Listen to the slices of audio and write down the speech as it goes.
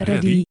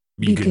Ready,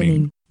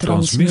 beginning,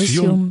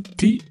 transmission,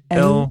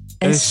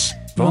 TLS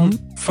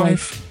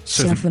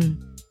 157.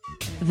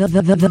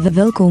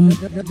 Welkom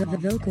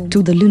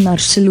to the Lunar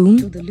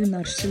Saloon,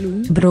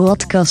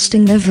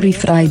 broadcasting every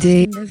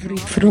Friday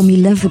from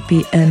 11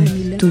 p.m.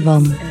 to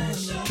 1.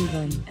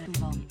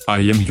 I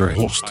am your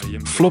host,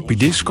 Floppy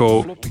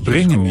Disco,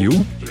 bringing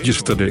you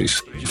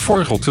yesterday's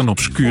forgotten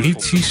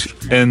obscurities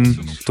and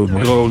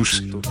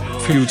tomorrow's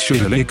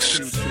future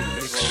licks.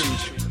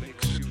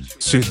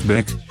 Sit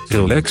back,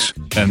 relax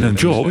and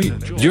enjoy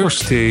your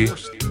stay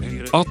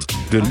at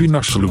the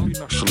Lunar Saloon.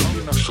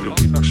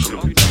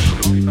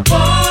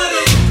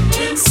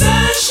 Party in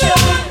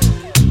session.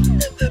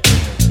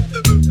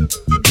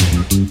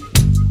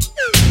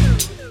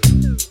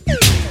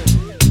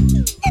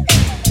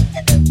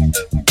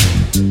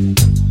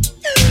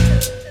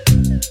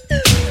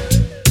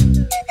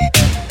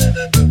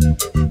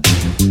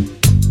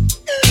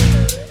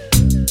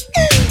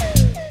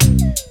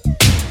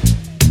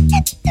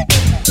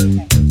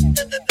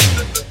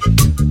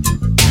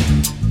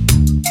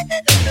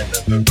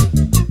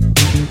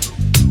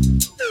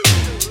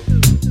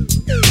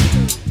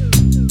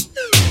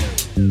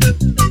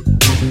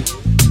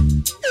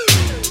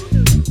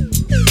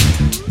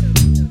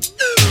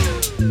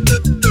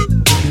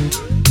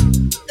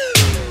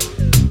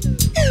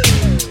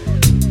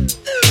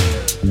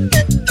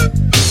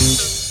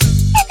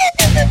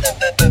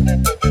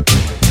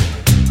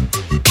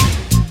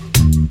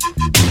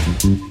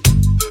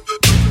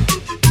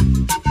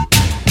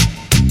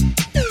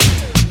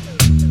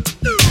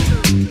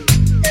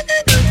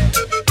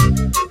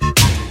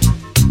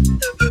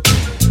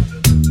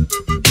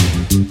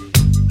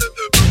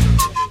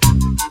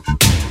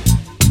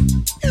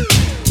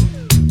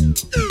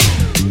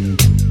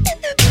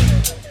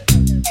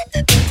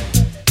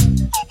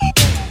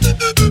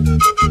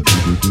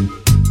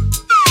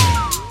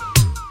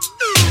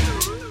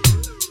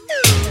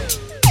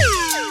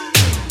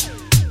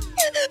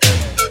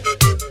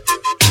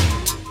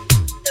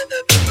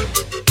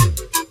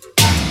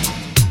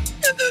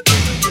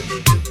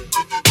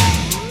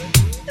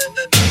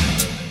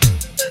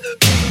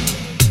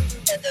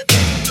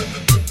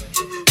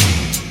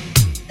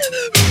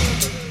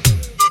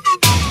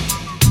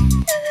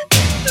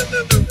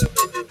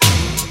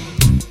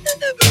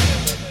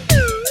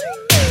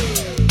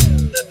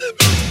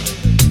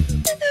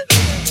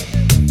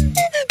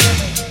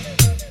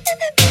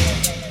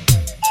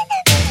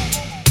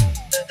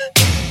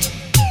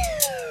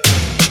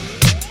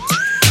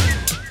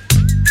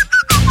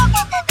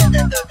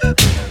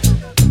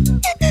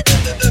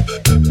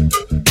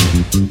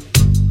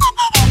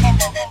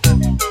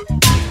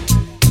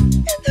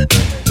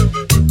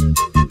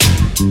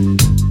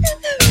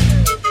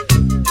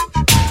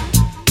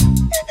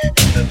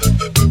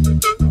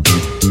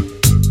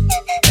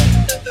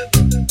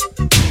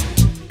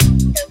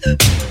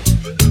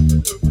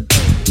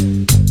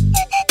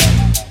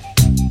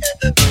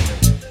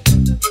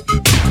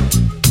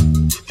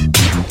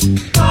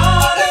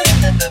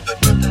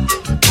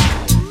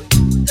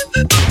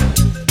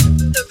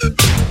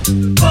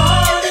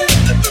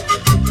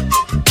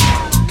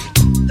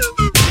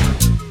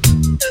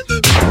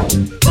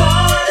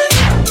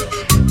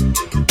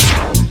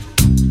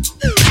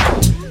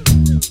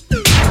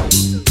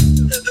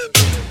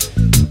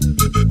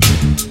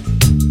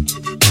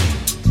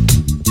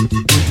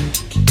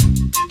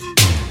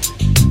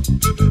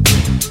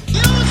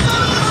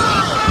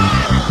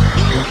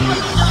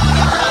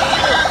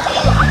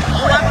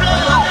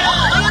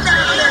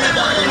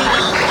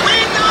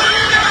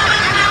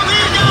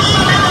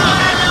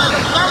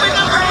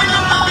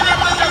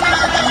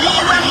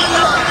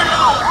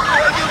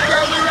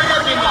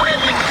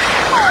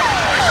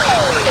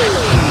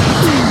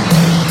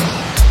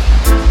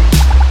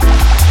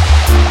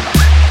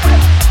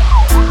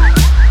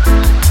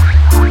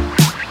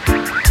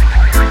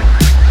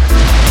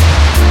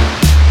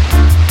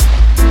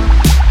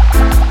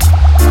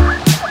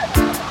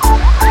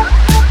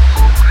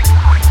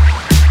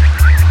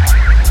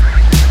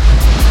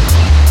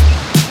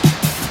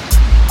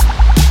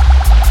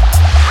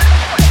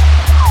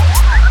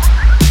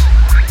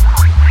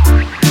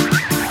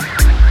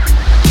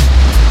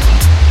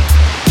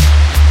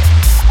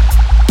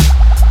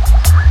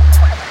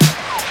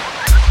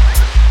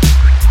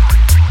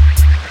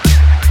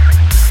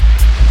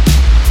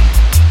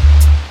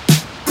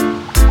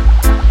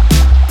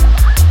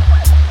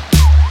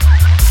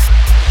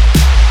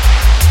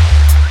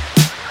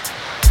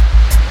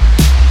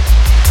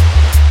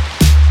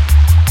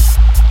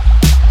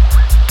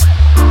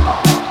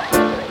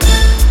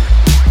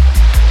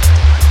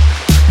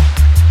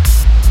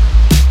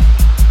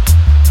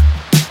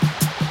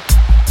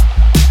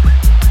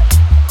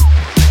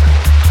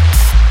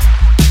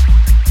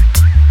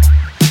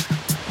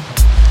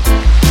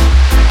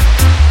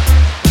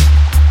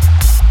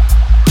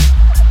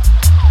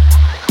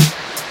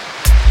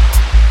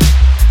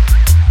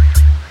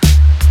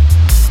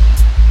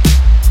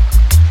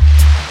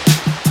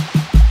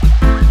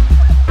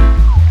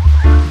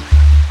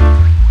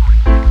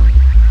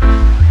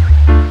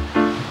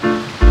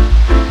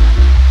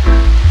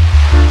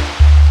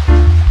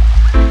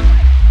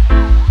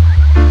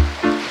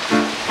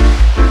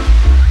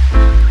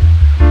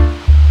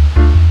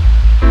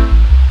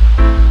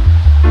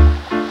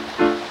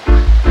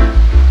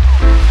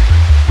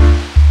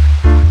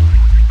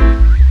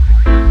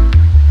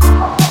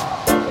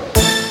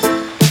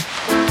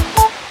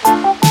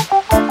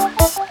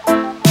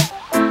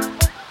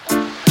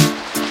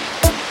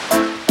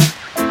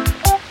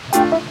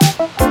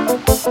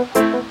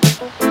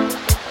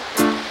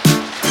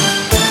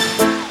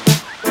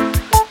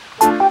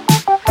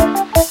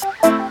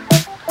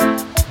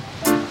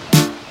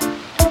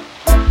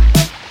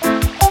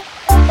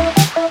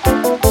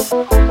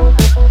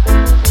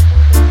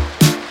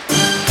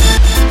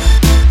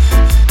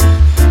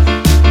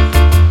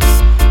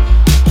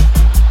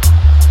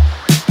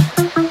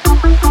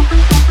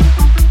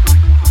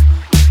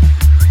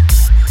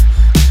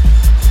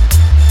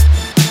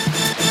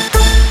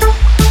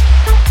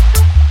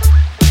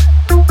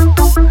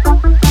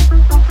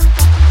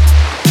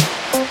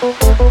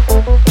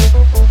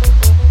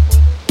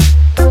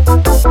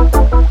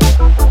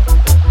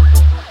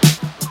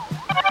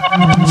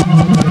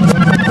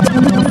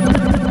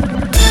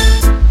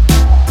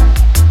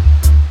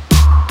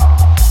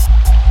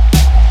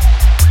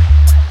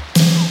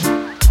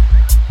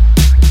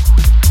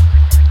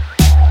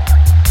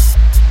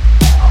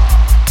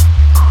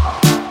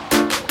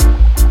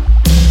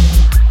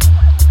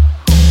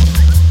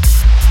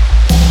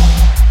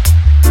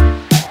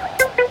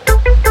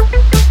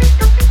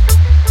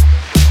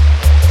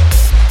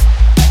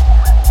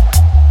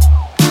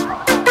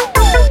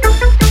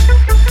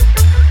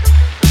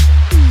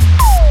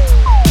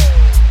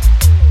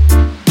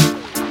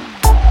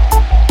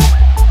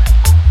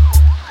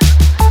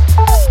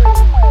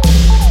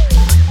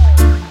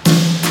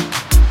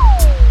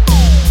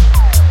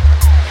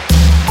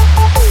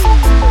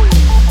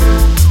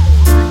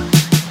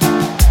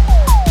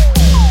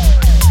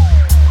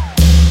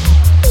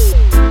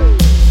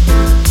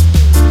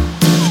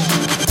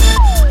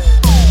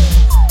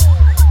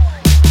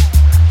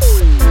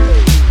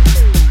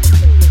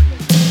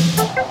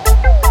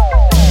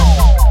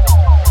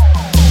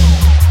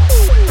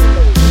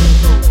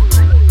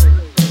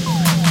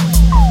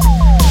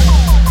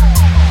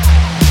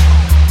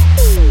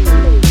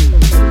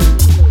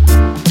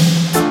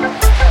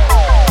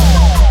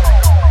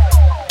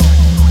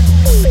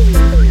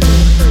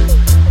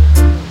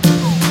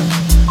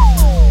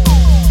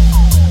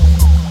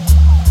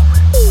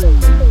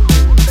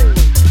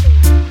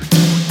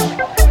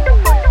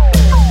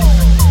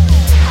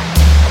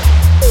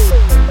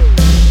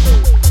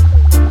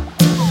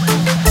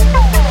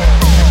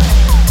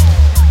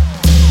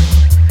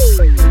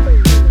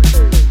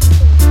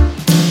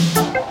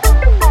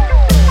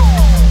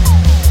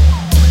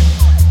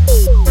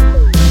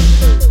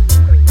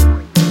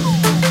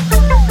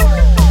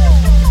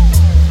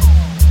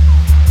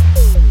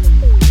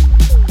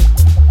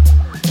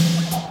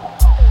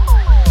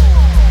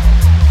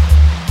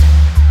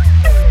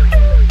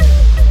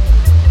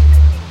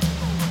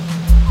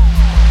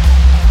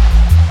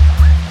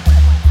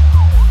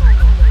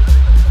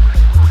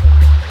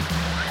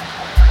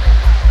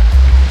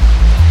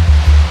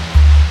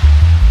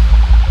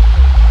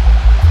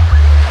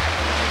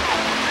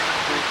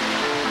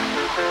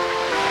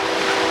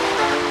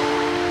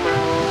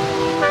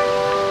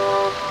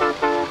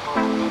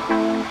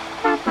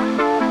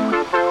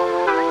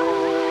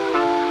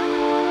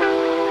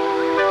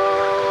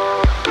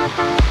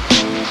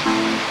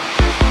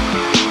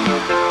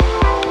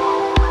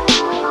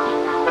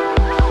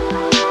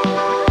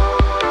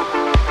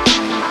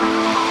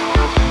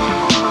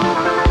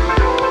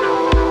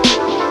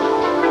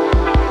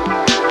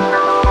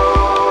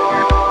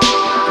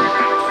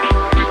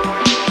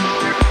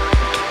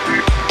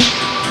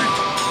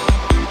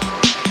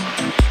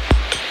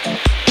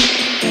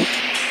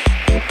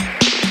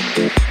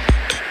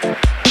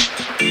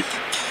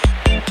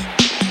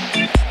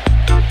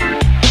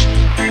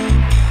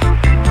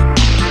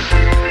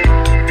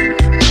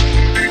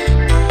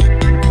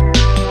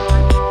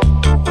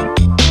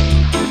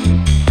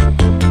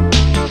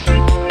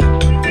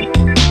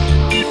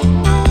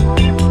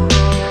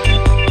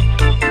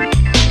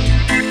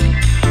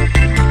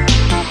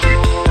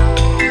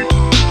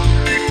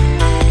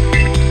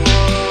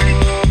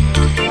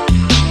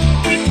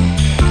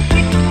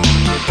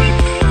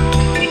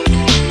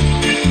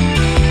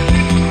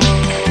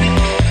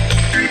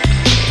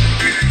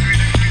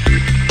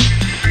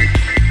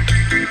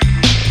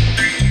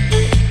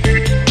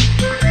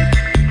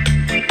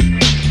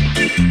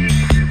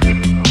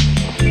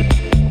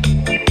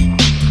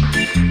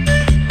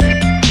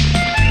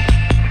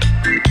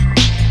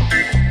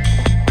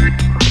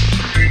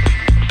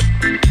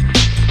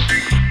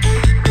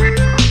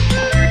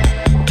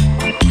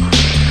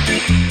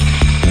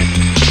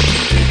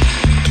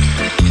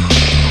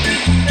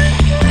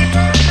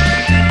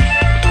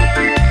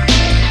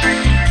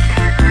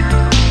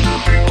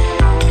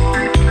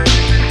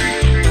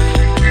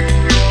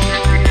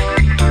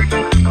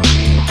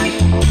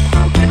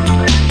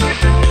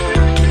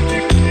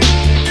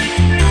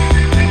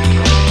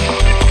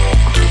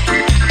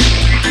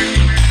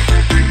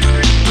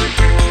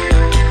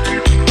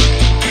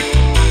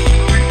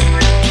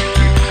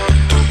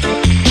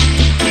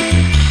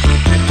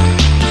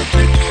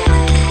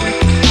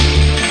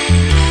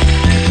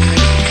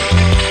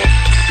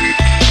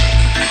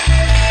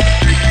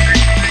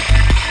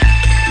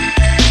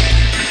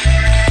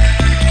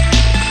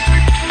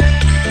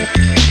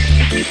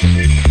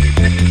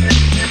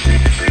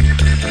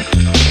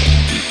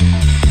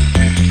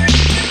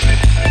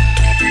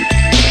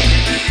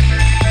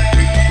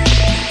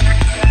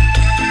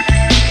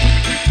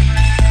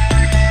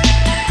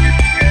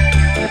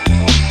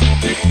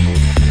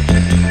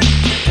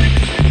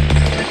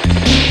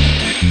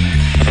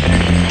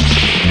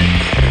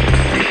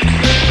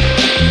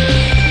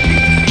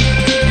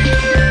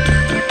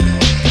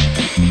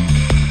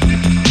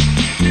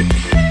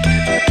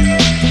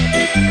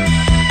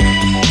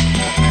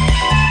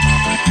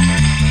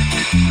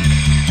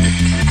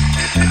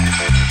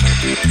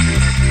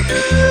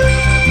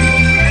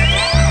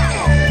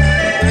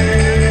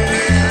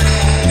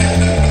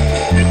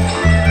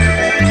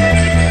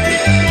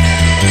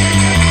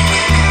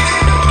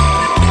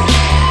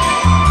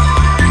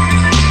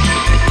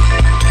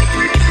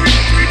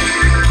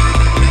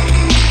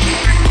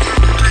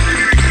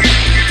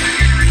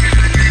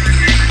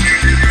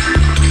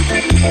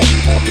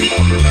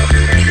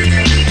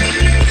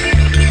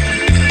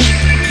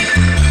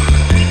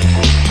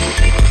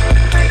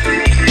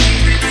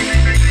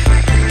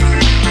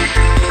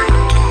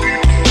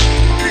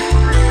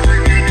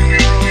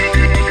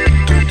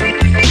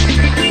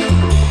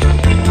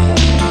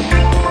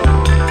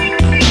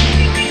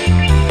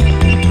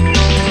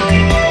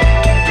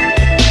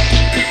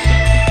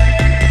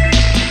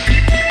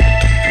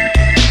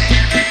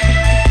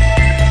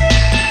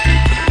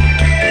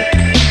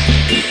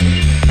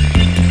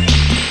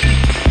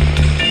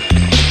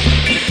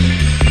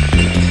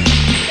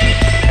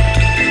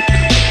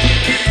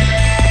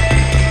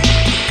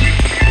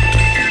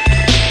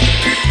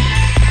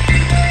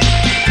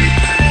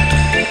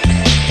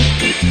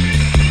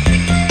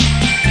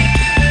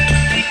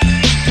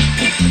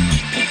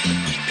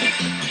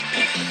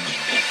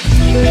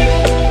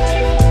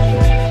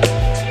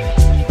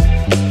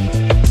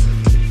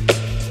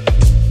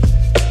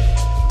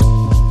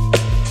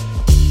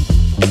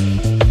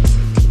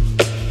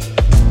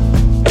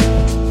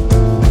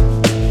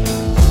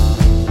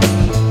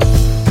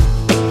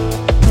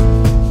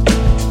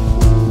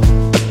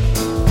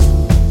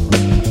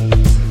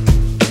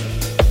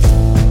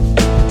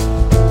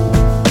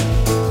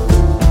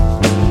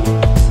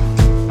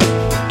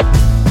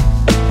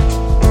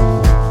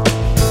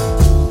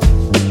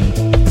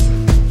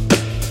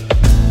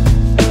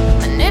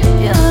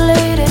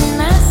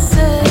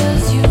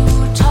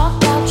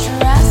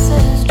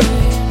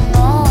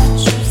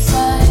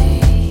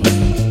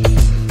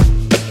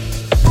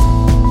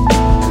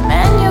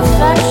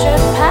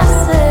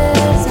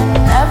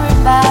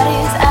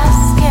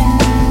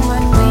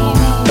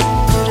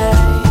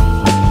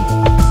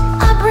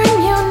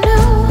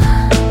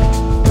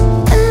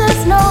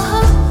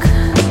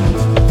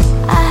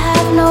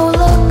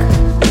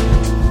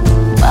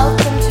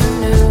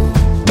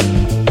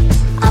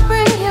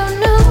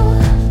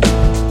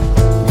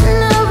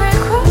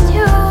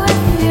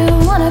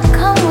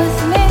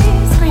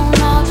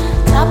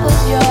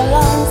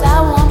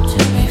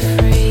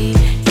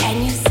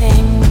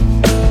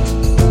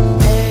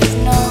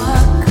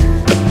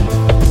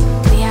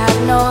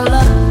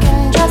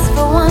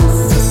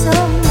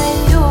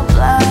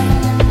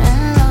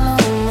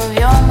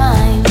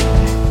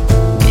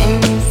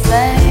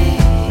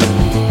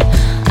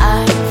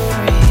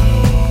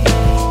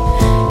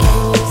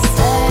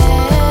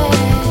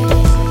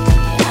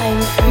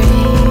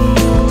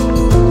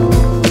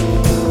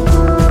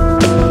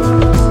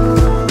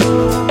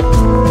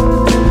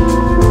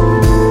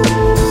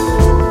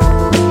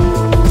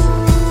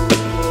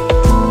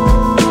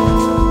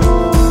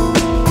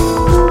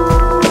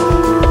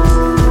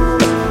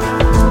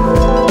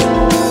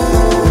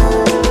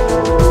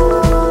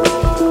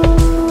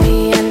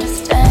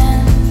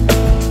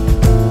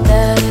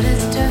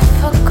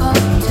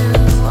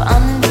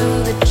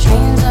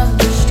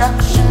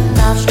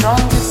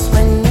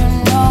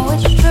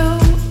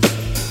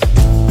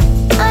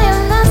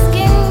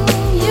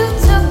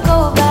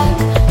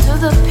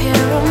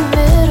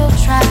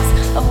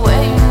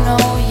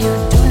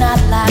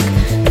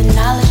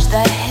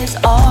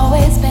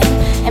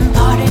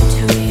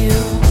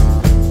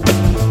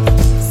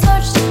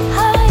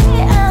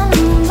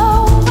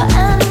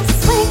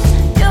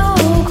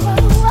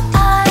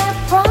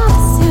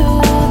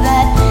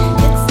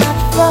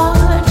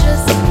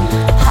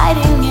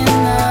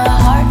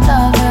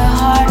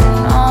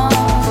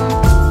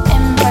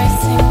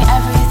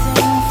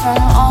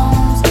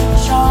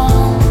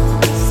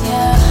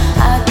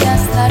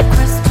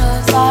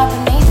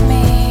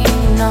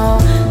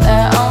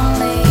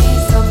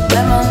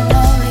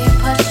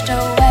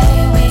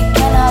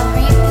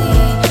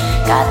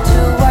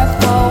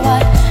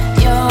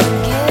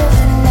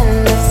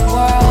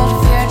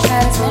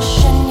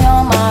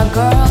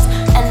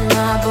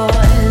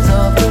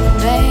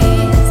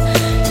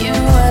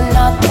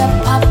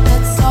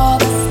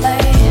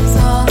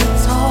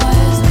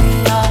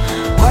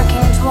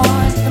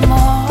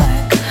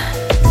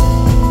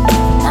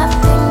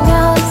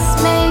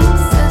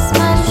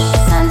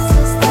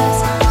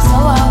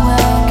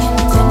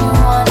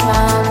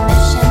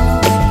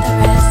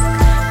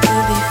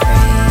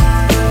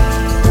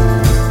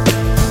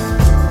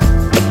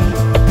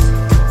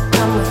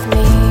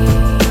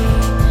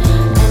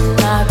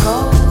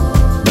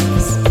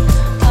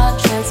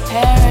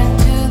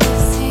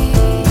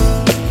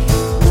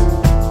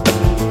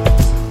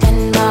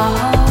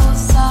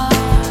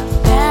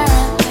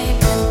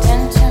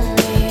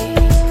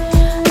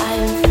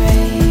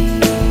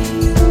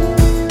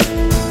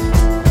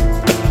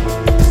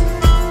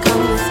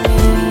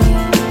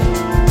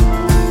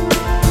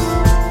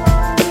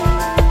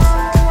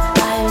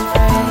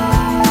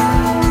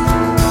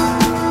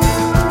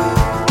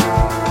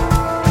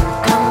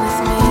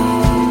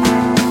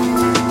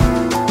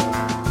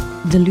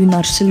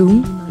 Lunar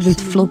Saloon, with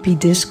floppy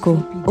disco,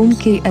 on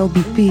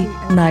KLBP,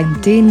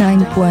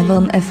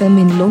 99.1 FM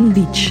in Long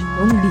Beach.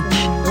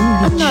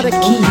 I'm not a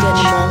kid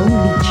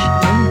anymore.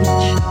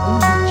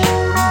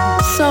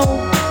 So,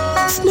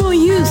 it's no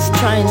use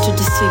trying to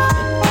deceive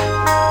me.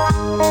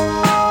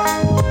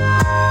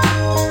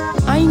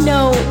 I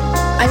know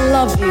I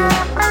love you,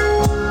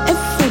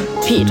 every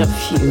bit of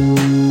you.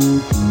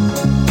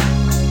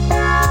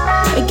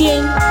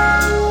 Again,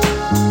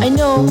 I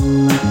know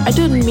I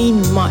don't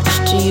mean much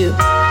to you.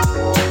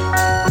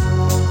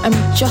 I'm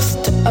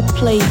just a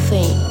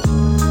plaything.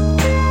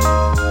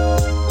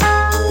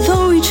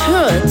 Though it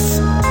hurts,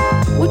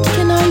 what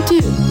can I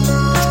do?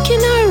 What can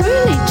I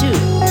really do?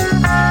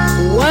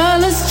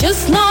 Well, it's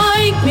just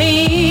like me,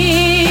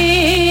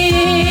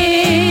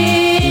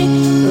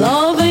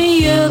 loving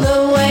you the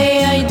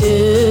way I do.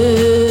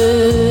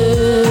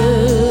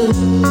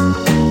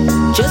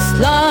 Just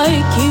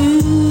like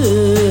you,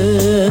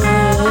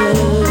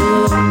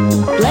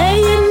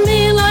 playing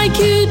me like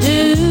you do.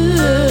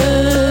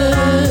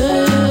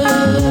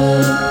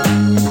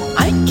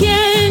 I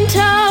can't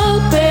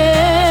help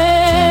it,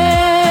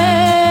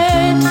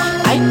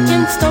 I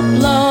can't stop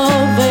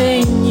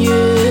loving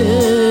you.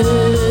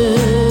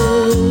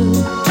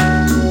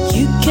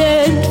 You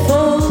can't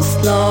force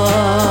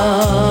love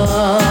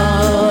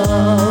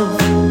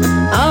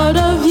out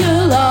of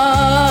your life.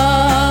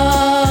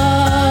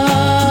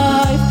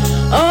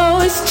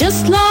 Oh, it's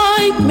just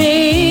like me,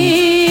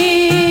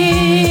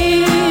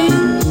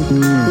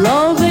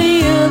 loving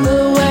you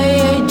the way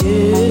I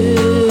do.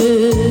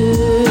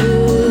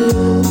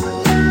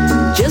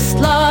 Just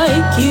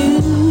like you,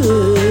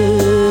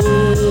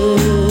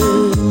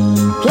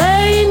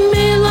 playing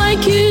me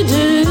like you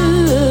do.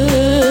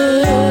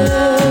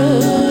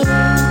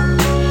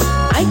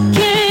 I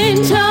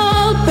can't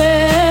help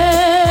it,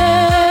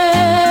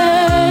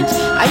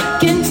 I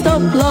can't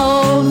stop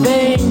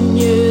loving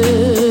you.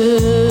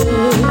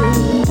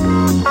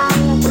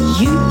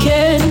 You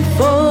can't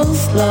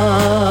force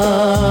love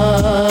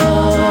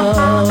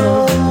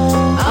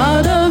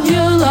out of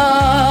your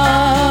life.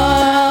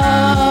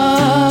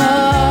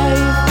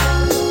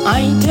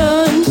 I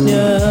don't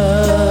know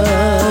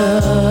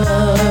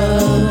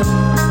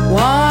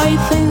why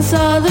things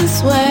are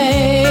this way.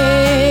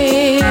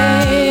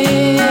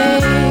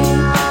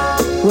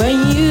 When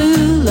you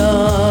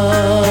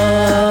love,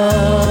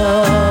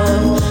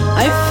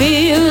 I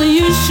feel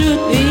you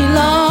should be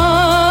loved.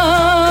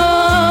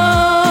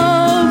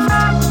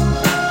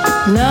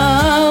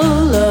 Now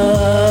love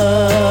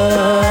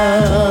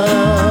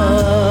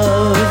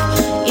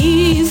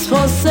is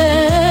for sale.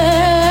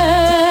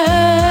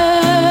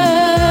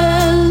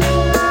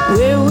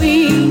 Where we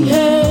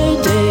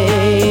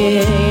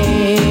headed,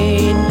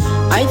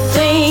 I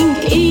think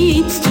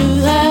it's to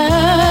hell.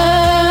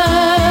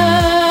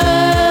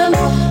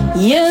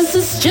 Yes,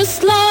 it's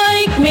just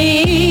like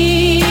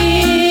me,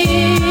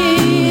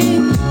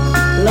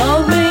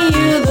 loving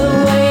you the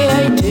way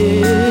I do.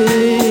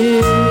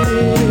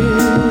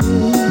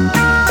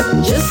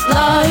 Just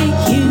like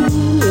you,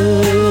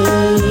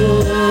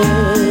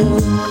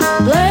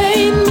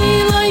 playing me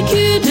like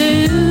you do.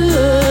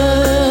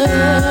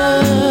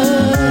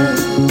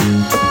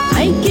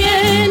 I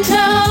can't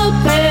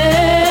help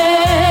it,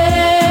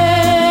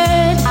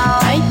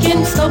 I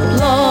can't stop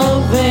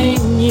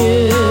loving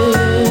you.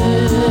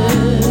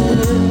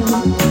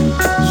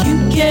 You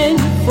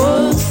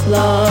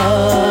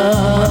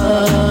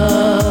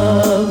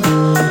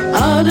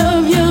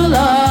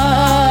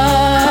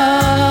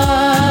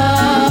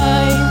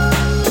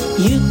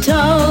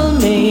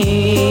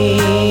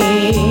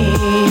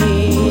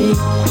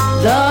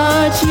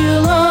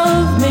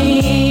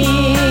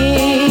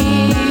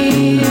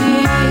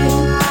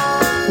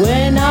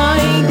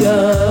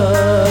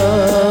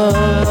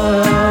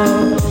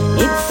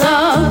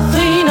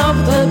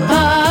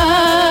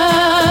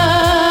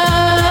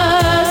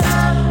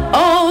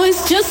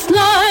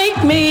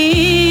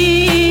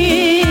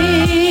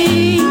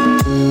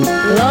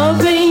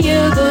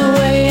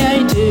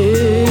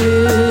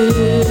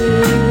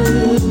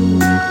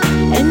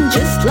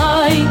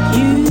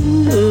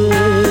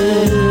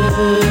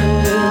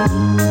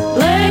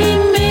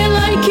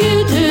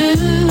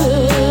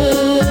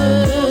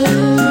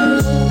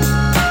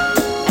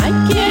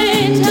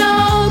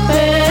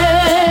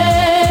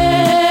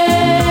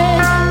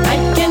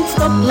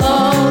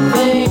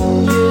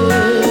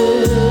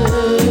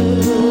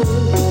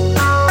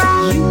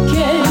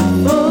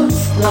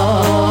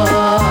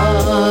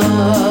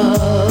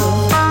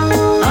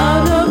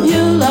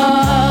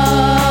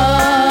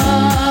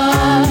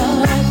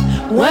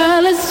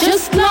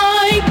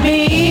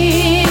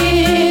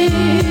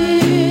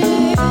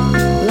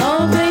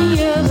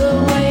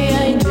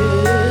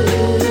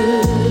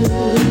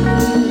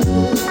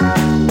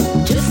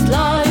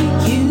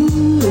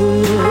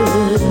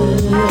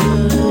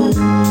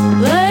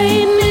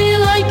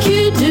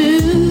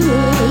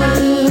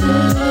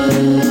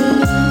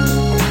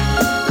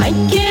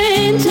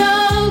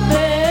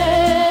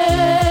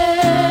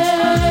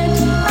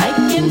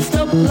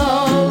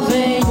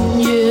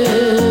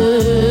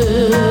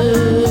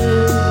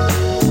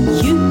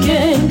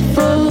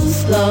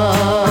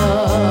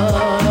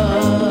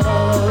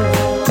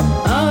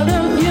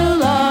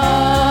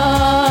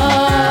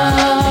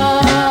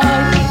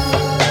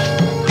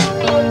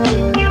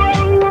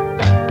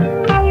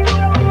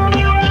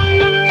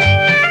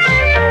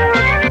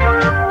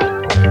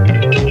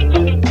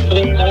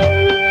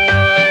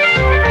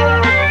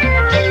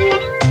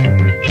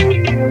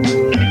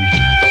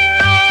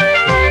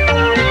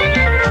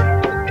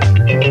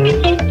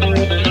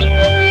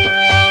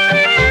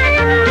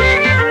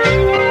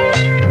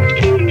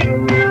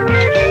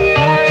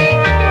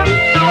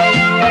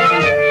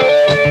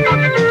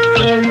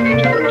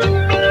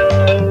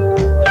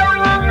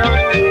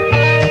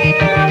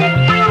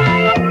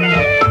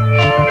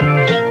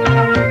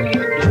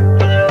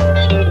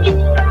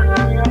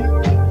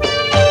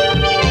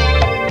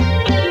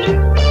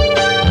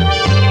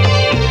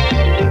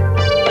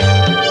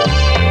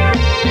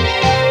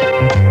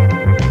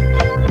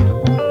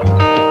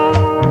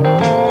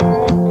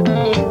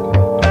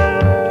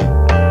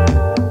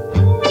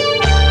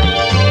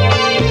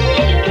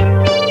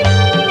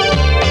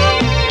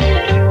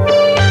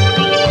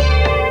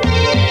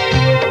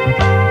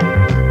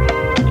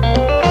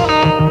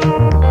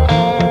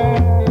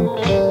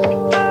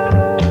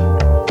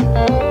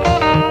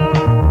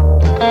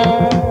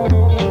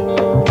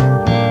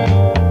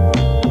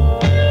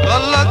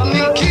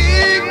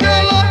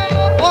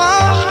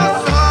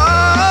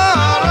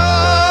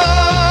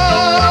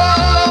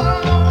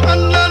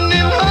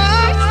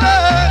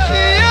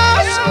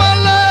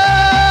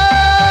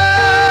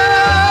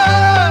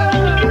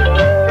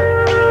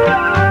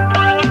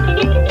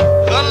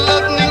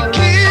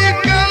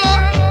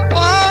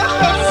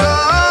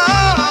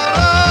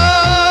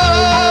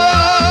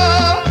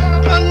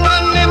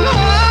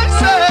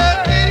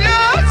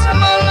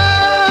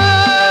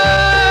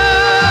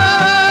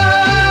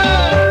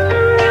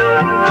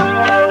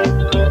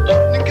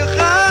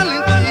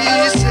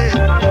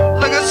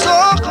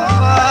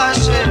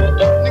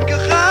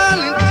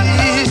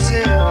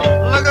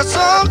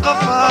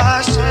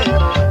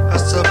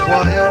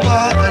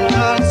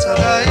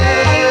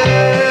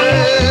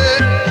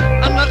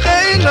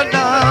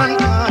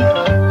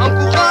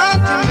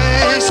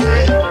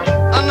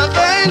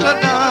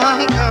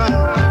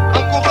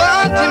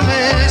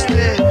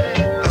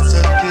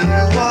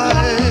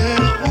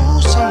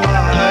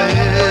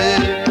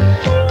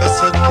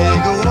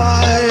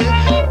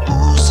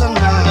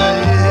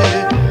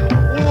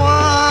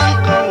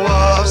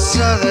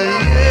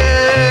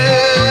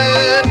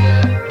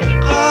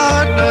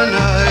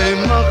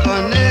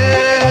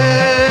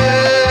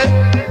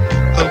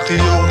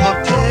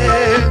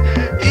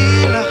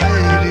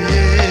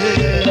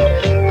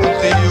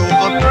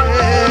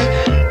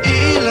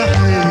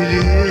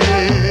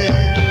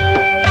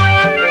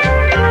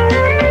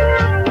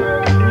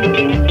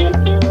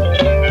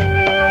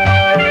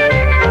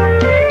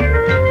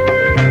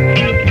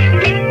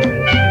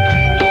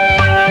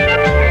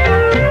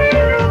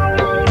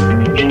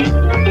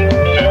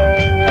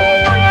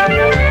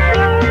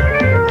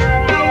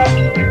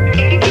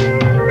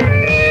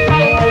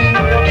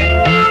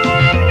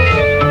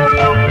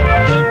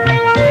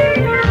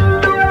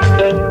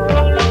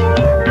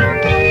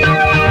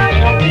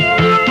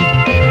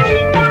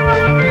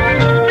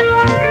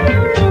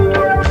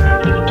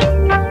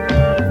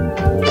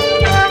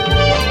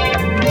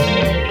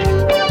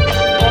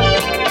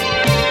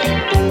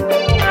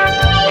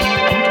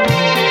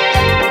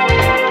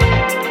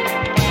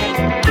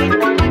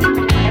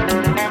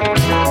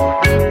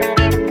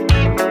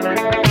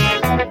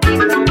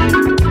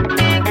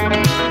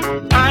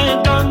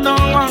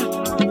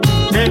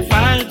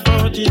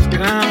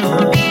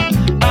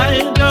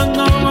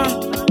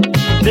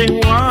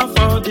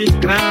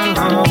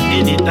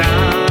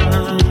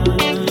anytime.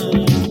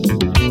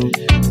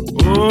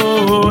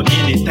 Oh,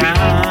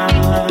 anytime.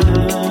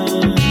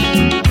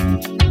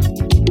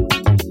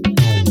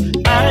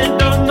 I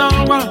don't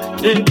know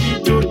what they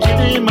did to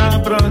kill my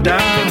brother.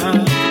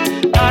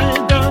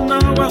 I don't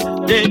know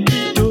what they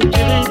did to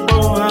kill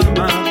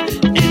Ohama.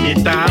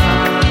 Anytime.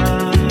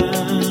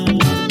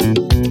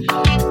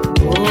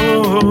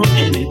 Oh,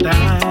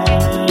 anytime.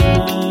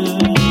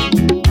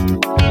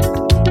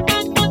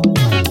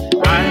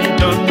 I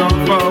don't know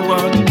for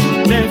what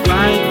they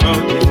fight for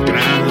this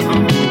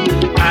ground.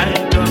 I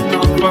don't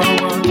know for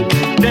what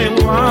they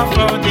war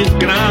for this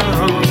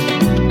ground.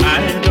 I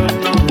don't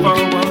know for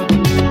what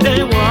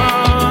they war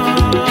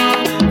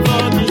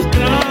for this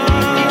ground.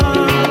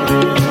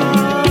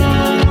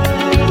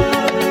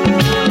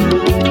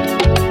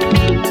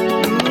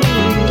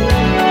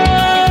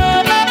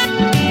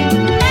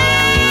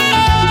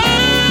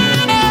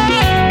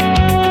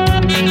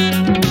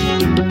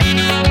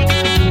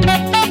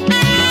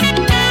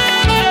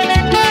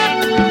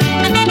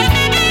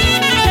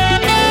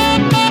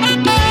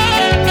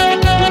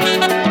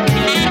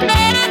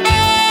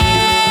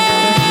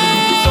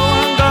 So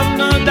I'm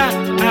gonna die.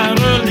 I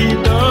really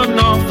don't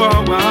know for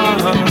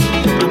what.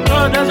 My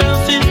brothers and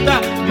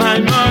sisters, my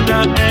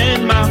mother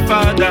and my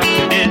father,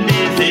 and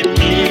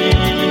disappear.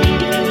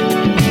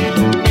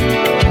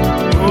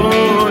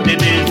 Oh, they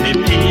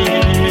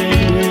disappear.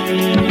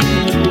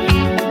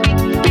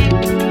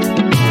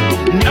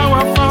 Now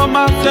I found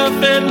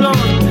myself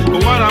alone.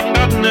 What I'm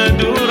gonna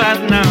do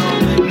right now?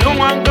 No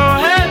one go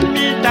help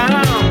me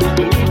down.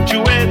 Put you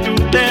way to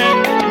them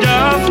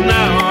just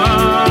now.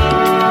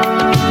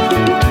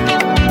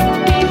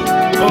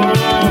 Oh,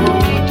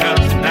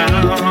 just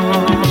now.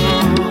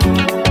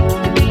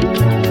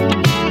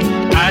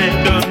 I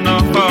don't know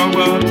for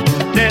what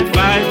they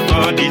fight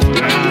for this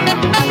ground.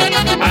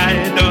 I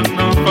don't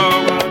know for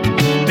what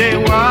they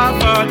war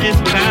for this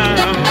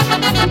ground.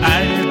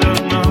 I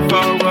don't know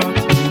for what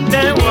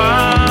they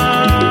war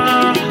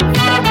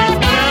for this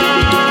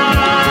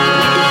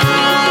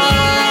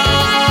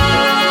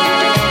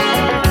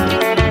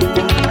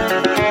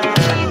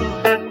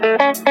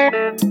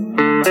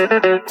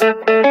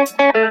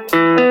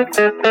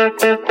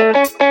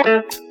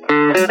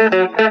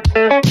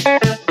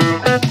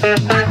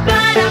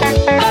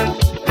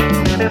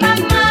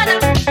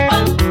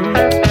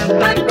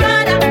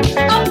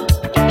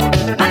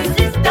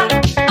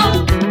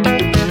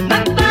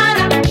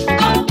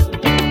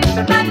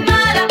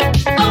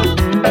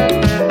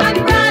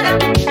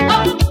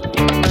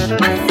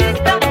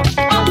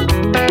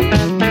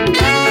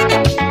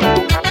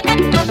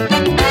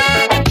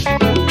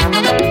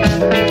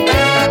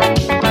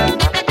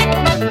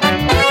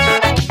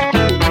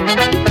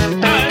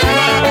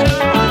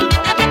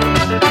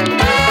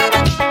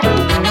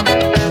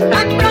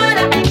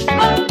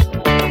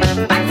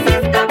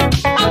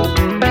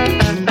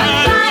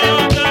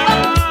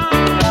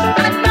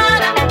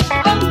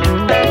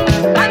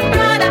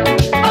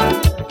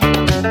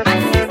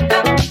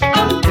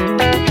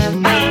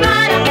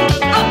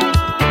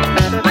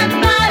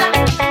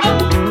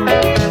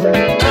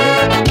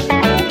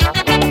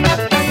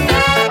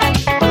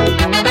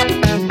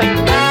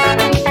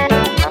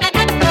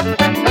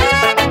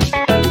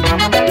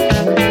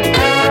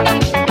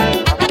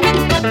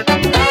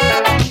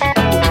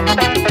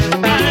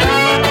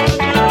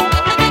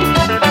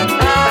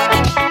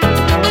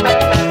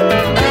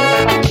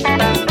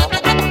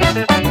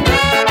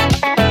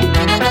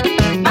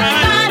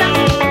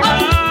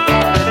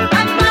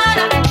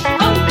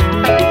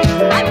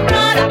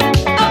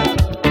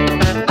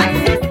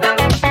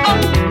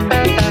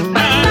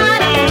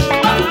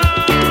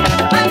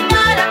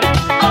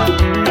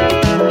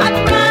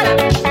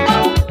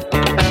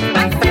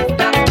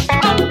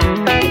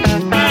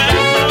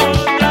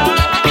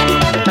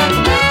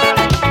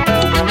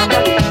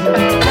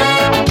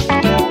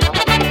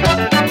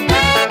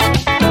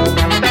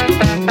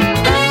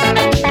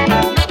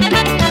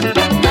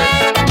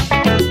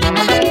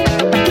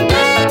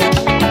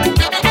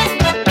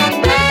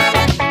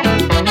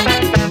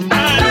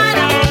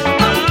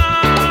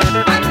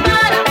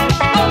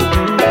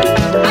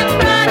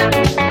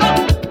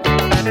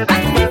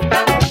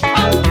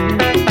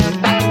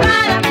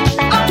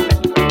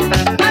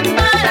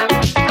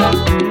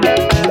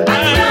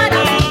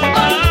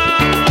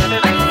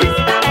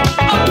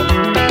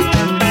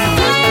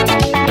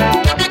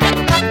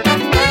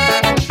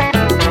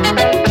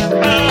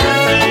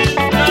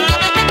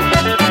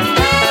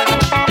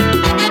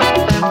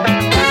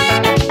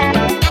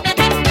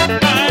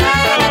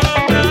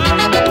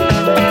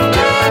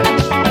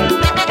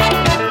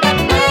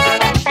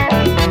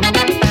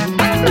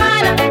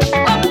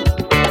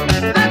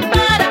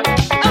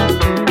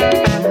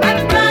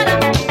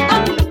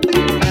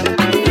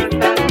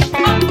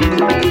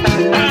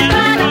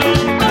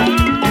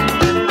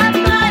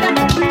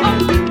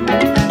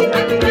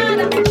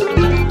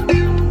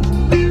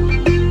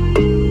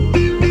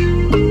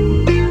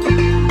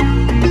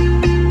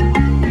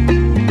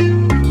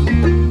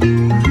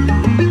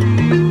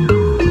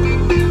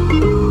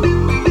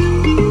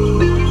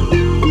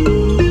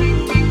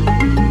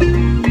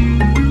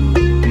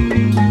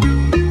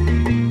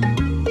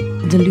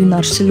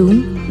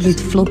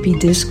with floppy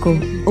disco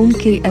on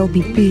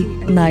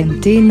KLBP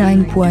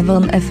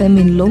 99.1 FM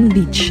in Long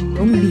Beach,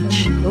 Long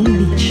Beach, Long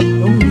Beach,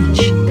 Long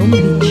Beach, Long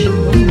Beach,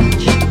 Long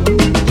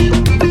Beach.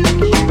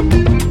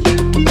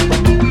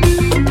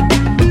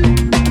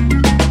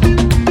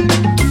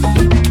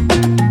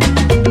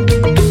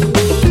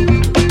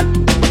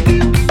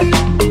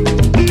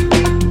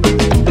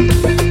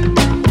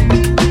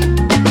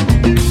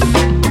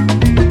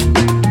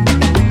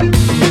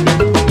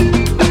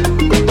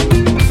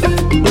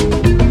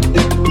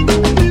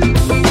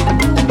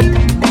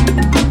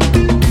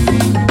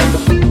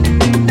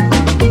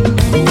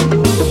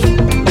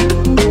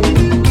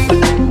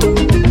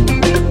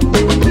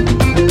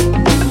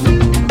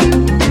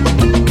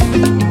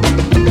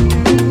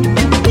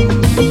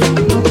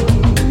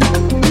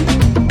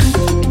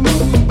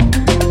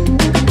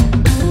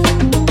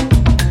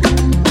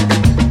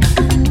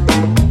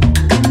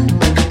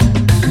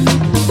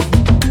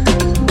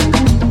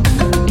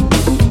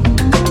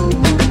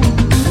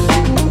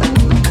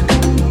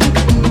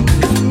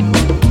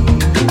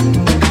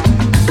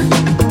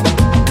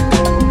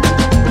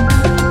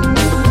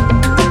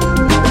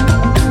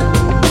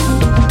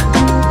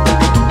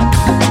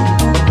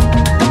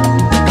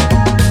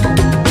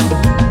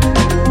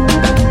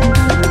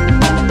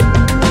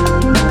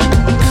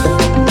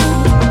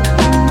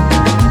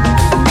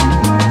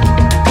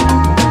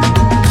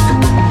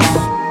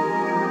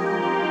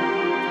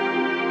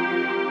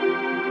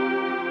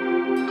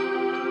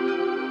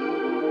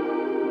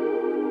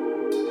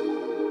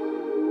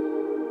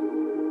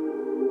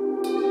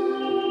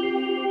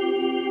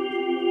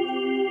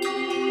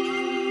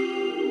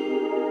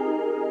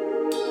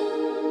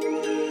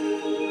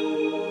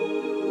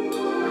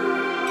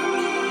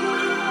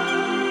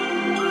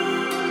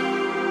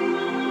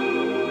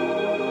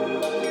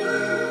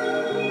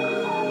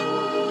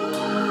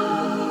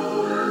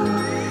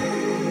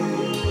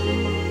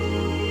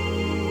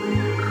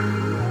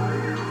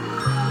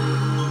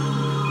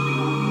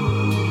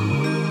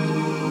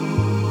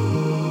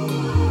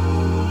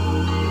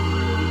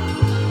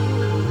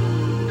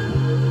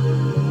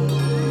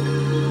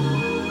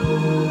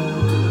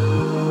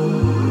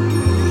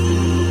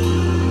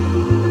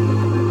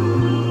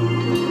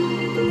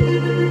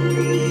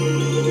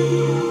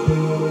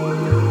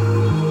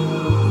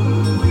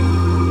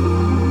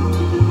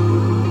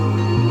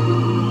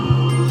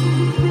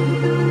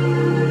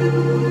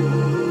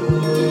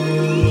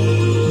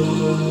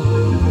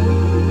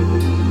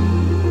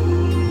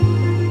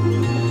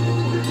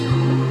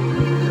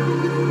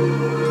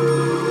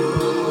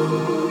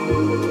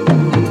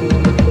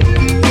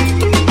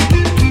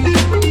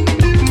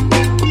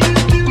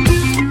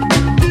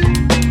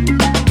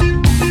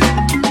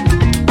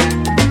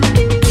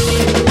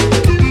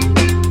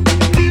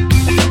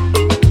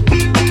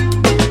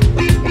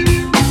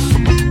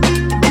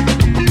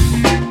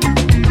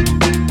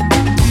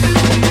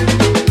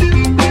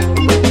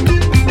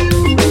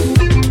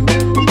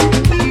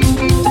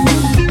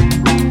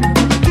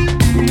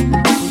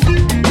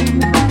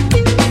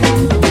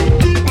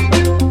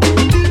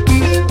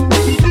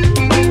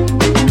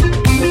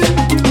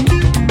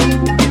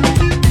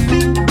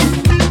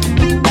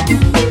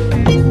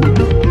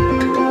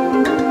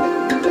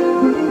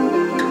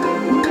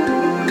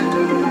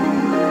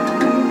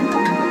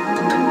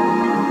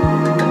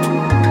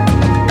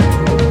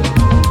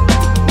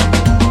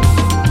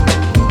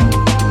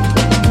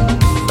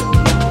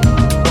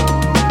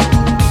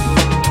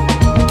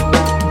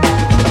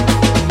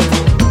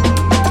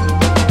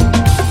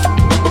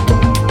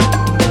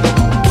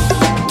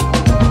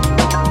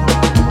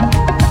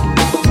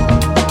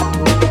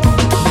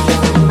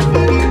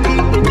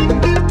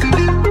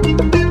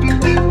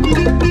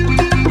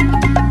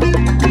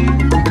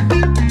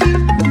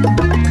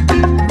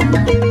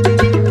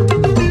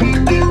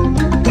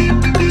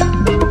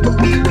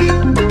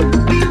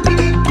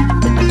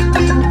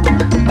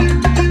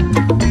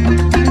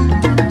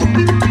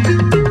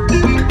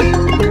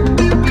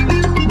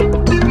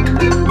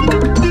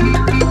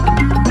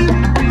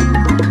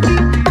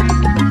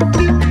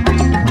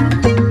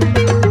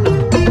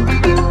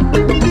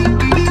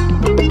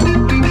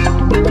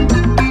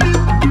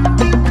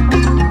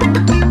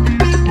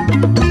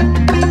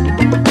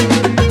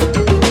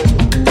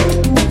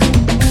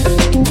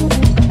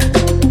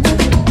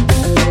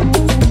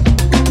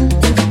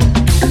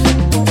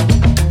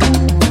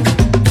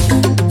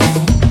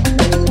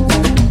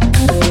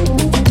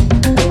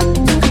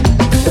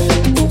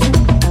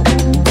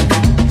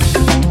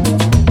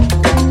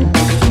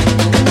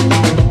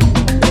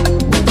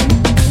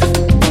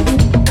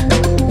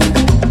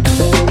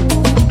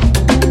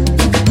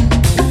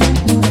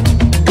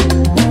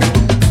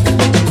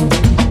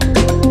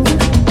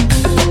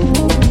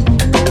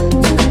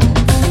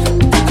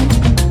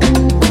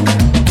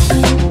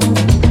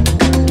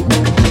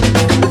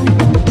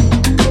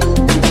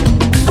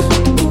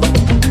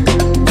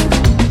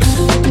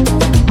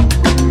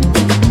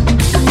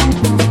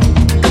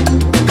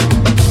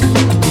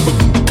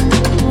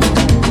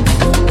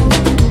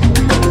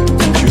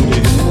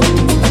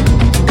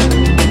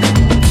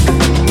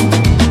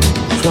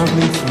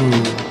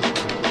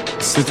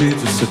 city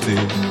to city,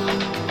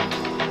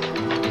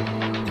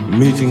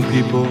 meeting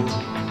people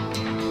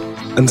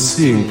and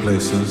seeing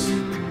places.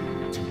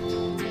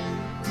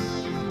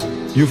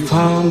 You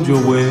found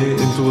your way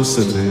into a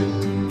city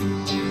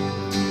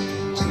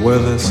where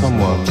there's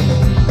someone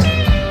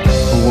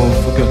who won't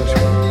forget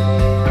you.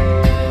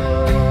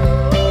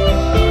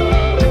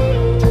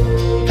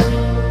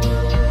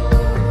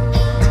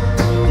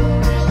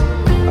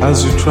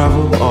 As you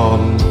travel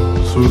on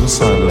through the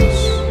silence,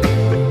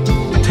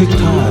 take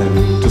time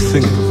to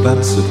think of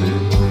that city.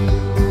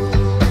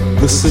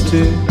 The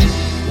city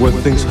where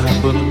things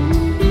happen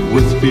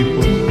with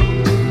people,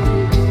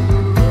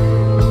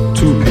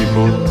 to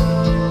people.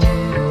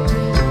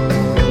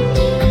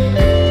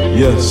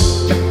 Yes,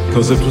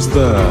 'cause it was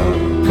there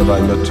that I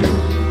met you.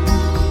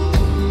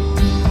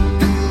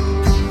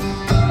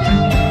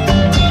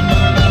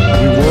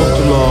 We walked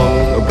along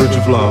a bridge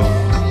of love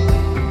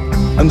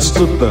and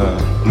stood there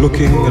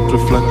looking at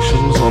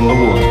reflections on the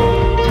water.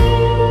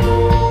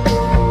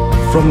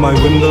 From my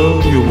window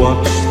you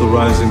watched the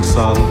rising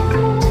sun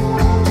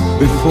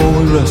before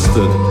we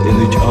rested in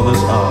each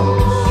other's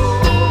arms.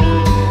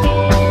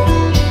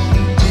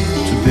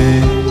 Today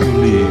you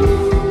leave,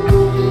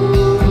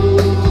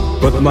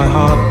 but my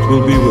heart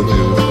will be with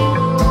you,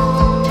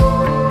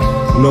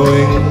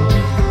 knowing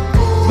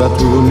that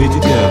we will meet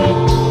again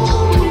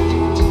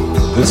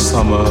this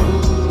summer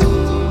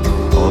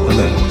or the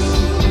next.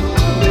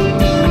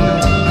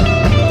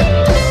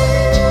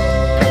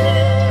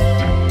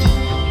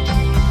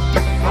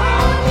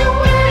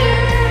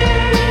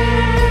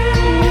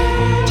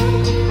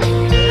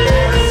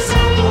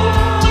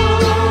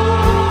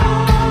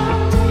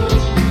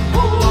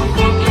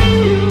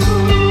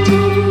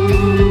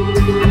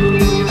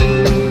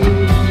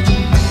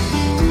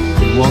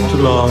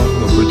 Along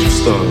a bridge of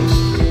stone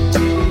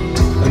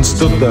and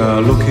stood there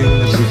looking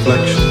at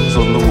reflections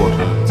on the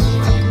water.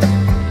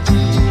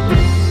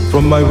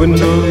 From my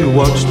window you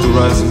watched the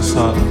rising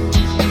sun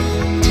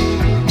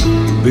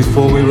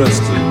before we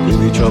rested in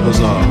each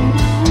other's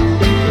arms.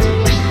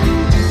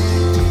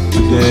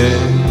 Today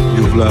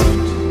you've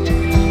left,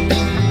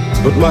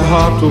 but my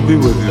heart will be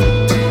with you,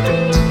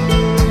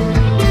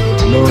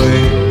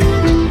 knowing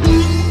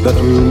that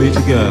we will meet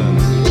again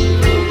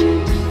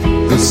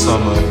this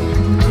summer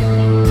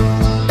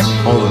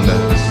or the next.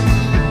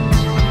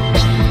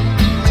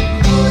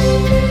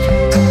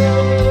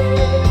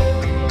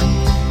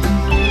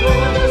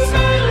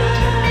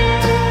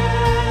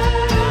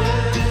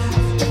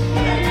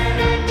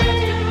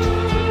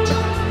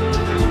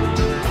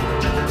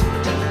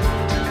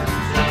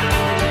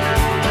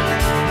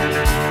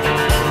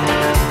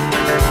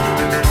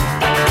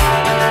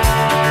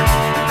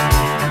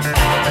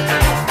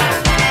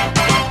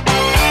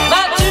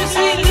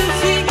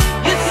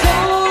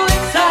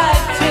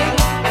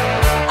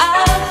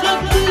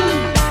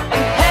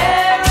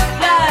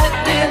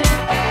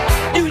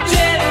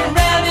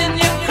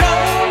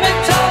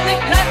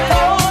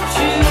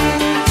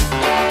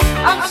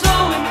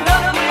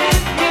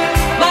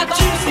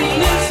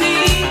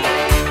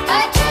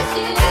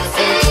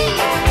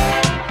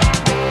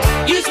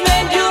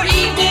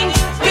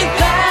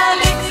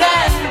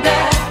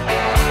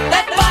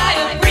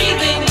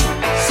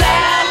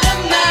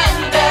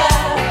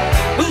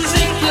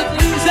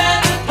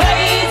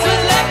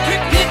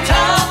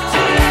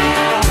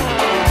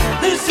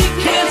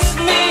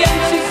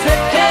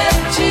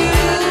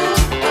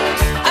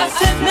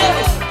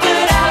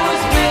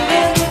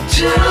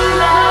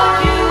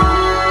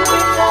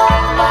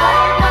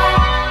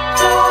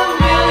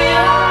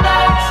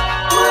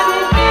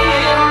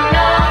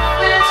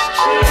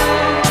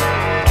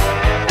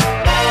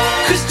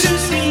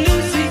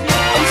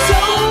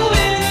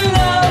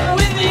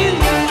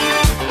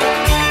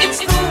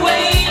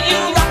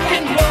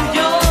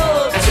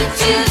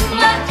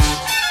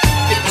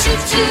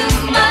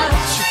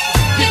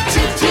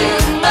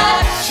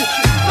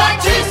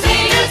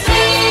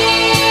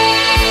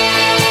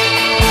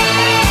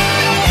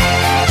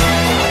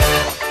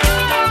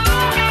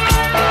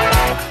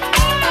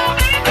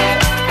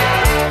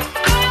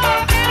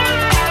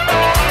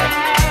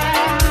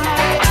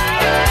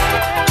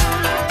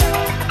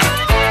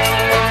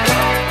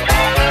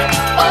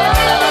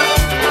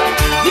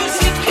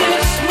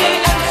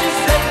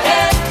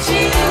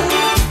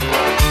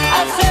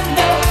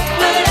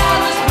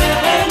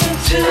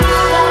 To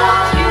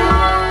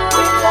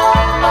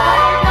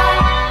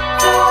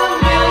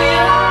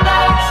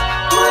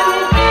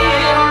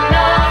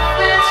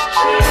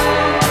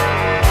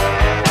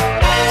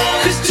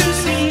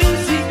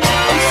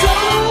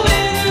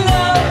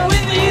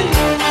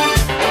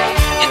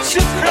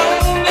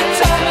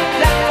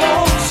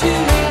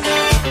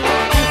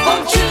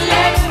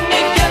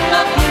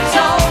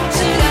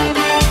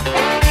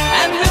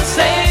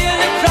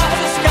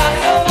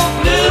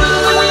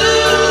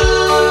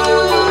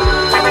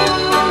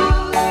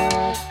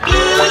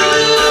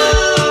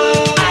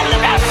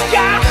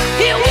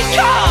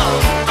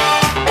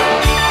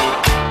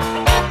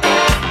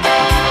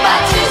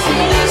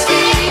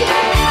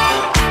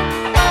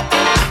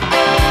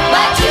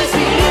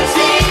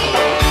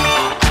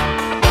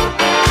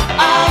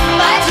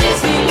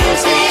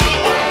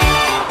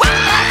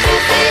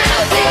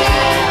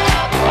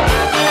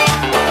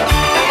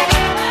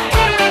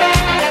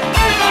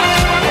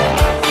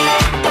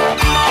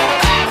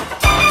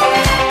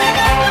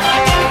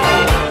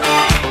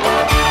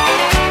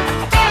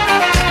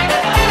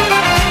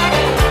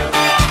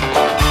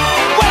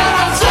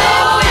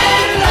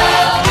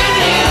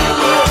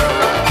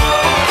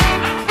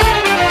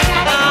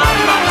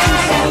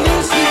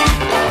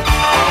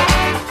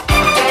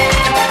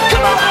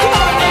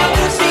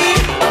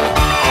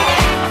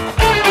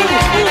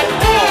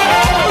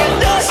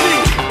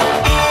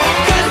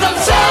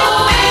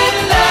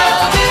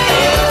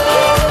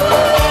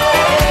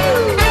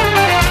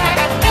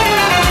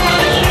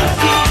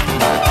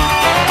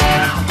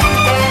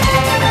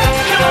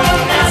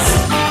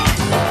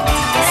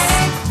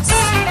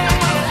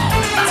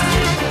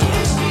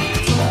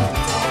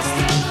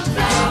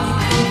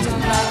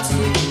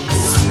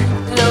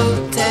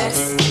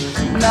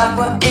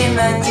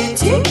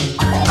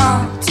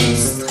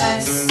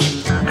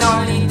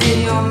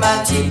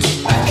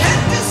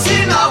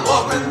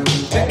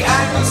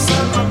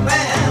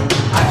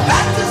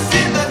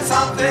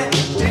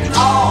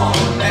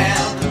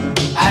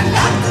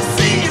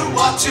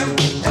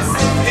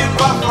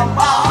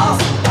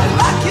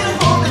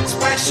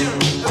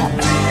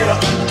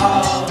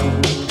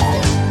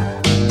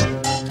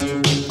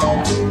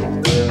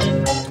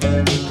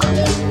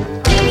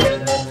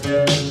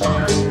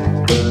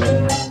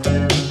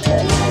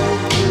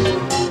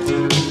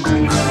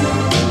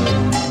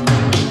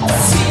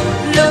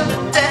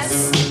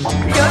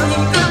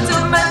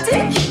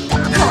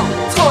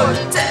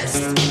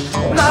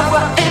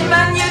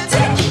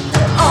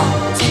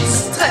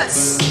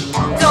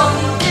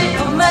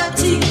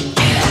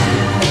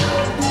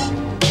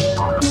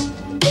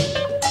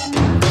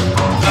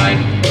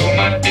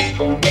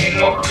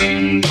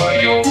looking for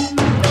you.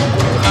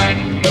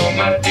 I'm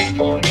nomadic,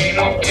 only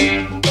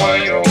looking for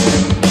you.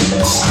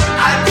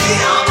 I'd be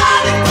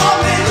nomadic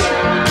coming,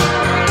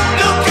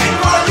 looking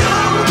for you.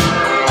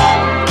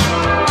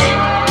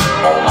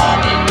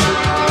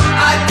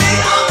 I'd be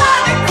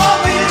nomadic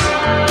coming,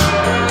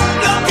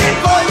 looking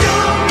for you.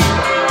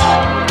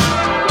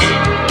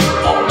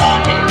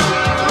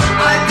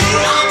 I'd be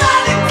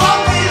nomadic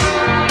coming,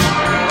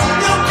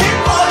 looking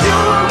for you.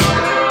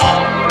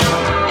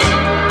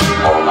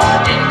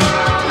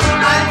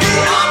 I'd be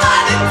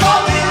nomadic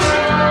coming,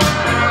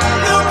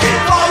 looking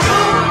for you.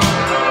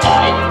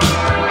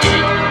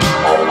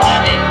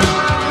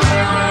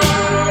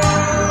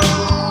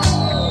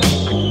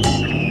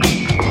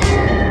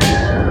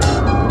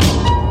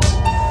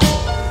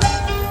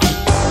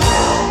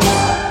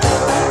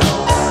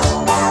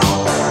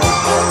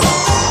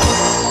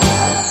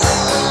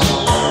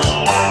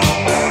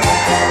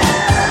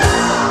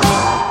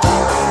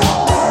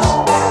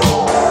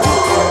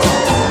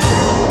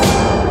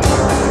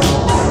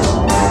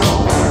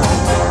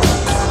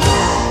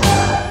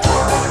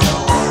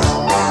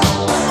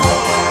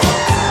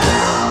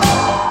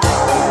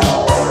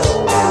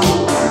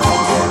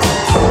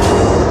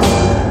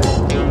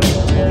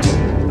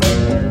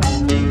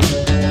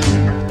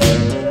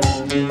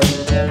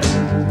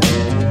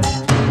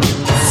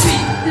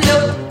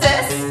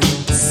 Pilotes,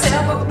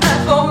 cerveau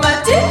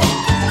informatique,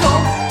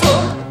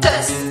 contrôle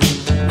test,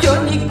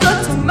 bionique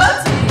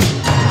automatique,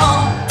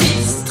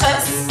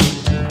 anti-stress,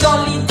 dans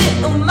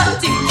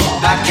l'idéomatique.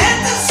 I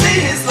can't see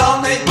he's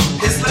lonely,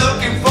 he's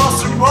looking for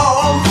some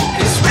role.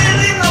 He's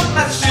really not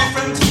much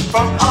different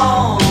from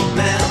all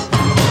men.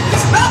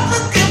 He's not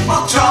looking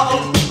for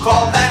trouble,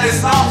 for that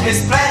is not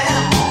his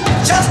plan. He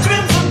just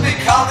dreams of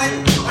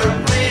becoming a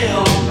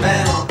real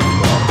man.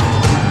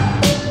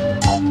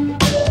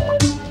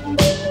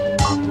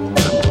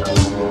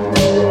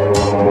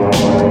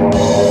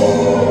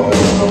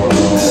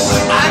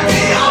 I'd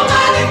be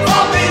nomadic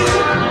coming,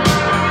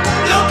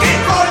 looking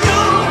for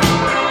you.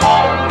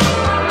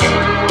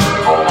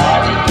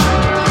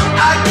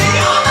 I'd be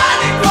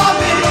nomadic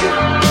coming,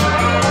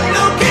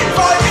 looking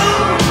for you.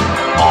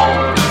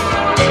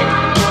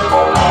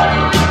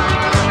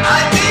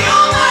 I'd be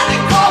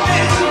nomadic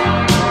coming,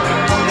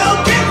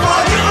 looking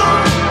for you.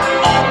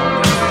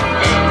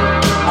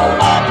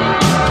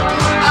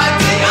 I'd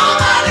be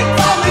nomadic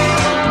coming,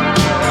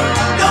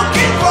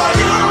 looking for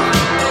you.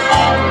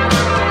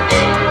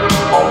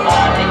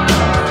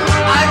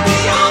 I'd be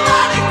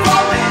nomadic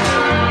coming,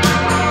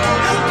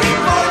 looking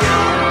for you.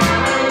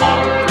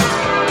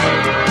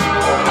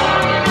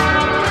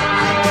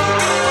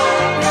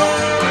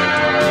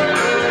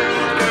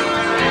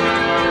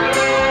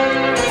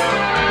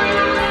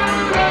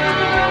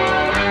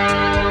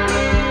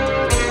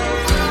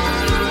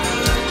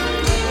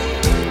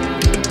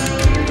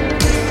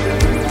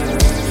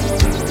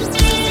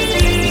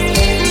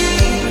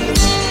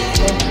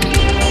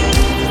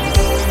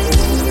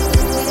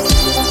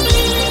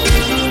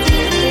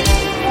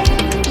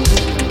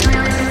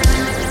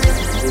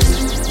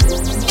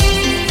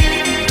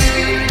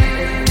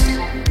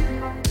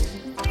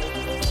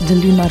 The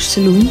Lunar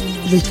Saloon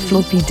with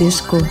floppy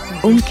disco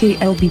on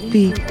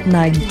KLBP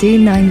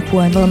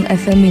 99.1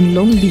 FM in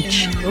Long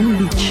Beach. Long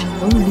Beach,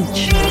 Long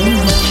Beach, Long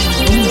Beach,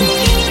 Long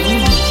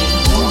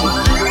Beach.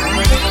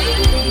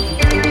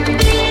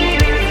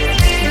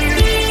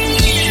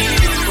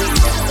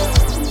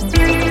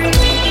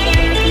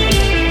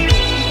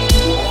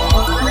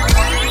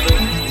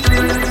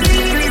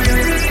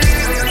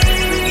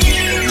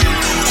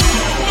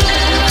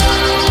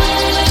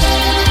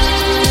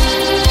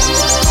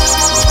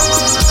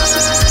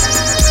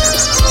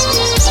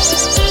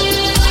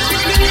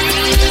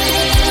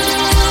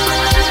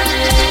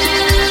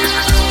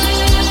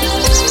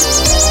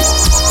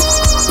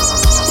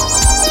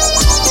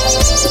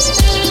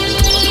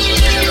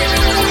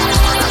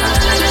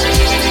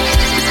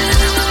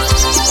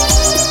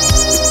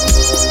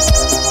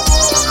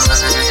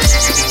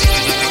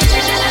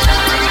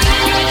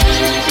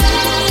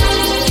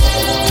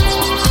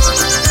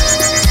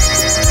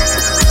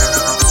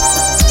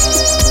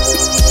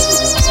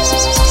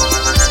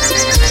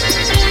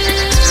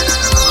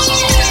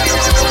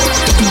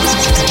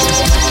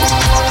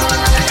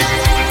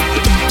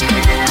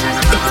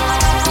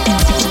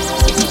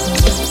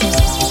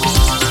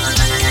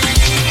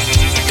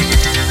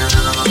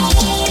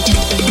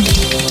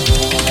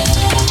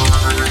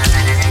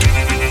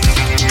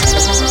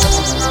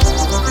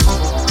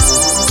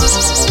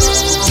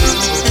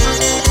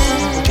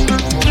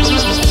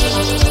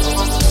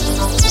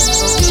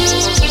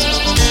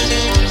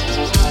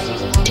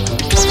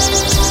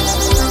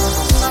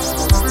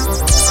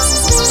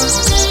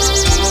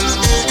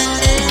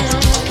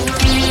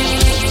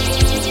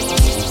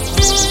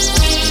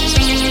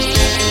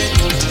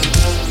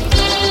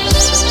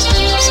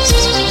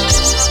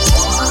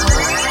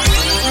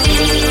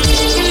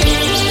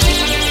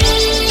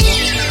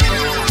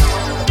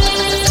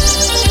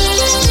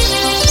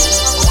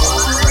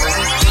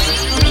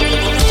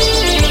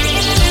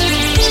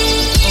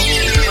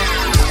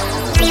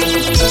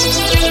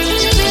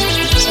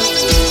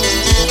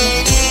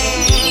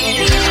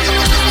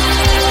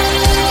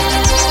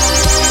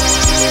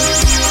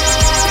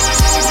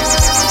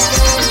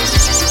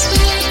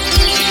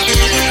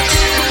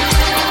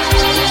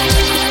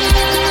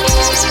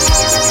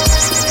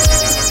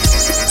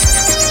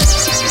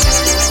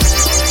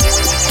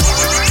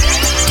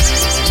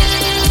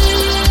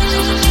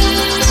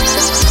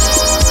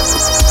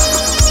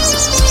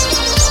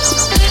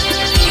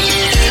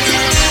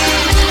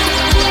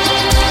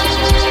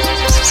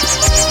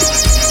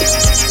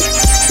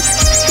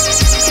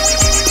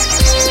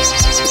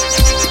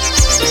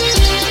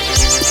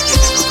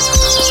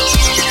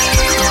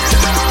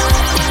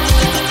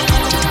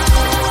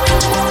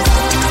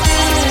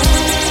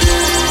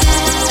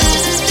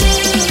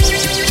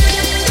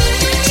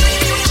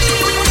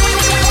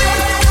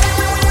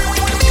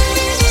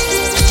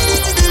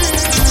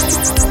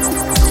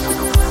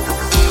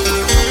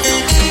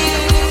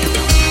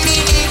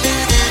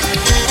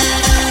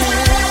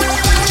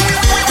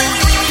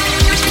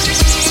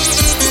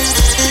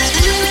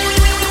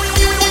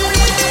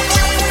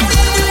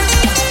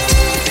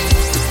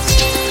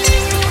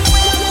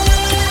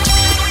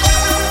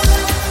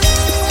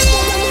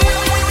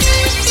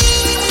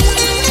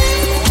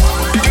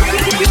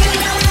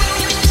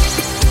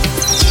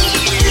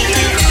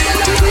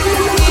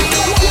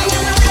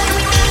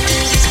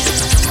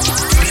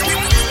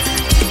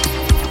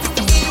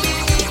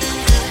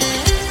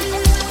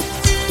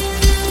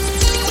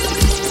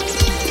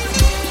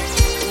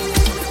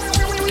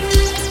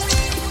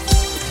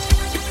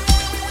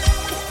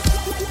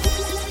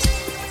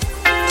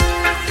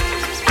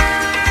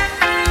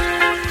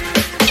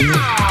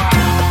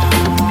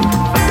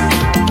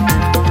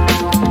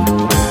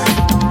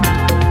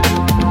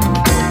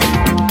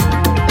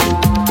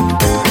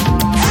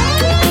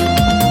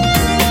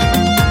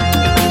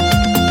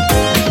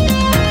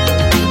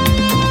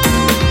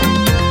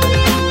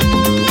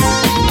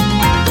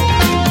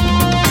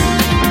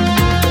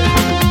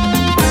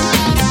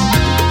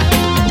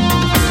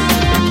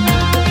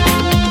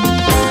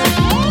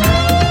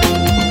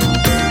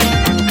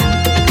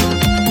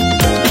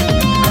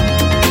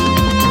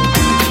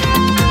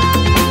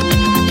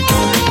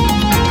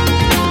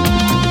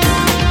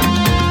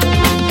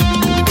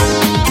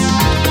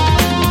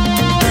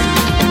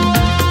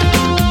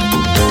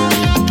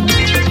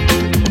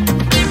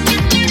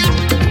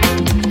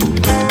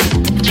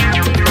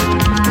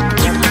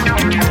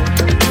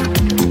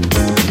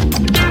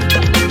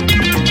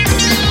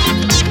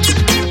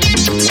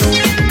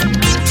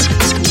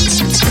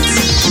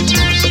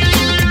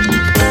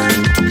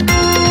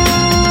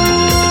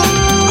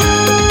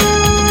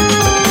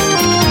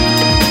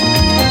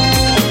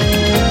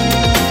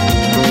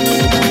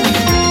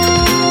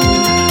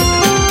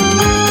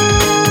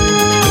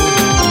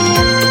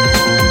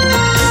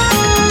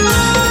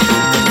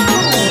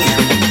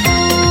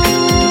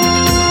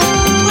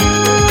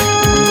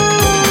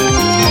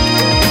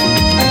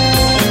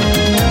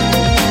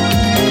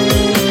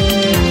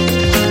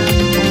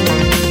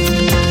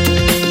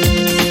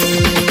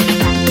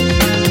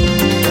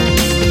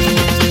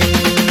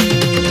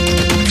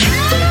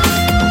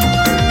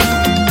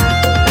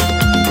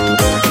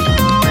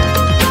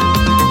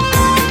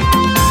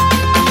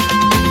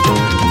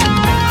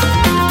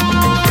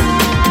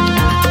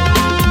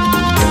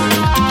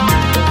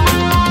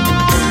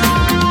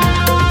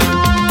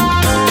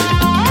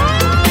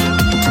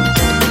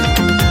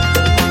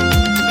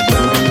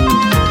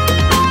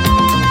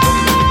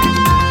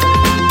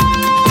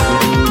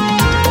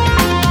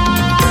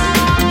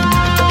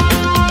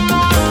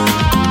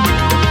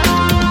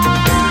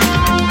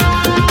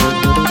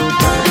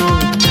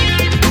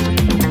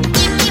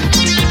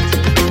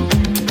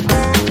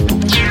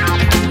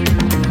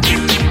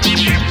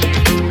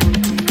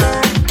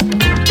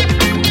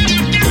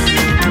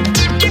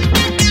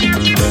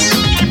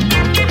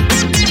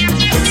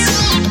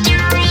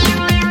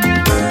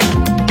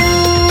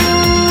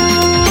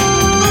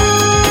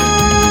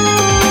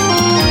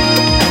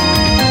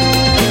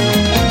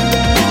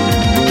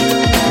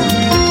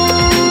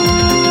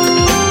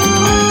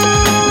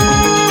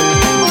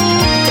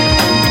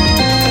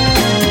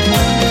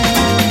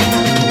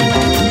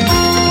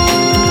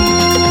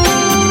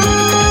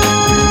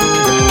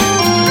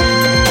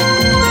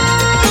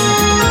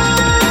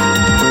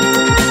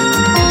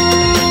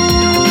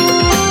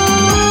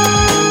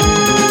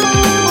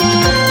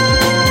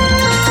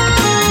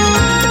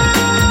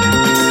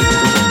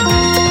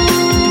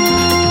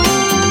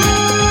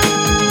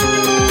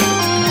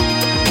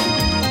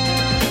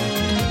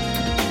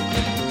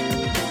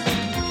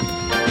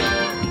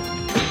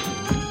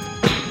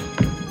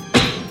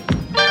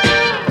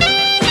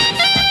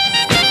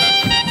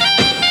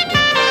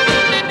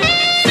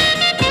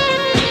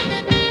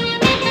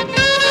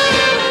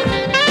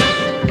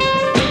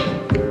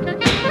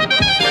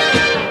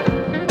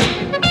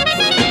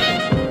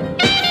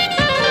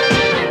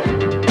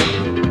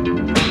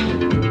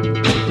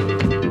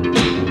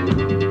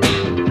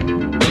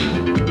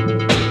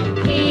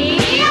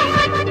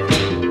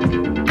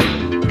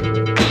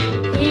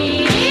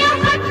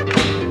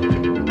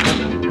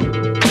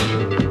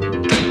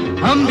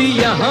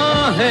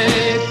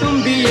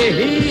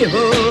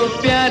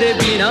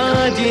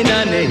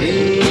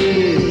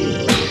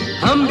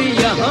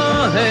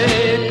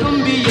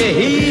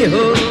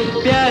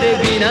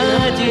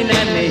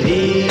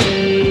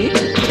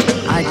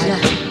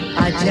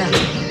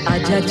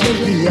 आजा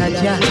जल्दी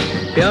आजा,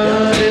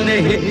 प्यार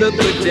नहीं तो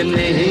कुछ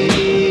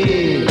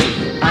नहीं।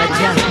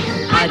 आजा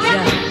आजा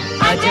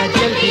आजा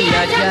जल्दी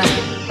आजा,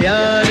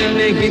 प्यार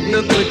नहीं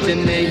तो कुछ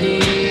नहीं।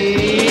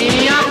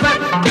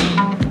 आफत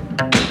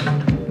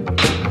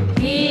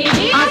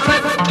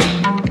आफत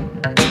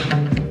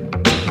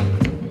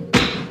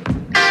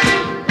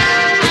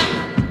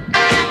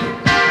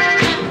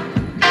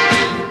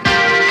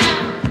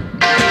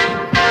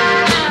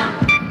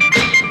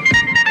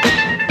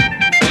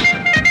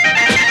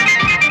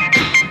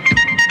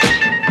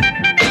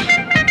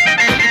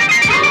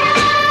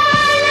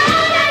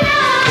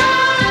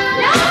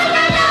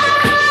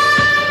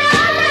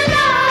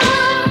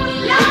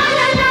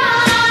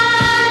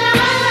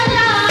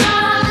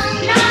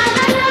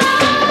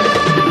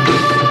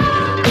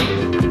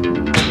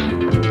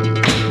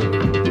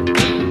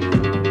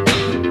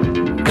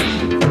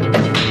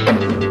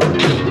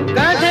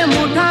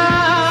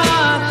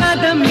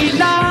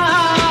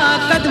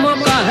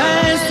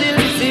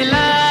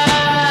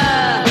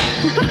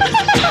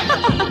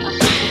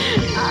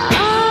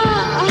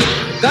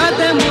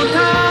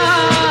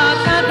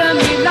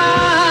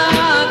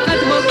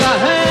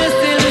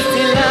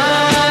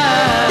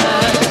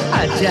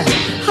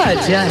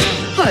आजा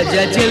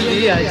आजा जल्दी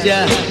आजा,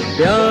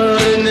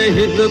 प्यार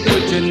नहीं तो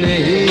कुछ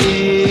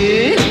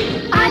नहीं।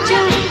 आजा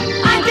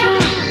आजा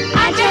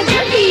आजा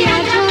जल्दी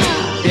आजा,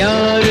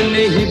 प्यार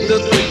नहीं तो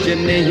कुछ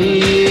नहीं।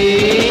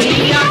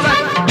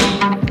 आफत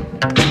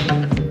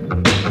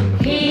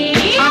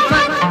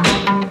आफत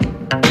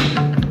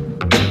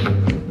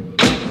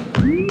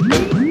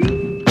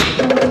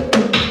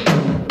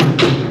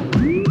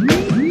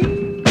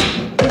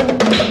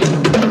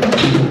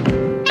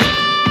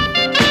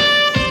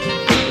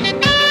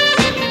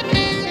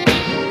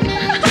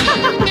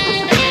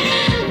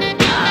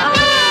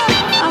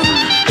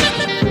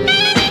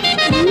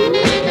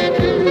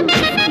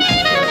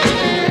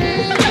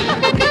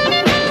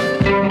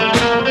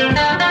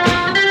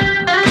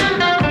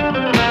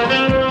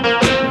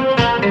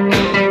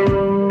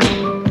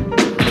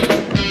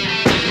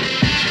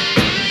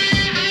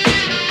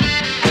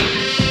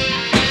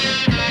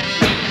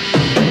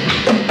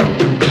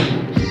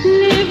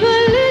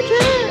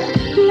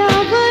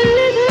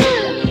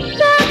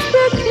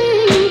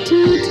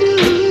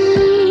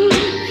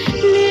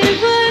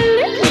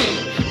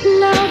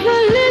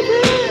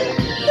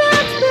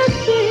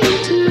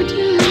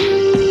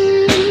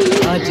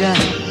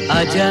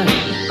आजा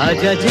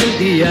आजा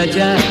जल्दी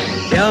आजा,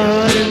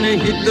 प्यार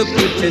नहीं तो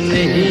कुछ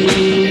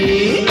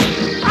नहीं।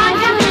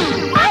 आजा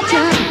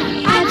आजा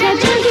आजा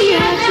जल्दी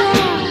आजा,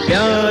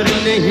 प्यार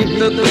नहीं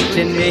तो कुछ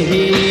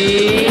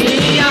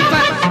नहीं।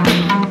 आफत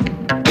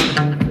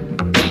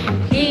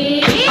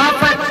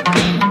आफत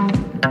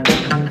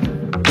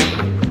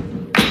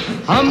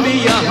हम भी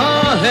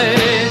यहाँ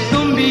हैं,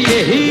 तुम भी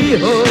यही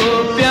हो,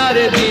 प्यार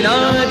बिना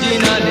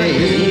जीना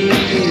नहीं।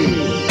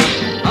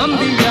 हम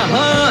भी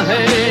यहाँ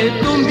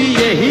हैं, तुम भी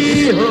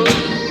यही हो,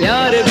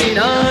 प्यार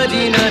बिना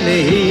जीना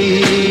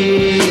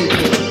नहीं।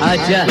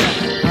 आजा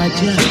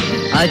आजा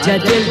आजा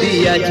जल्दी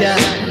आजा,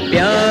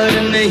 प्यार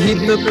नहीं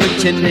तो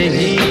कुछ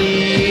नहीं।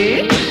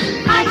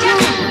 आजा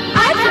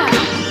आजा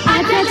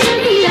आजा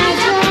जल्दी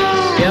आजा,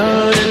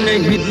 प्यार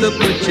नहीं तो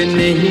कुछ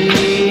नहीं।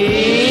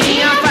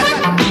 आफत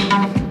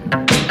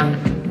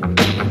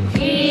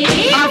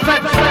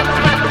आफत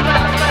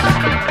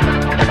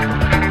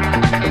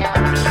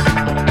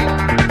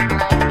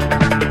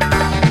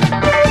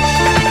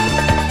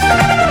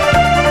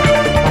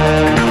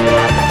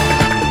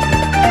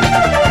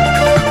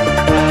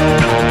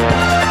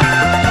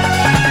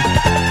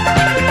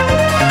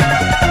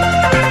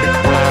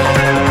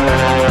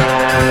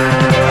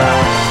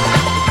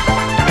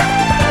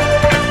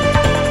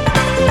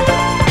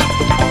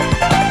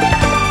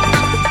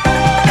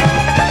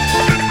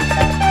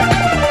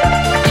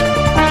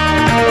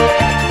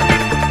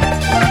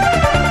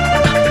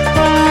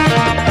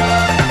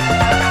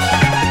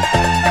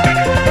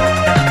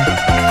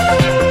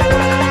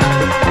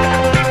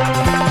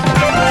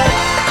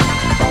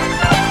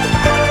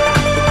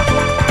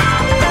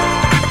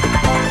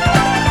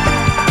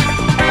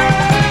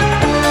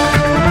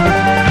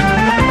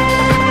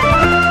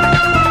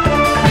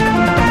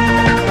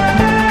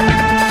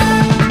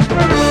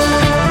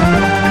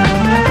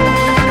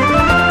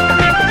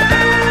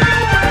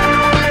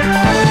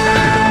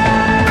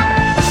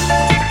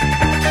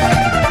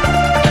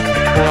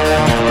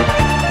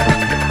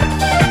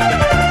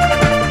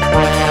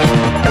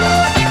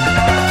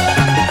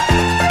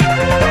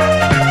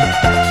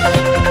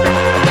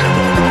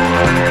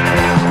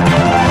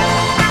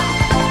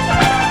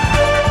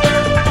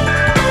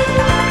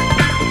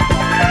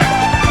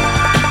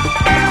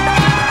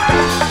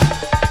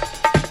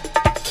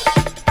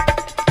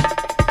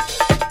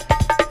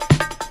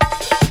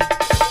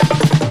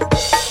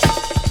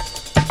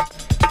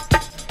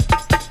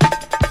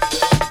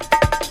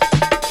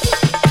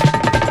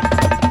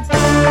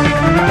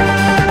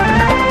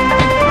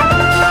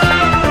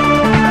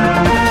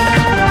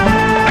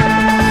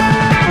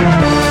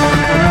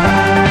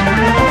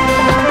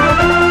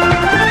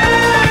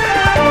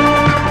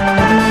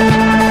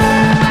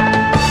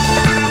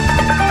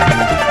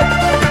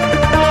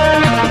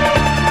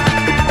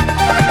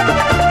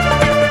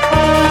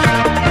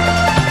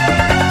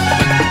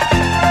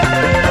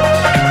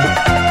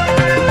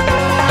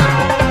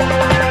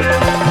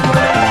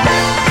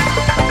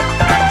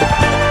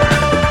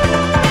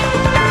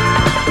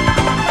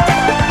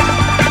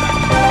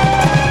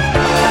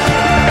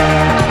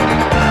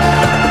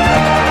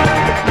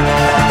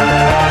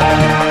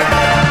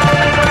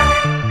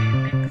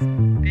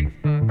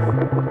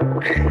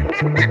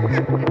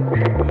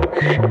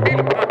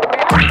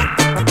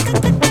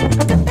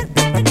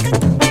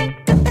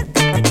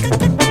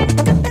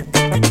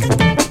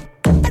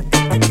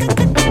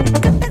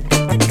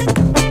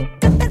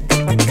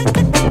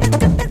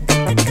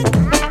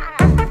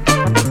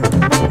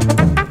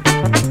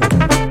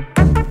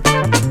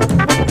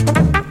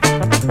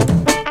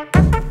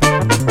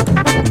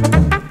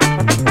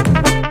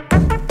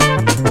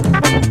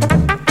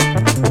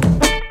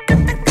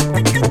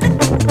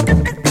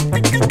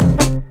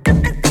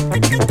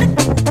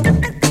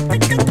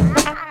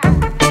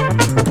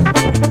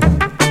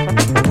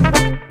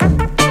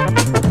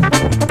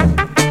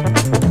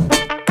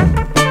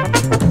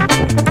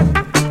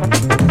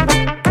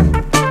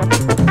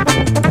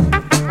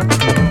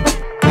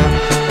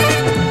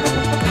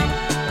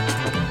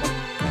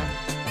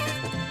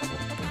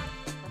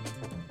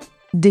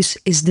This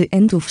is the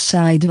end of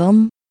side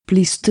 1,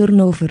 please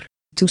turn over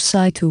to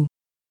side 2.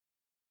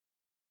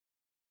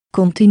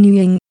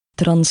 Continuing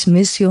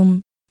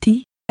transmission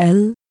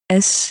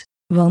TLS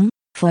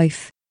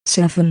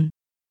 157.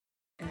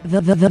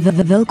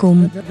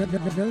 Welcome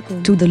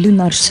to the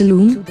Lunar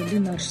Saloon,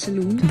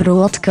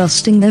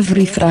 broadcasting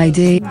every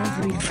Friday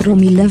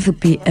from 11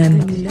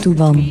 p.m. to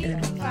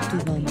 1.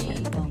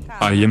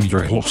 I am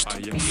your host,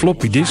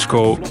 Floppy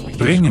Disco,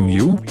 bringing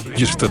you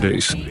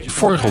yesterday's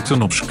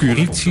forgotten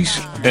obscurities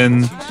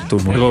and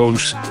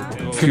tomorrow's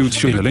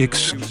future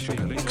licks.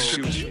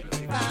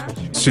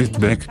 Sit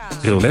back,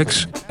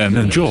 relax and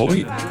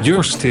enjoy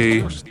your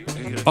stay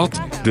at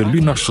the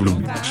Lunar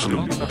Saloon.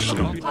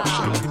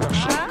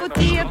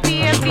 Tia,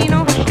 pia,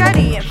 vino,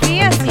 caria,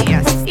 pia,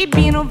 tias. E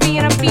vino,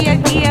 vira, pia,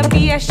 guia,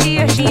 pia,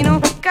 chia, gino.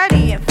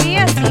 Caria,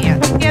 pia, tia,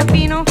 pia,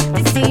 vino,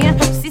 cia,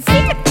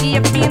 cia,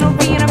 pia, vino,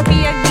 vira,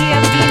 pia,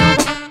 guia, vino.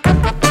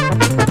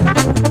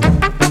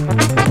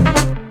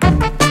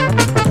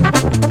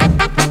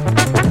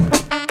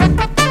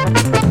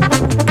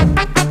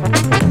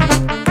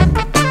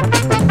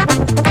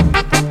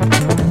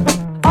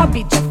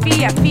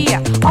 Obija, fia,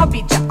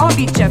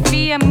 obija,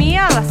 fia,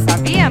 mia, la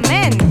sabia,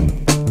 men.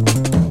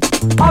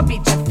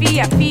 Obija,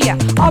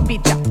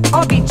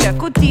 obija,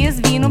 cutias,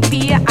 vino,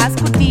 pia, as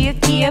cutia,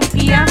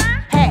 pia.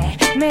 Hey,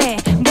 me,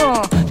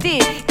 bo, ti,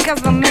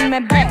 casamen me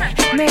be,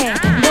 me,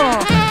 bo,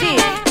 ti.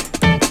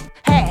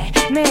 Hey,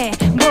 me,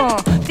 bo,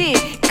 ti,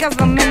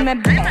 casamen me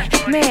be,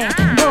 me,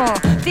 bo,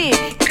 ti.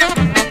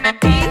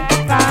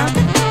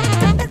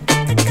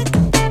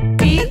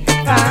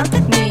 Pipa,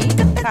 ni,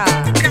 ta.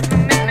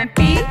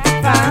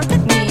 Pipa,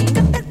 ni,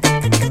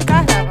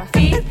 caramba,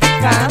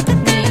 pipa,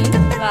 ni,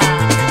 ta.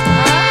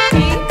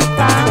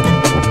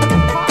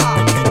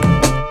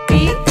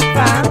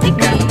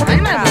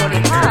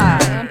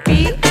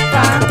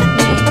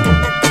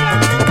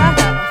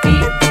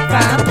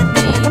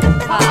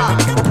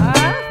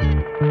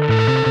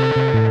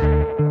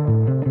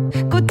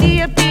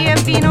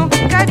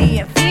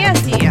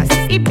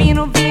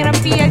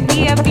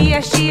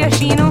 Chia,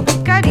 gino,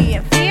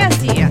 caria, fia,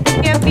 tia,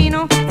 pia,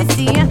 vino,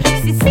 cia,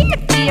 cia,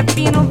 pia,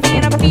 vino,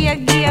 vira, pia,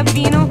 guia,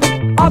 vino.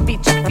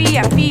 Obija,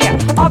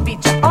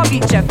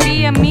 obija,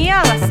 fia,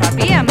 mia, la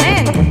sabia,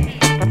 men.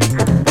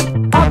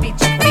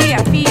 Obija,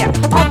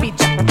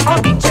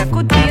 obija,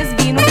 cutias,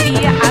 vino,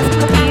 pia, as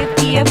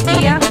cutia,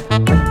 pia.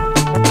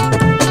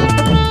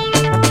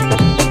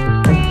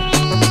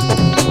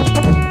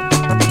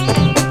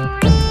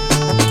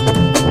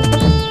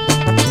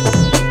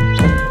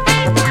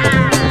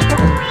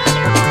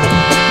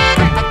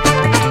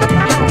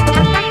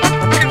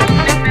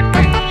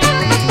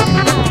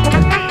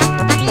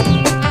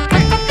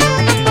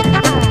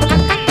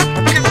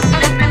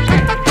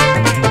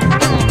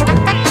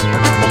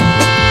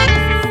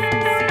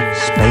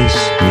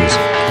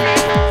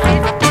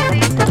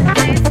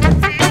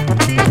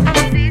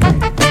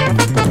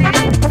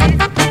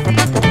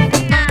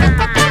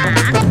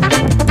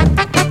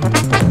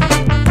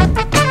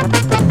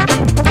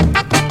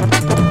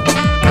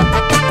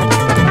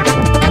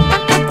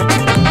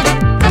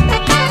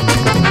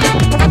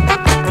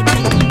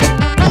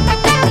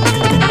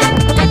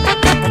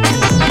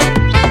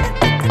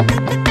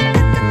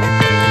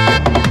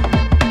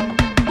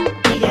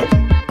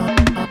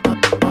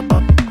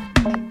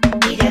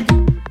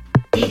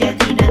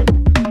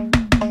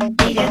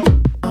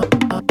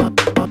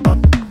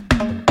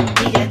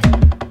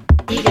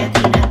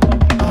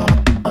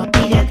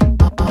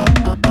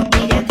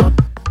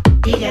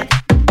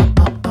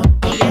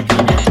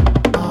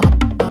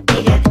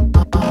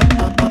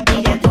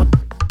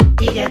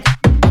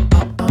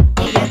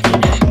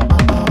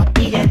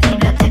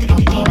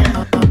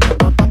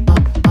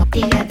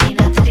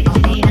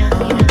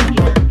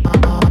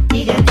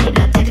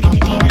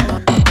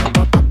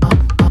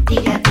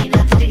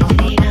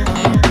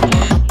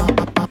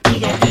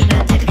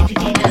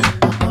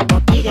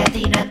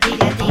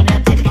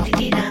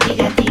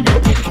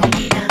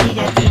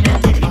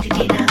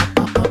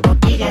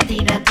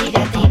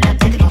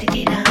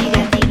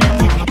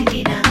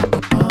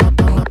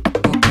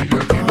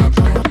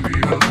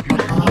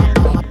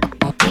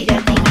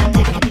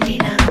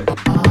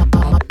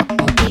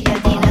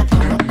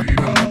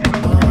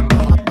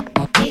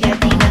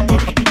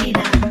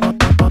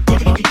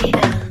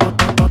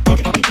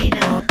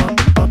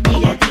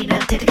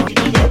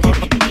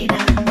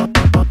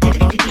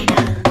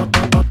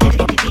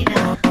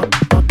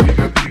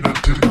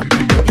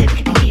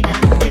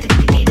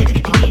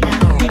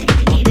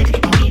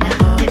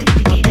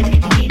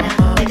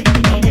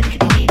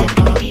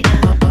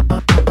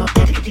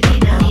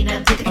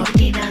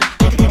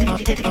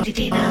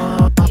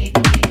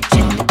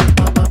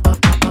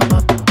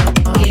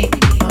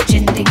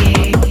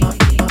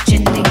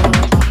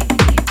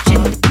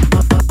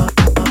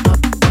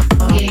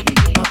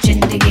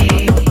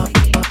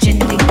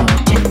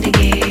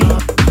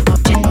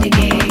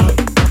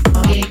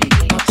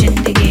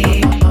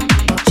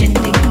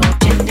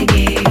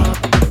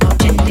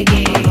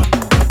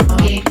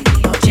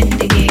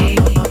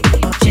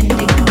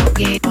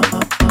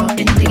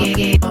 in the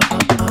gate.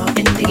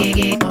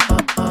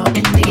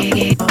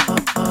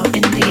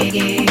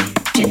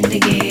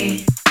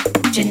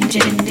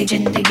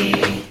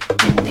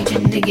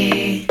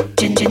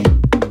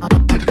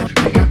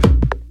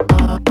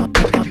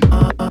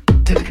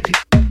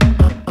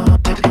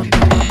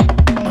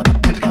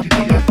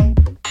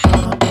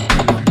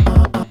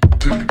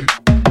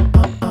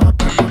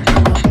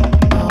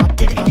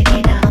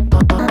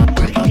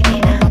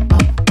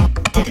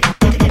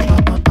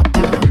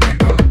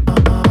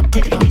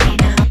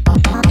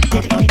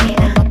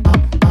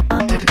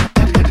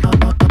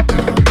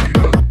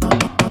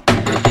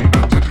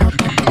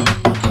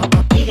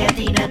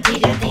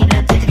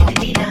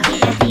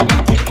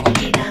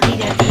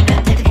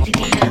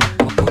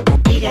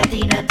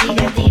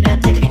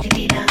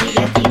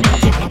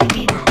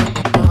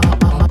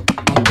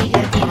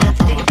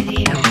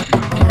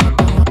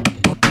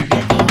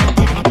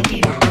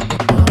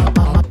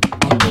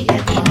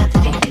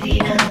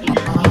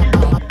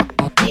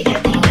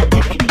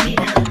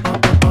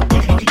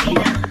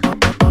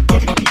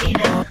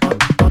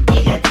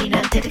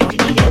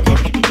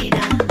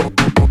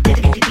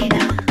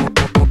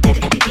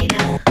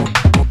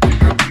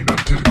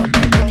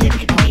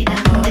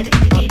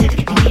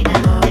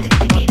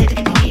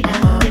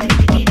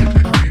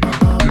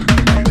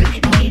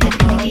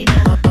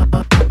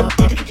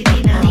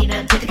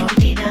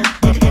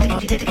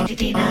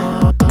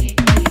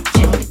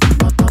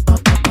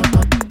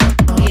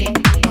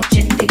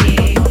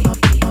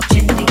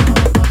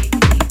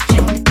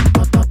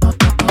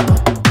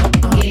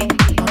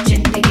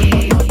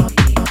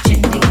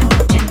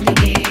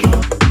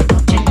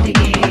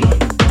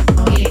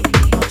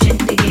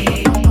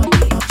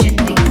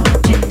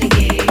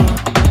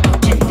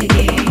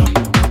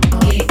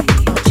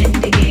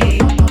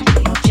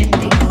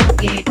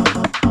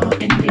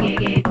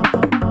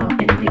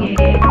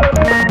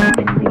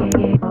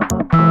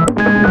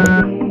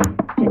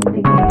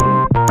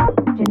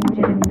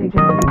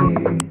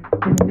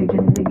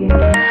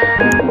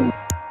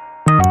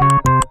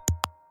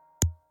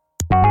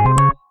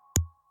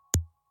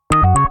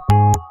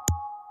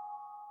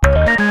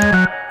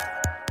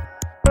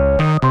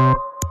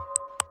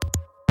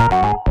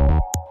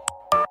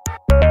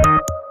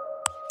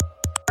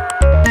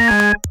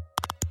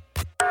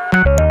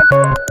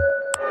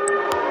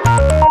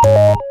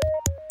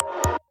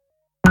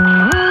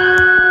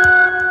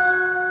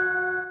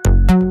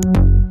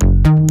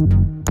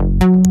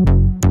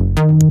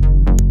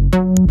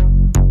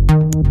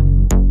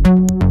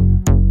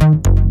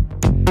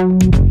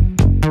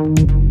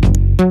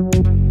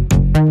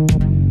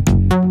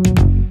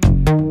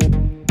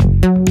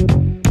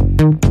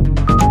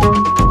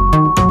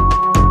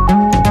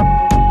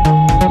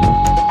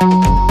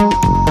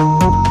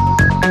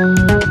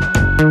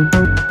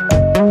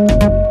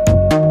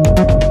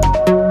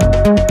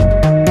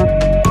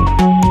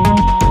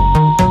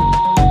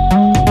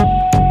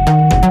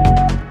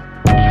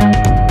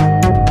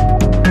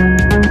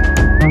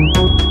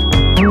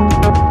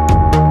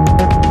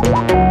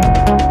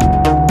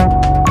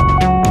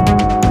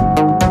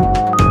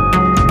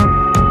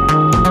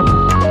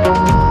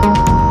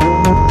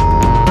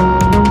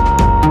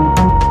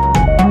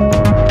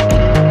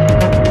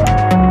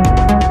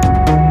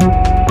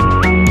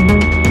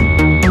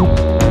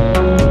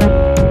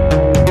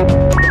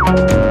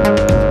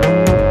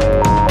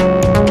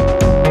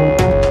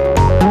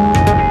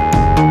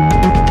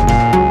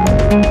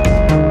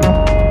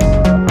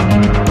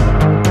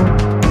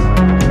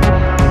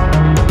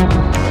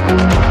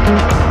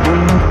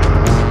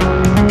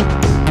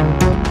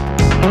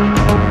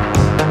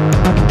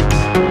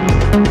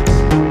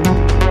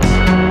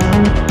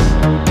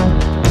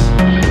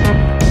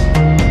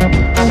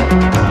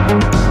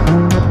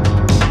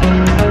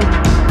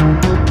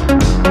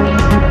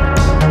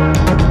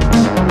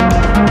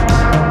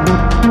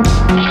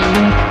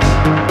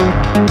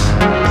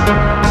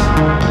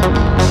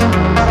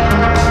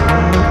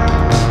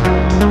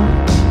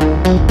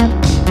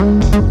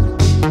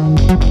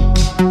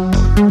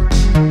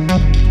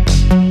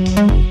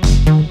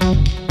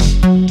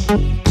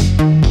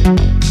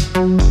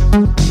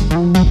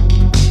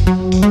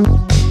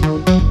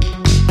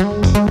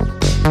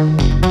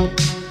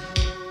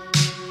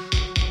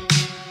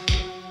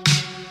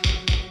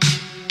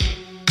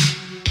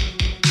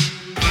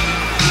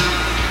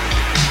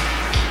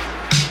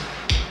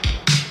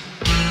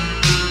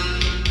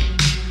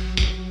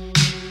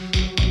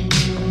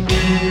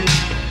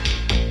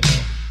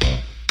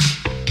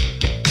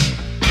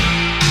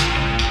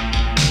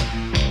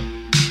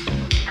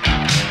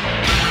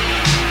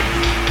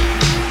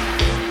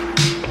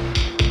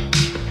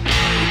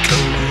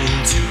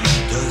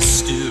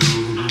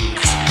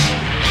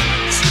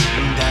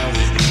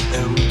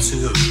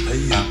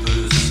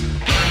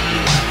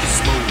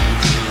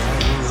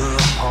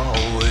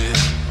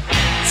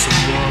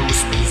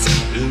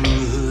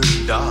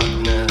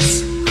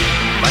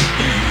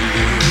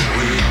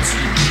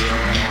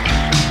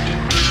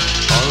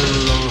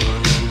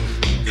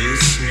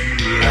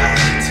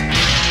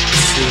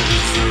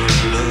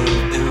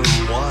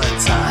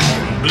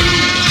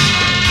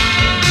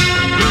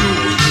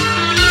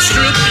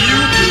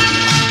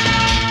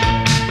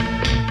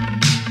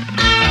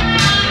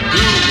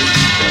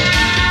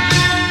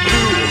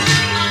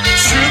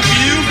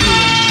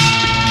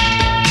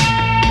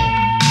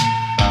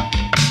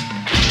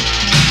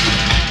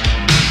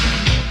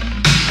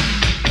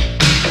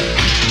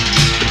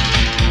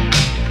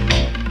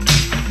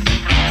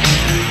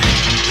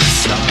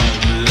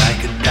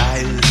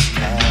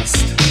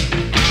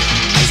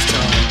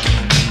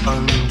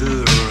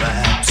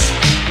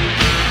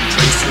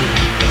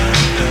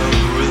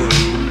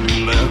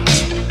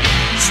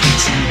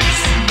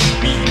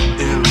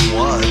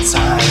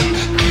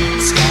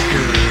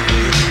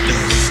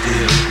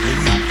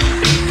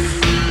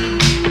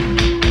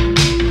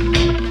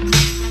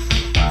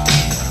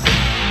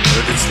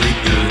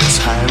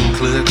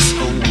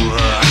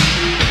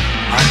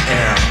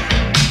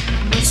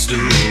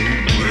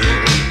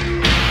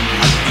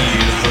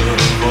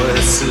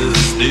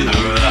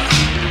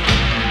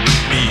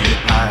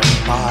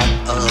 part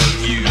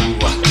of you.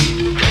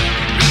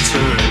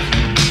 Return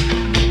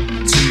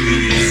to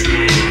these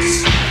rooms,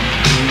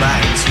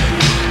 back to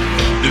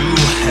new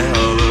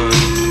heaven.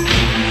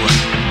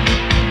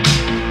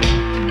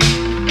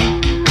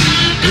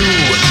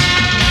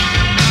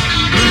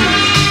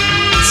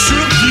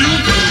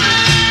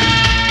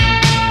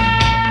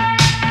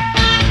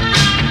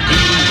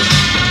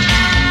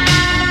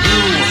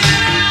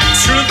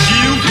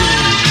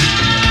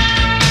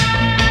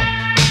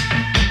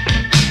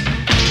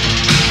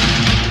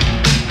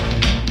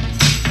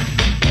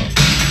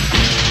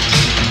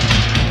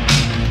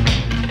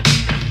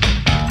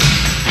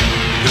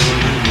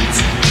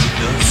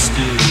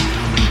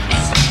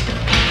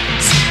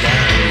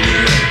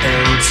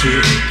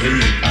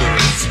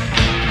 Papers,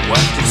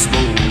 wipe the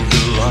smoke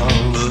along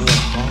the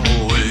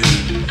hallway.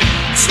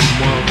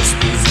 Someone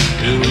whispers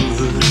in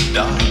the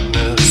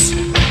darkness,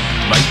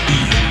 might be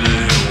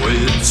there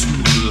way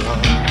too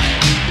long.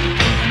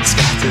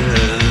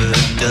 Scattered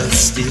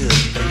dusty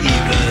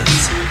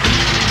papers,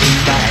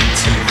 back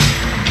to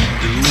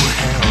new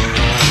hell.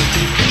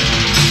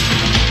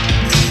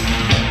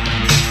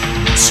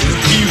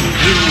 Trip you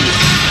blue,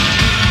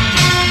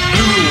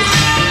 blue,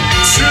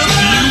 trip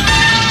you.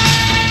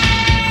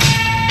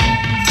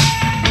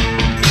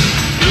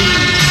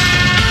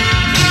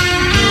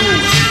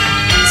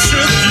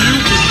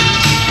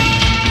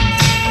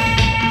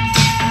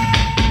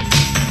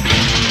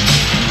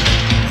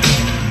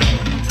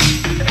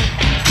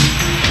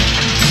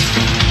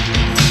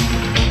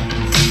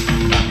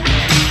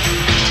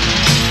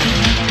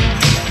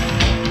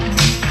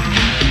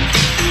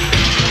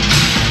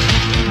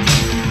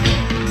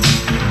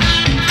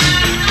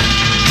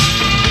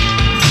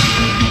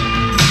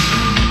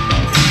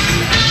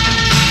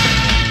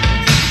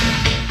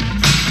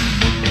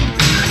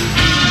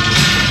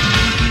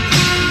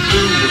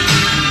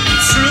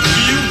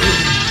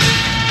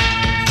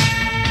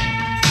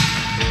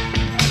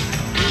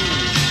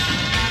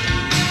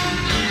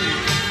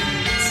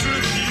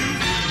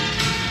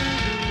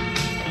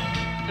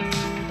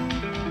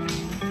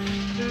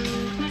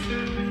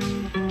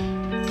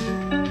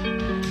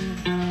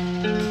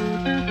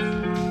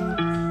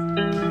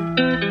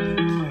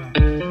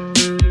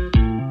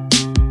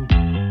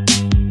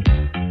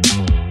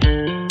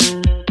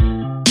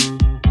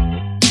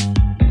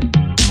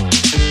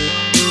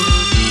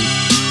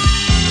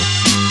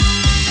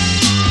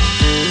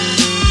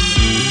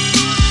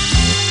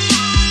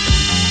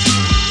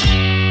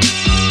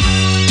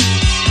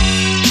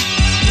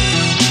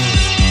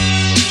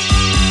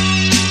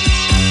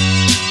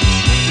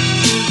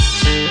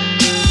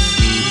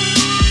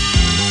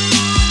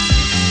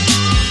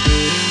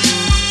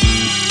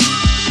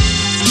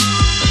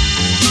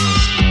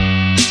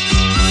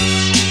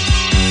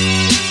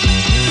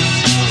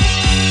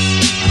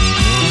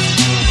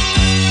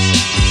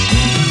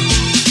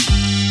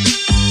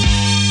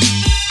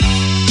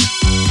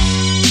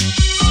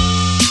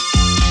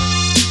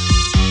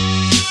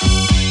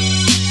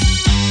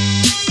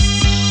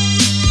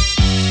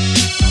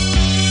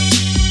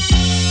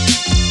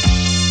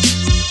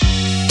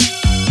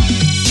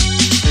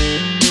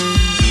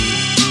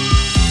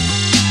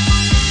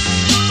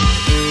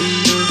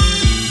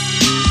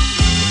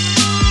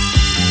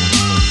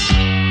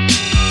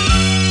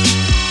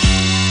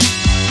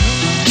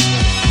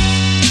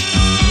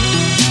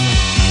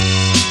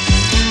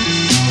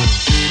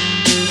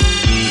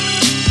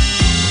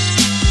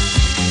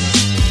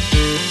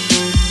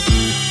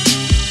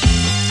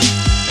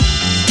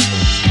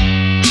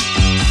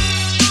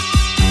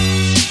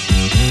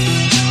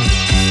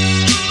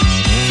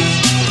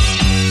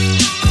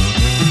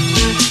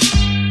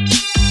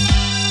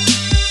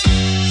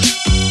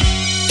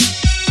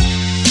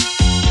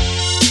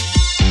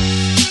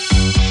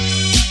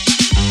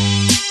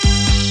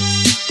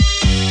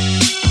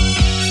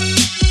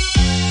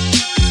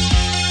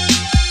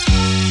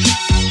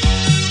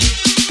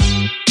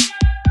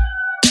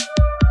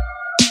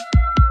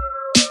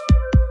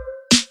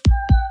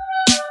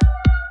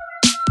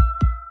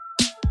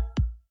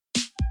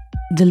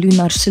 The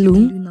Lunar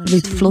Saloon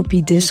with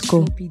floppy disco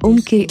on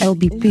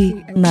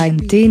KLBP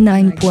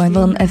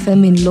 99.1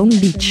 FM in Long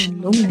Beach,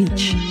 Long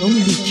Beach, Long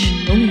Beach,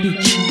 Long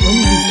Beach,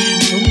 Long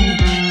Beach, Long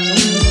Beach.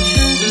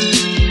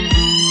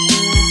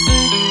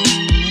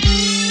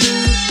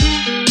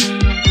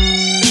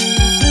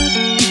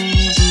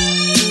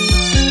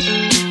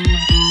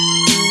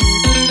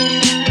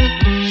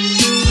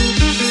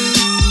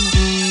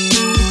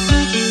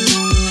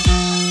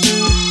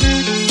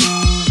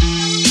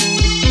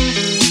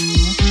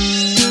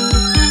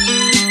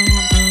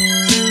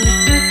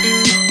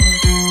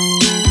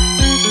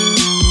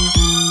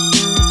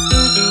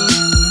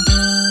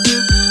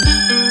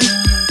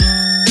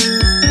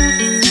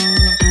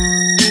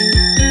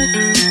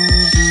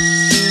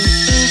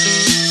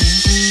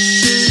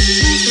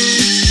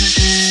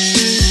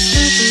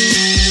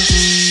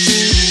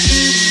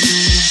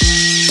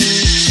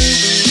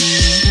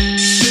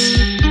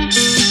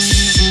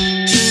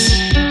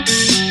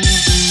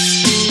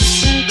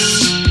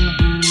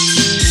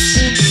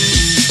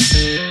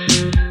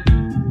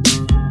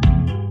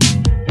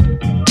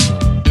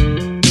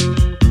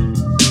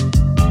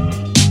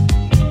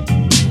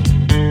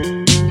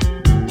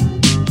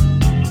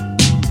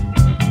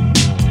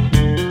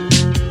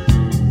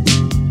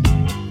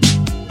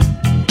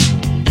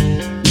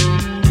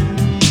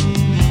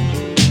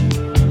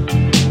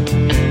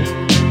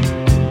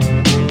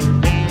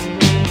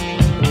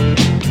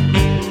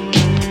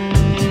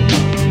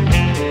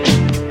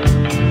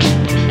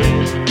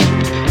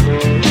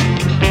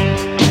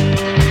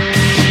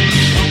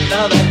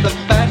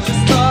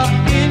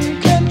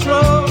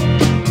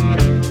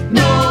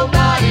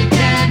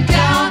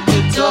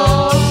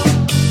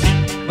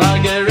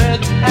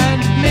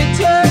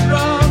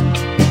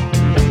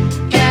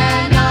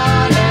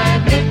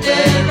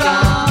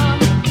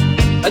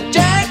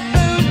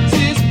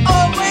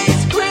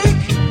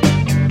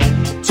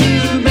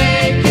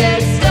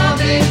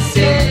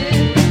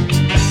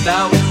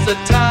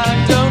 the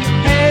time, don't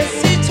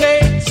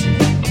hesitate.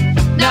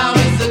 Now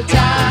is the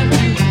time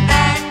to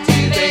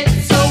activate.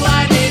 So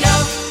wind it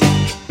up,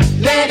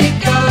 let it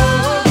go.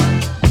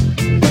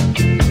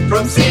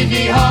 From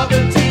Sydney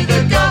Harbor to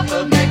the Gulf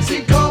of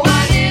Mexico,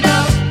 wind it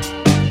up,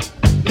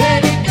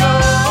 let it go.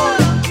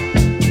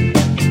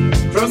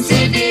 From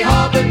Sydney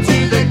Harbor to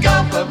the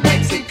Gulf of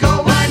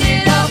Mexico, wind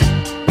it up,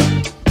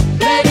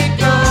 let it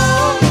go.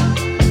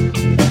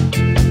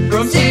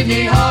 From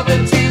Sydney Harbor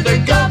to the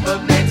Gulf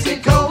of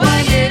Mexico,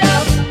 wind it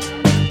up.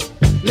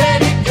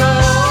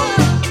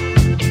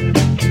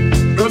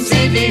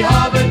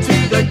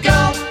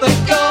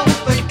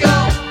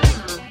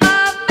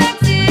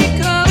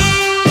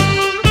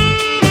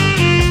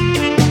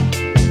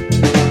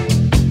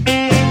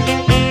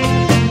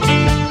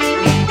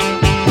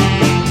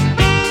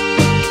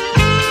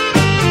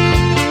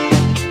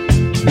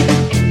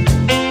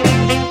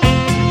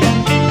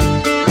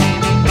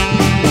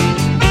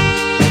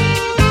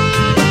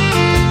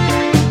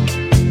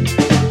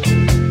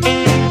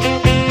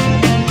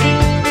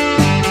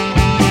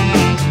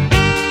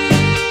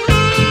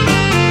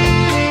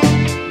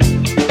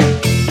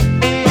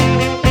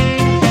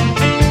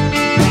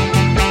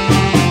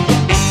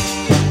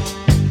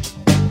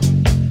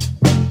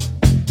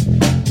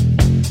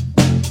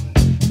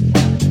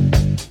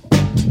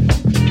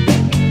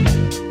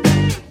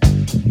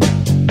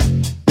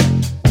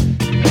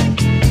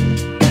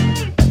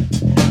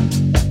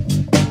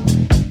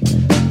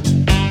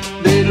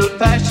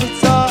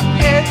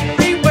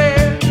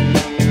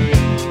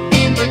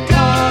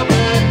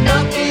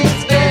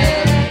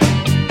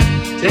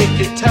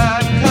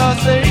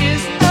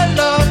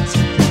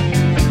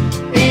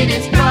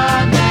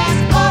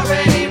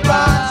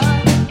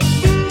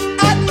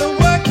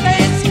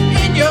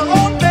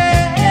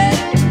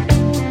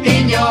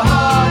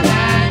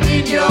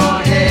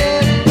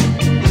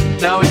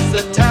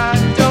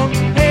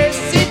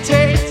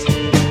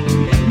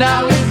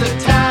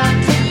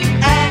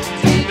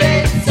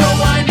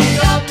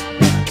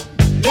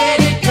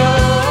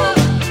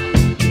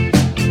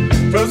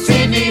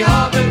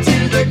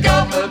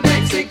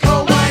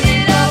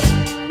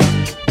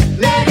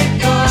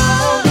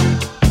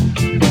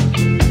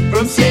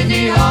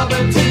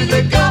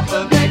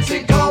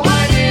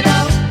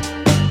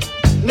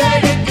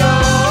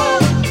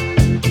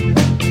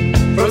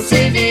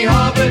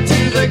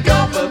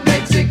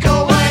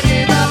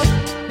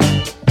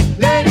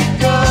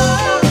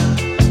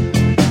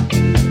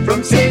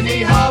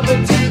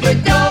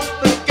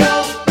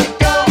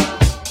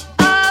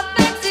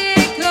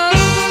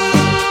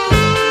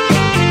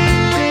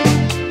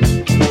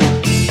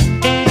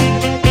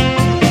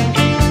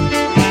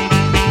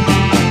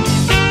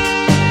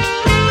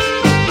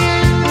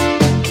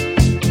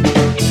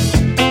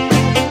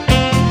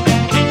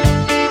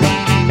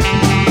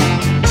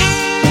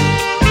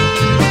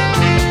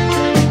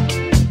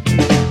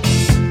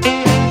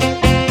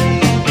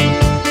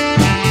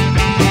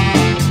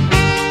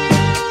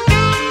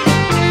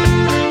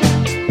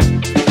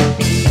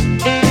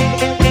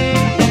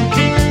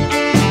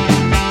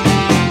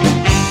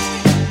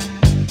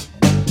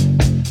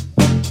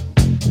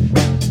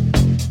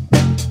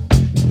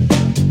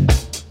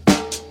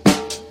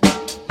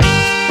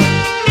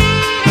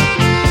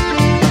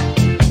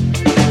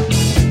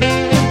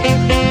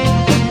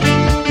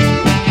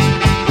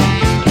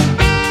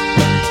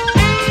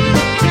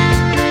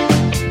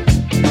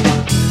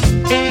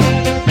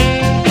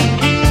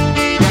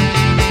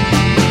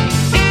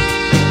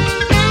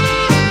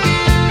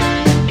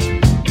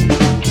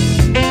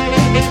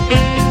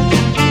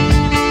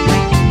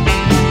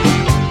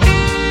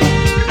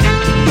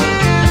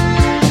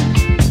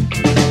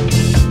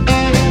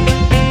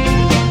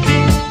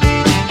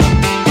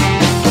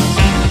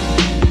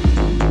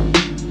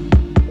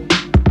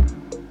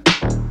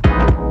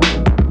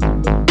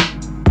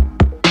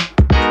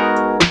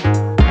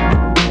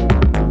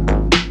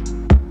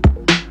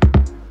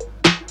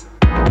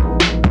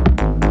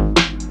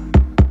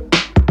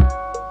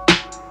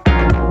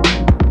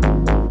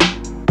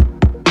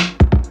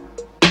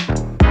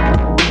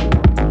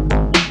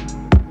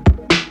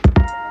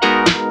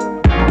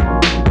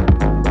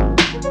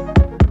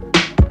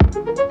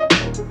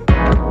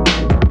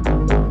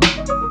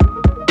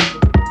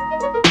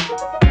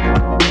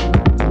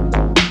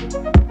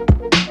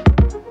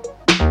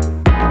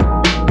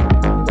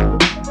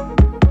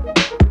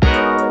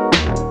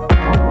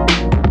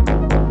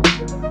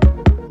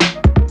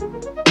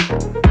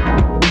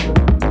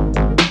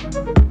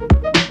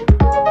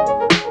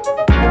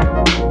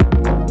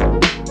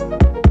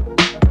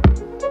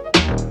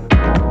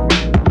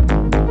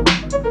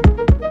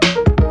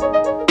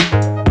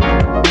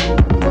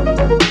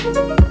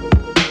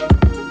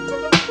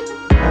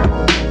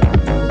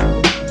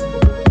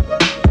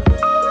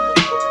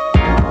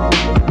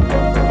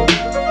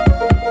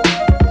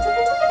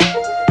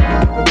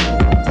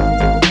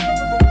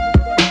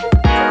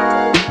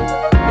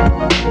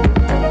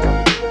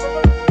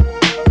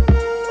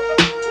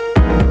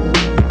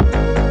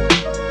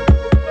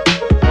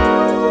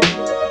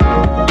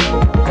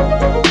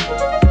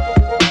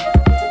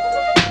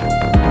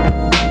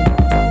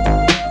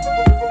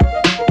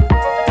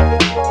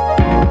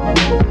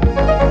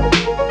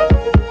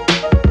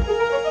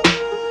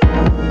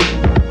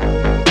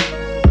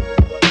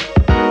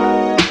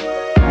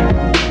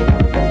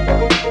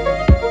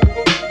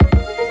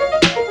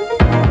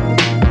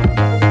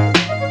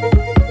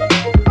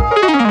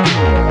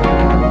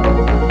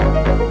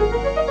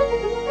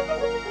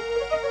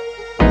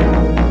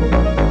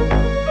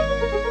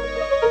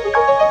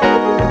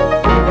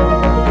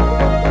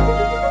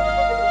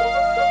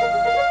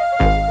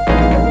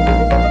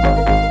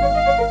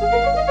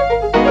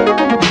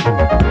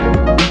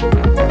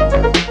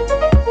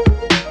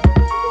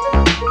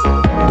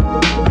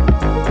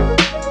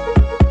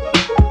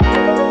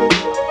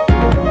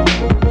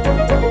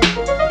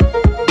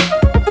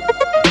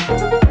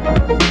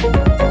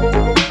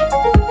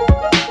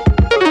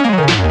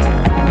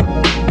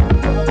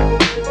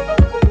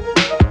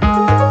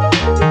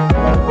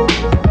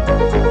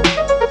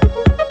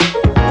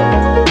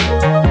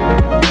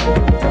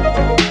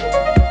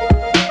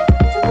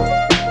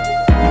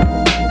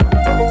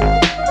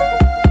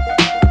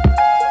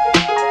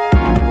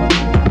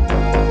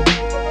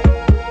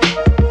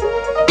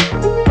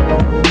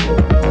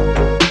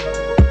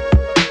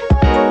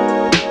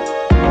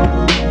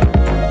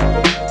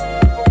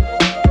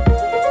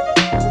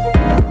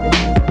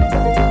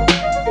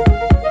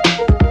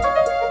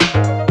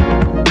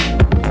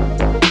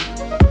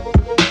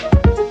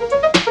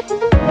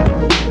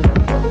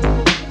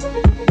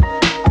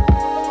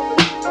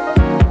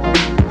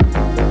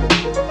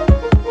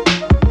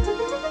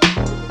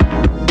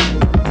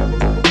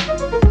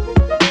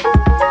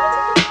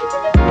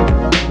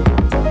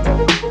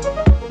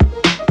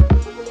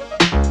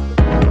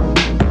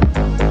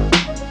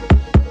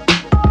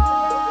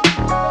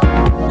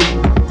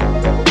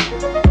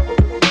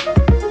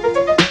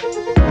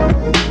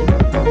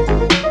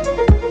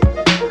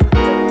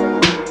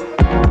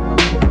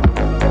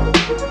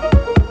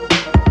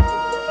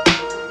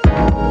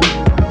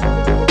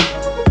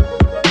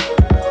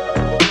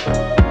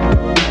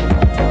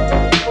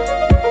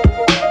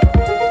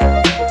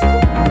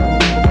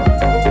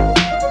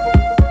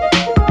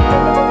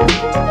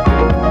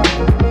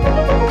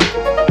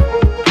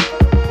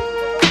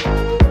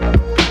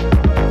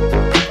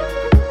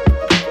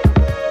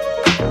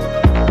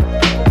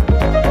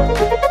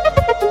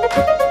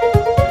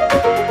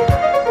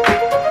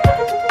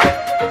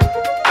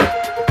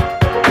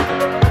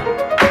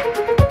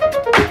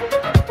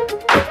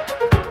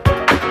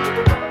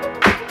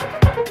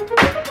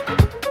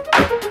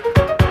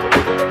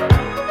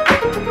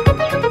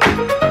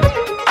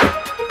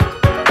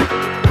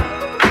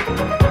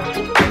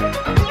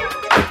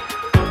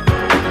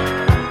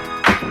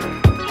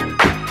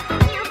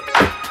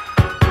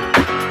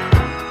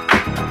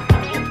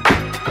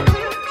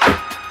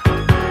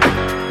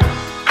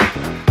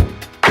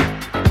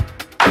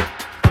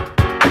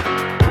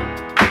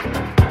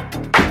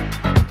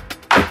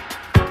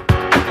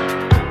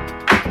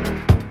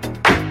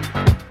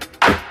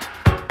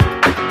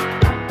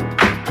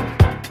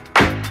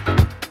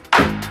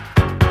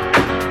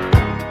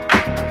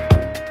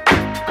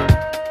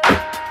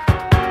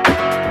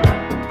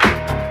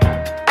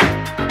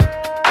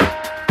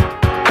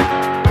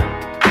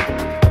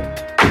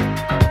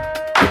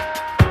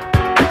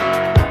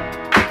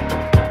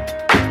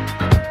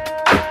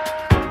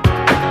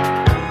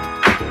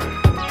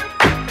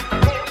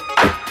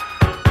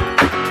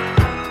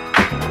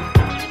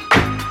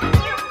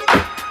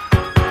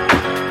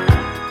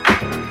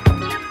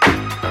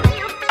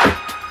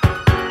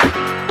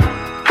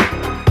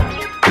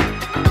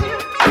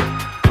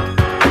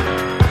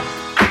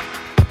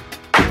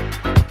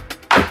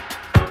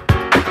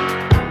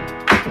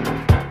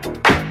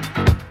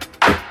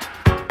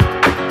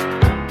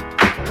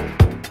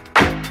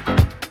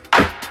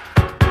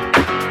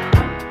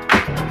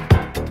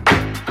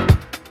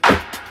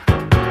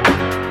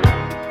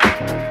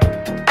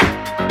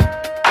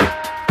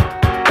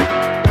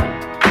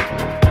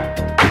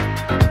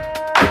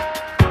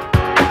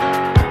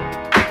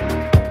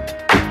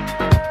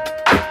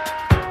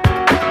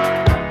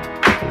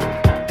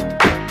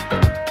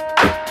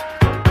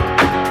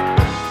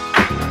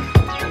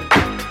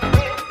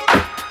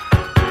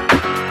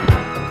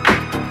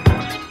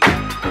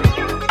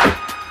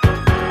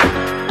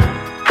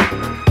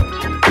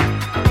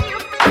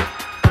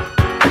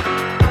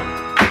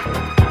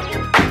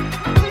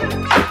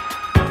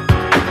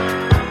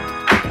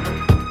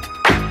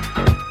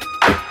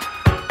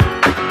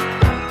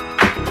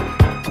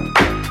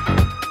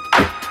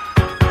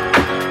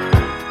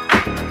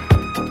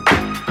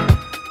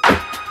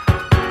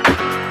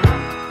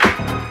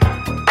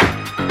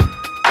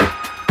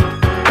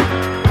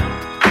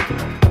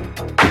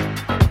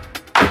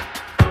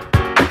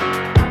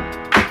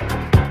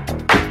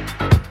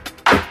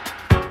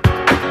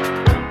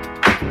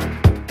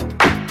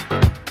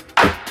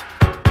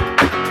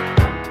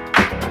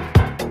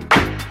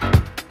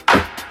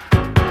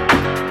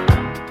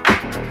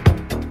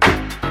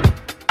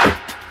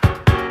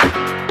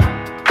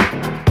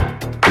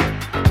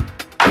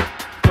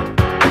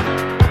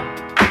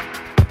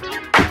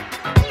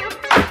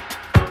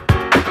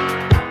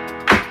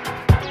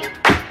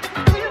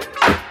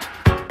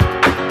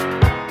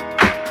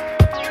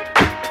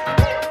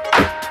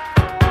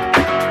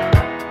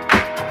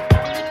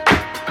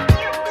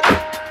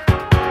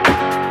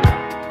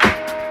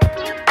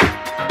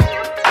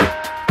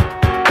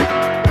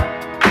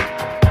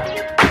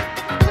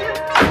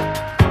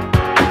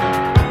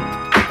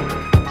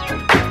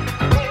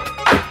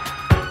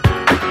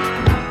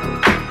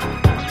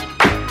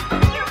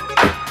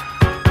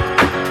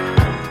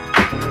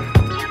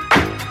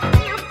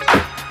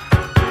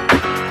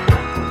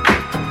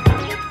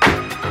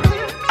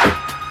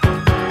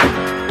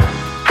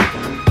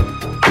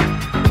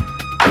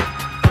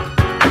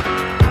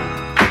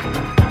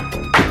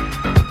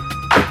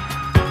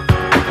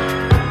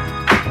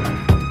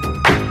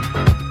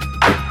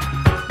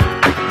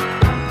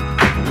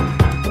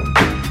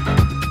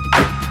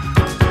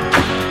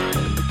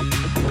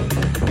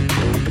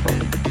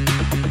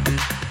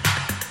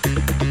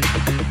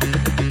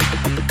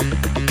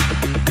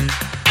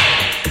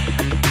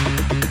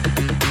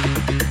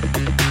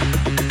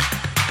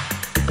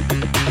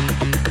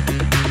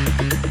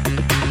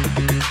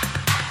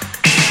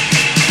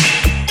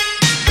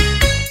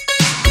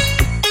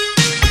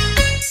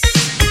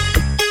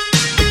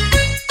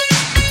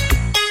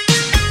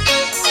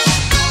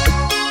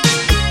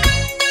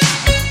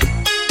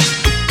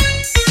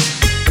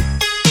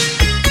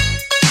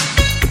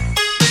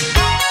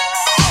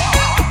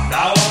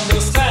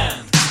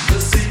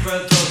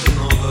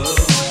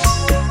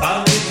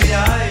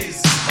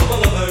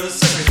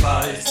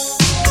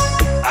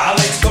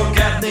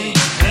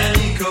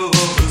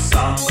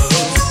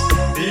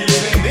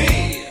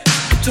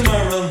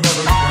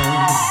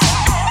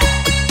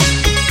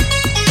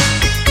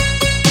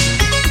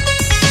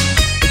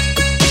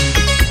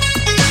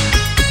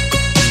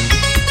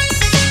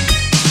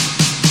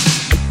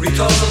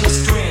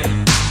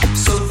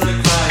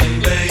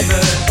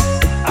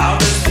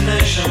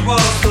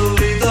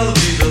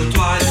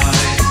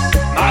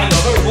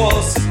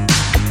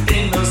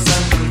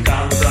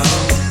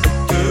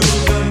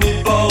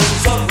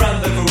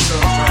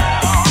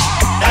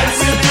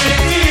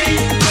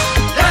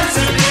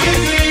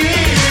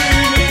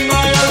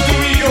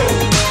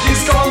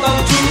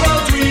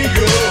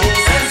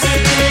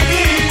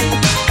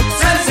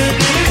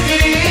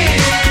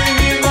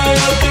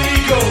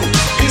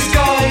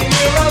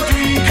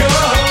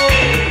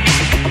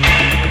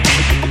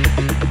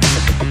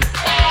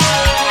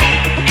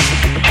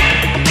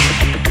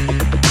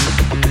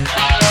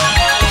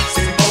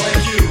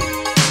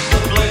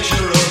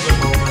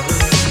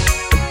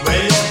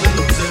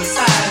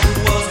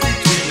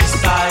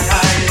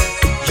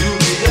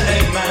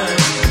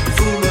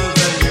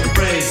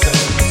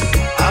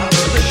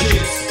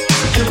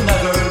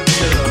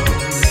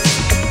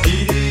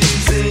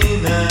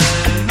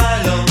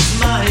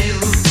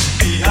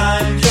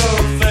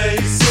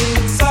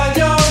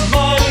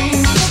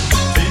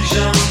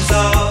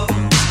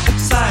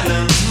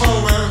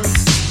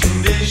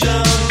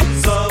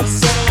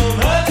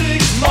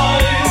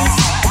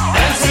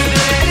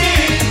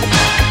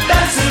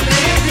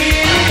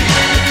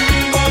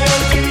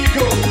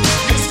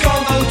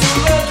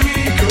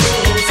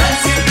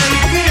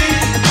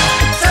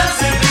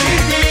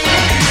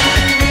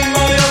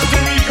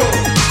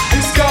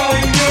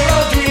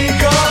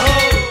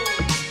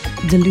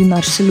 the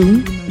Lunar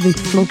Saloon with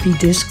floppy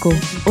disco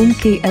on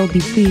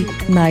KLBP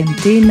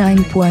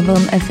 99.1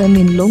 FM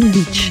in Long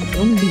Beach,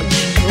 Long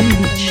Beach, Long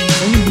Beach,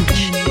 Long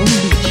Beach, Long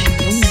Beach.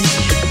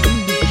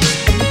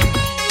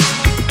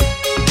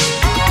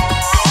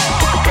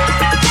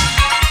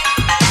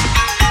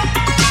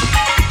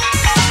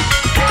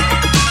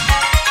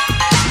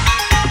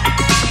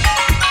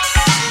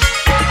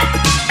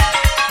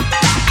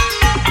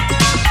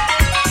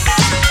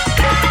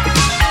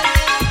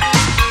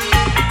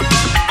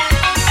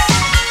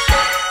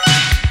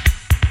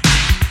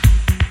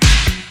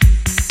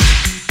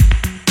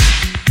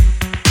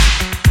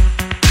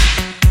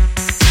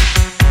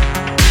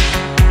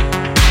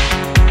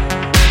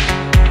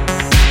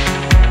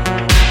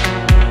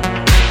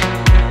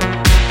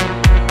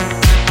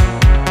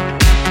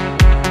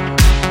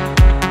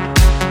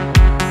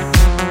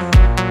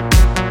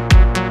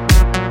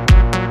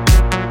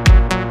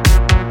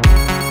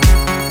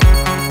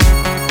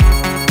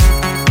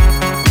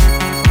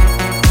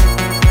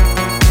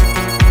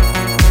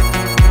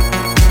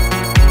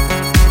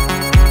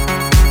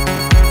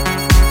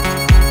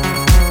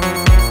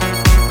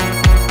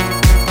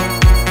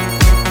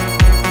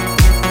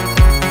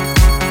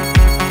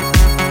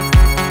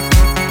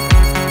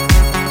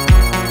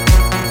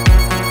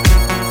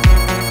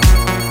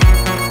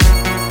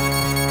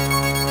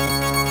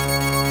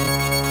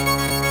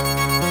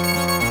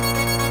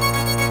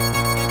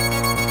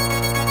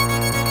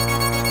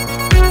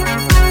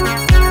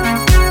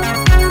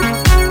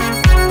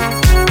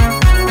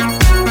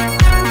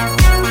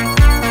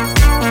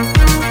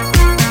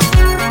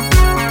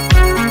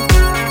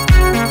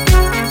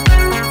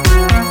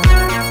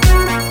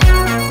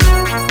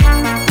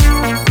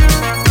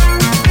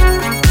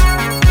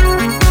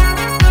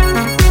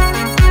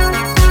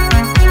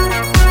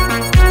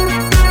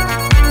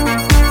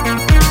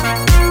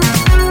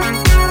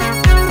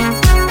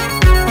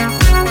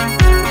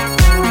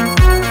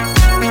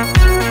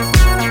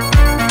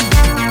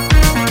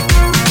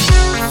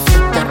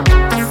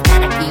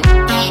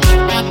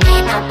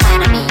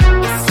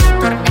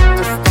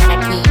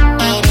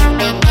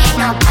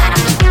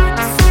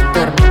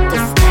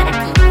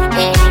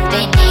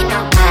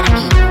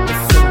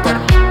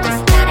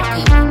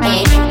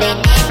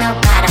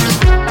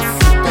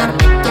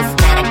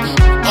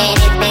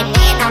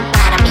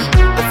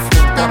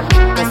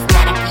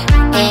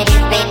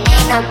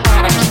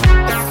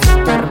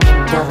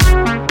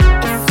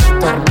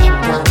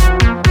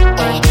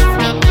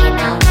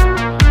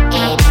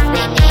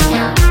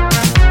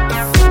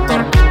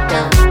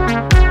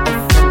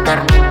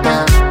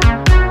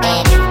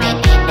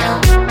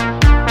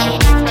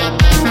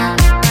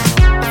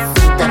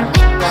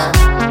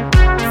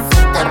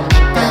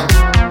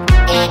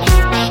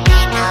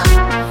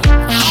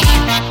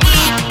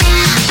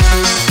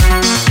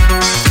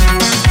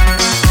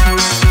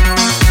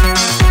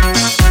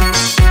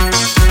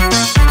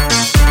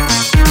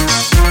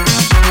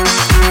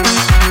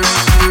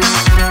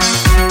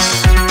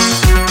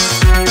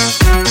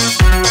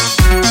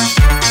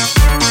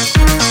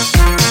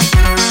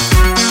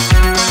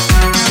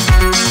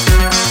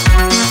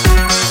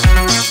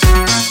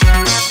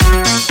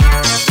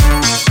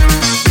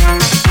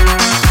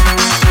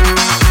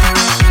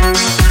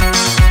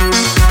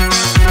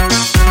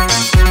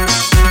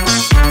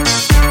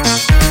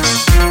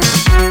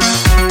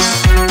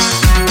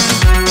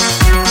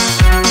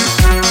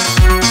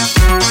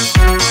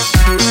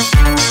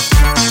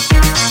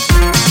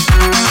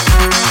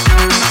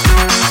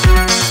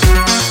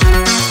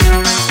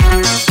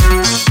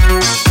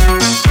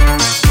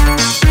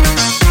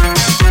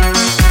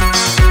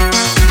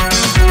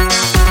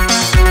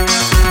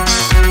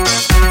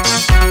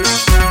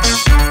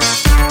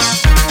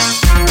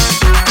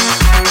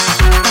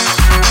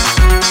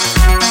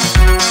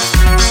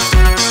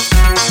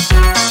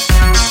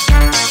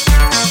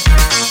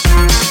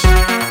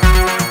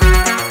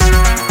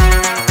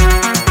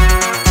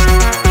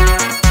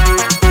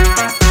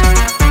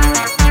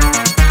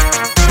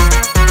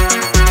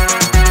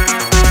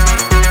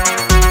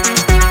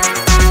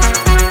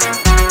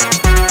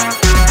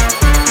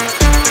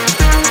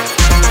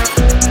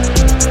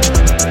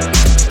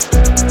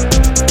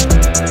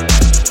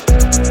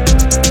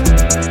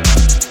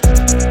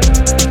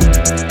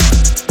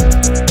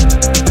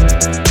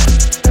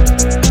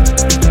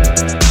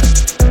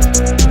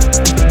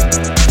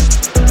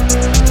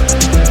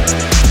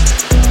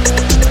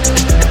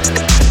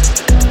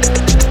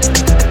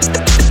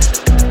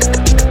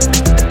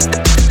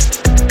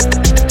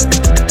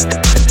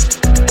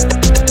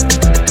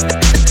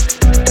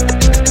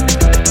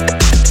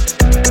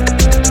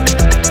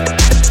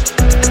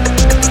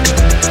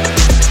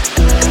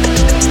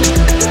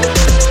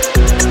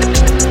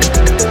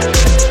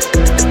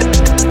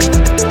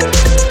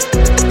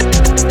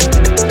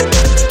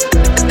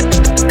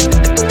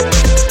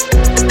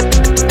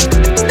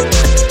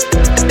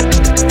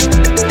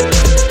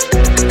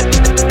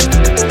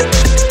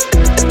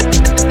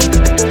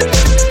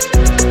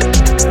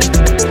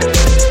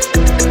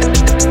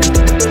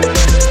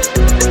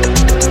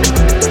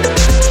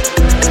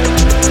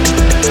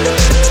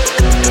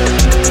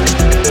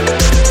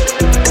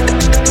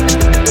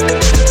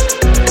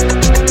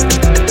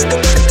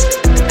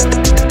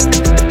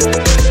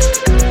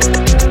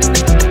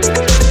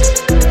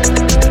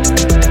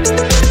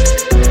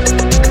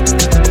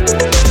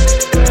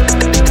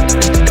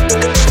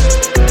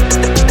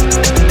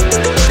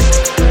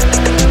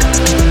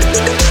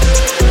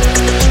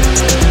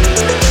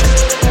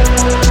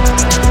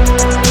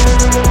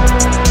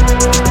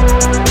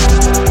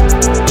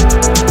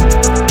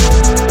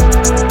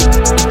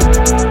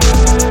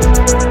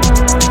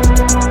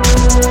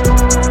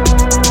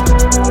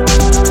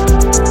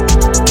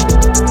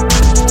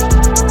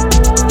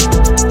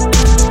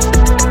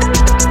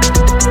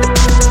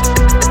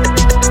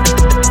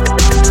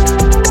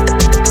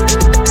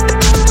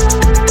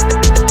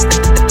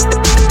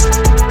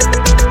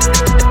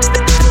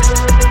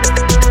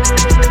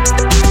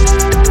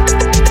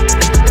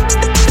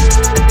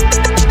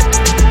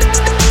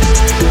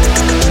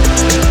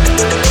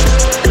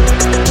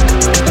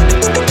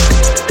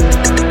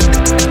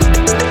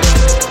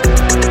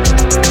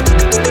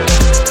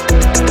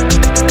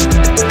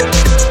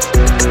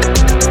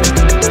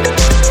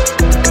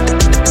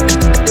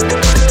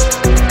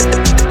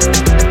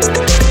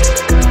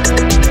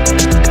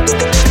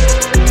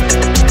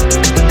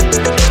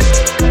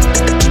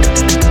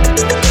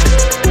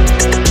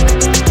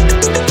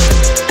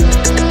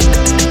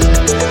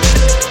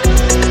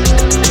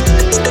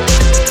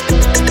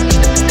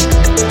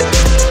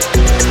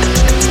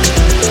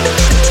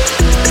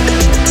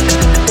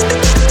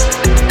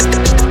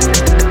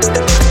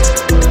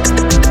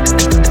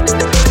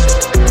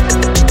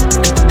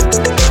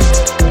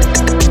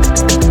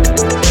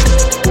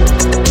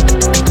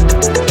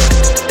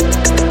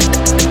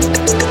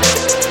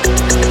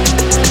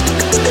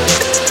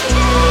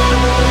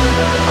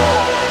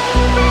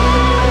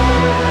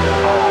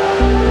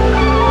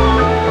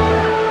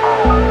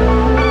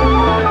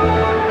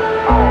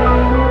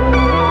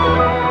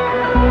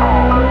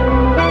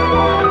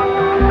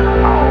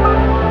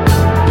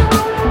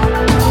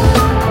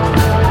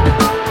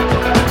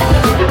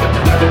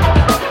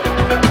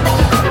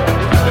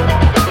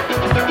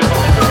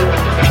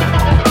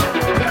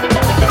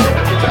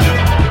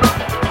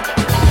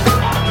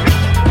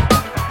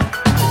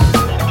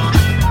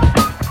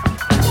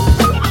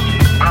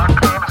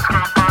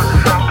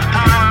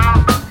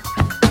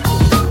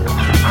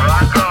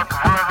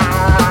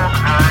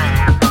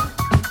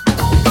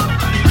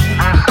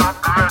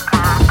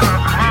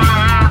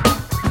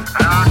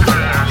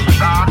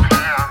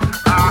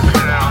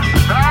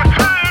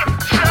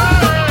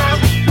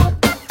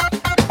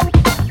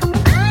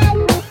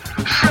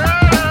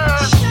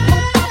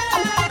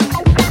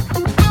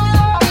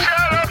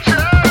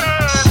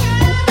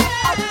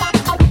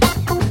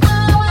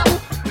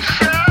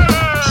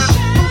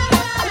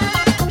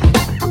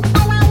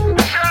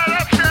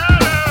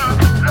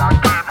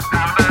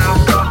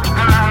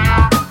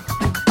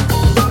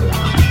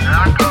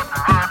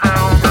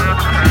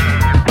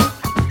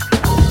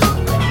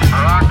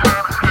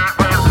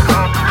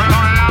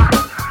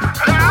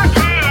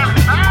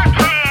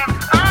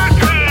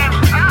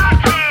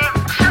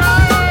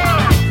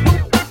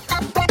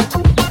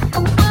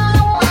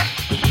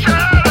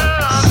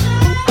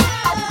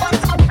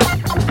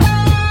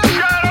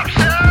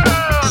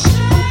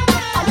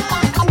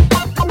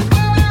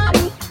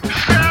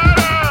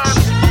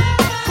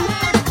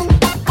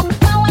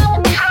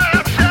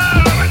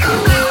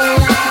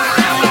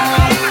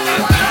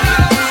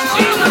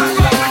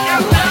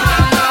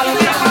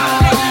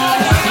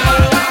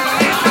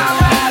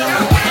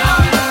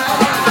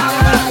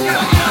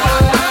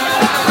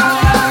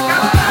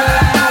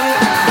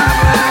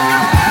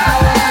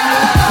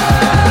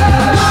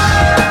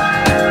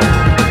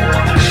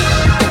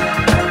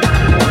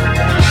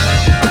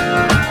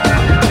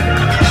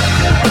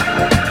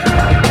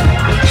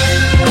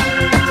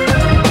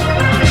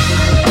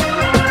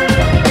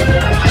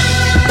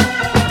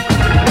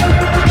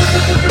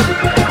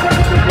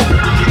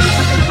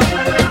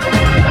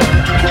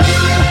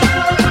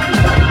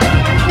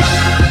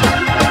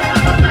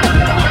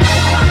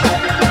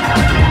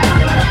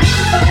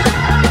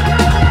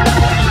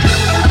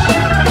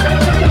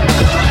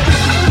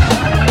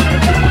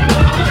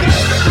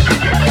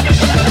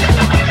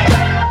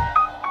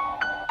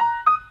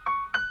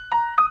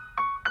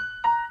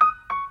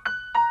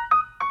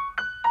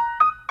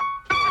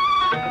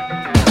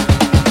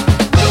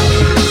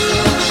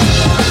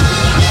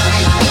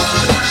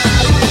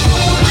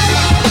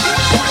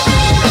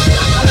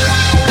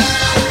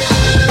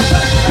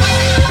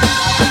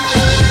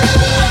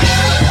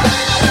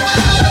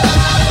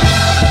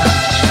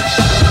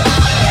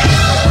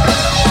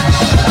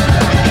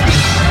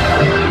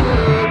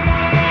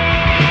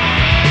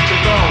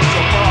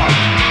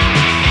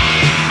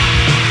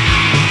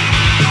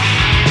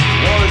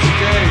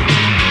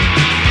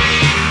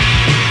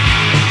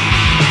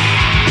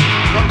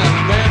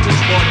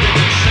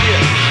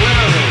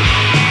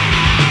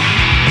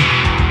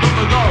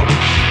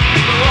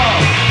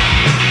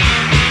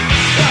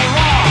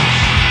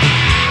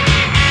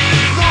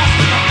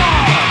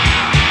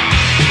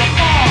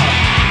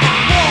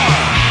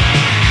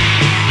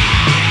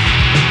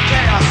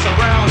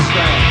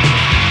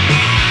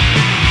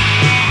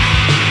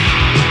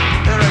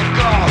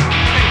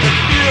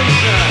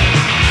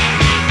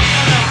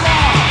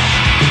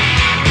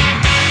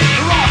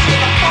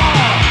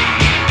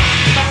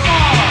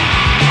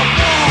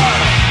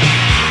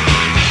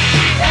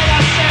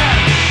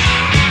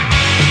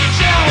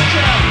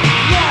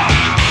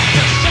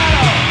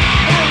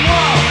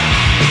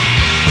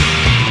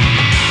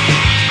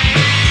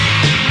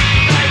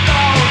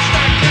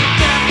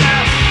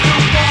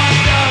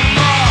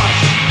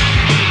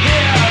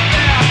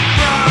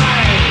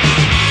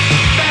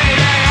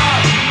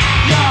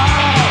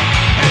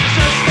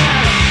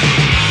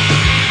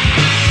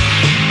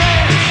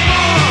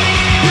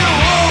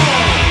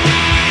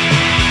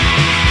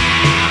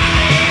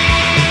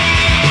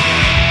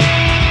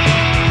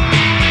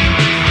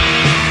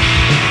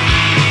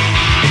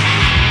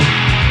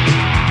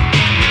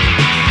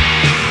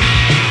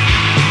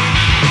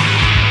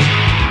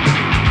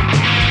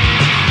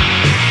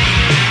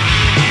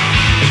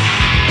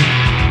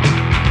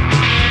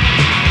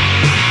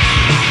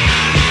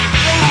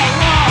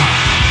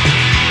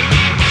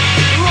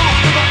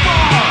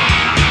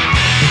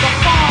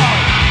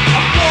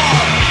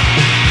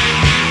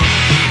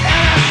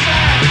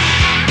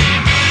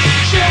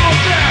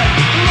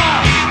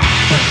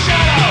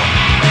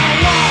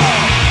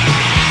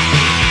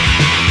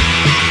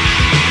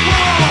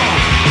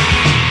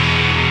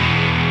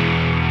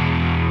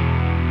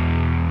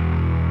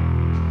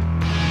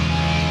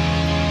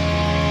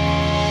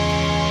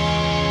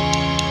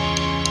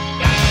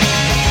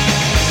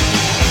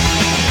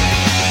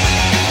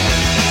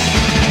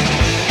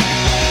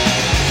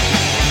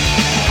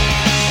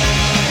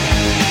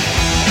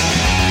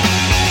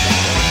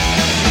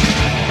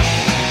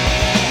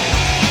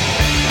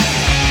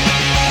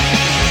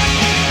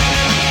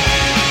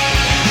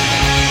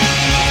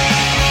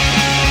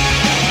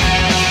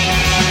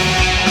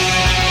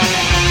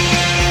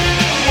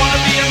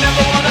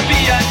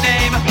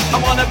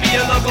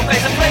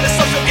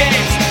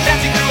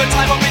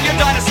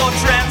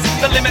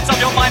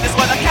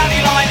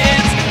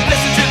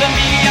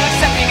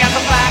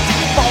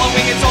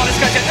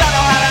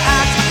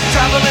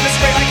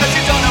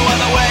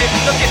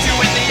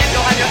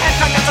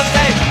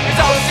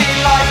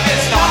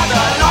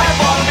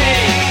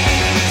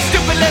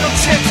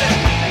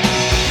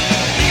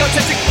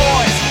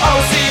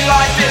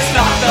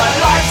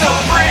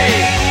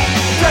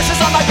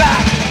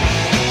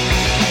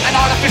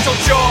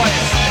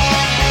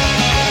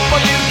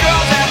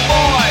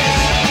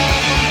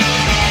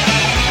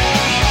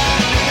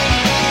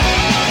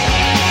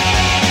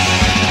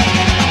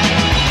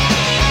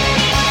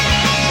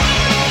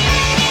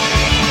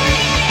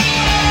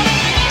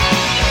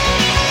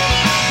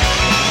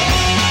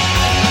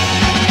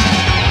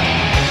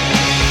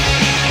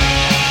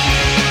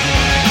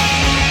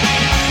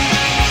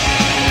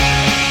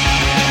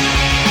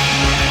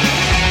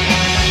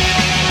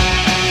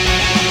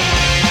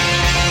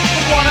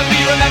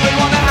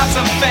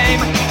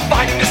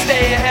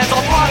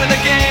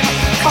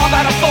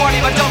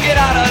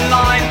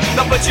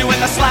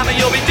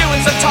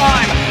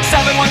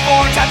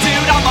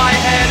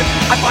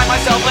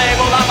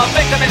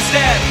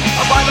 instead.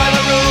 Abide by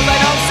the rules, I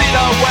don't see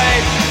the way.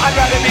 I'd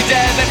rather be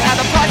dead than have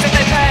the price that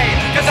they pay.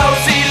 Cause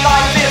OC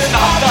life is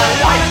not the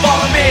life for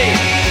me.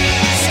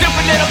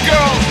 Stupid little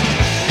girl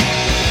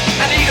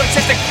and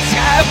egotistic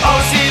scab.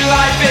 OC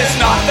life is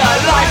not the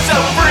life so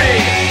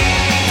free.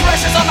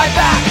 Pressures on my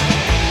back,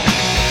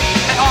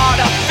 an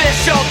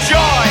artificial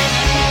joy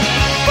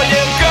for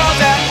you girls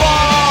and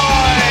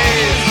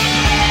boys.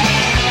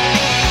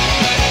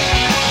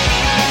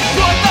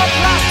 Put the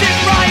plastic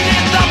right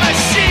in the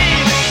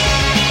machine.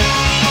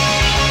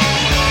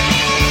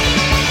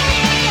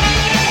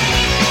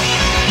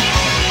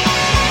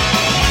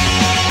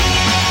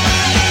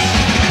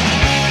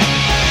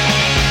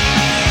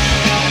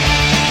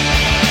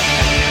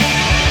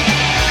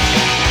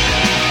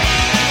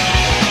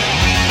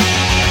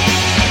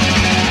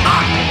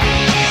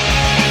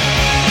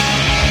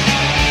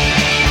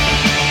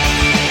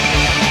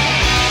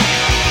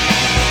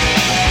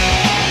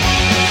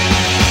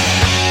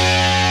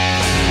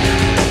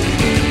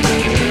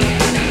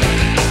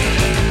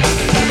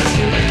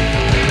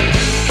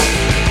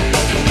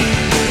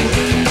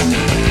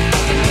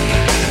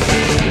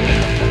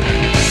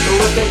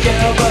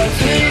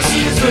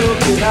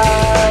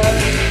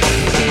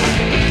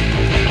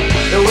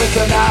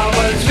 With an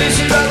hour's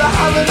vision of the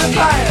holiday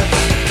pants,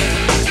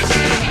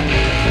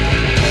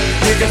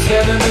 you can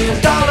spend $1 million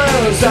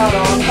out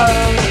on her,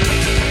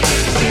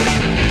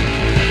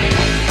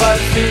 but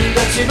it means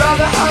that she'd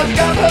rather hug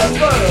up her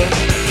bird.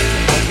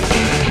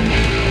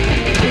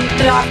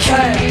 And I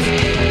can't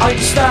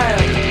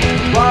understand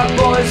why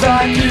boys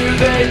like you,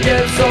 they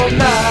get so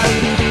mad.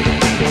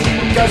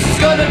 Cause she's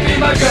gonna be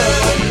my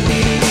girl.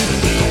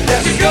 Yeah,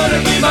 she's gonna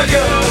be my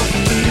girl.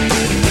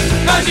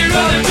 Cause she'd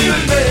rather be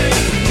with me.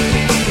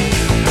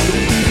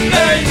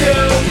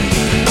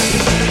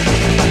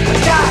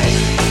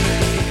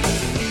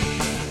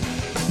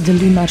 The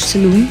Lunar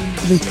Saloon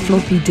with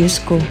floppy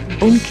disco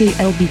on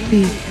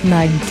KLBP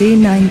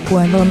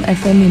 99.1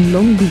 FM in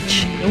Long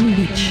Beach, Long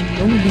Beach,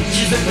 Long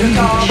Beach,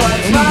 Long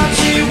Beach.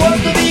 She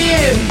wants to be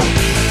in.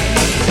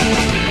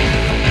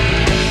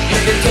 You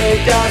can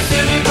take that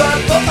silly butt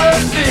for a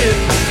spin.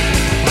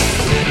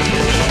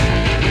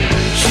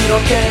 She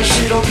don't care,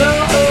 she don't know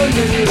her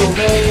little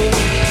name.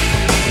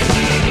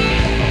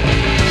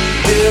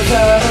 Give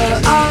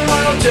her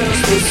I'm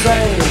just the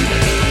same.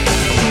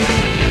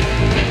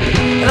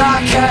 And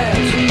I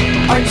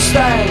can't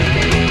understand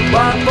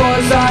why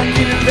boys like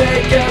you,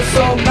 they get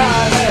so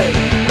mad. Hey,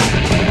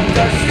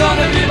 cause she's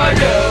gonna be my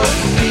girl.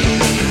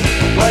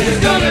 Well, she's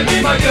gonna be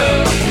my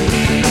girl.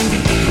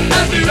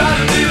 And be right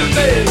to be with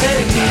me. Hey,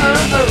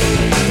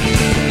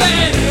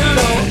 man, you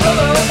know,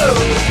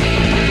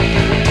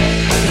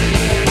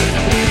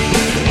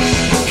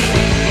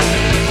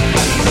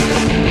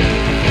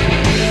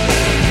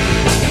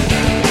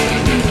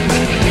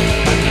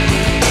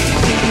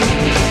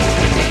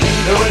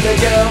 when the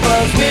girl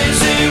must be,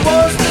 she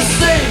wants to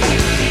sing.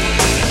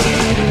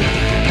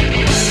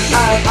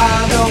 And I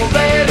know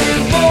that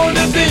it's born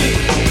to be.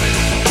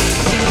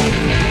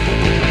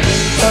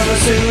 So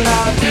soon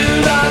I do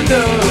not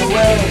know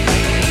when.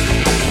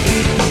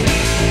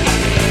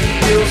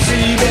 You'll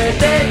see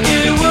that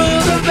you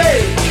will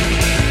obey.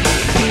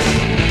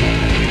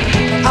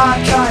 I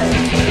can't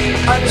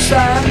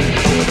understand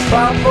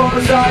why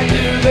boys like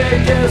you,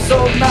 they get so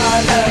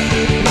mad.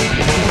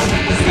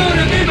 It's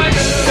gonna be my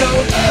girl,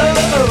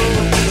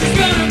 it's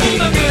gonna be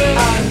my girl,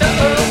 I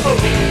know,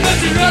 but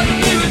she'd rather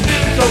be with me,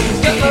 so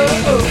go,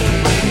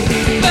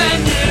 than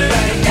you,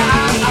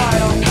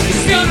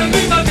 it's gonna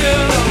be my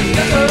girl,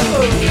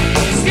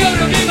 it's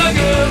gonna be my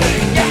girl,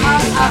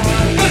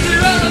 but she'd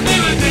rather be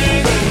with me,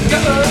 go,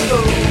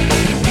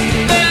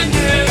 than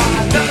you,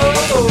 I know.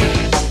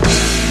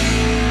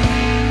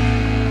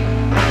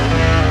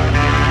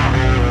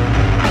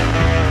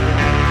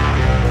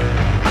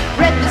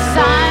 Read the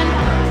sign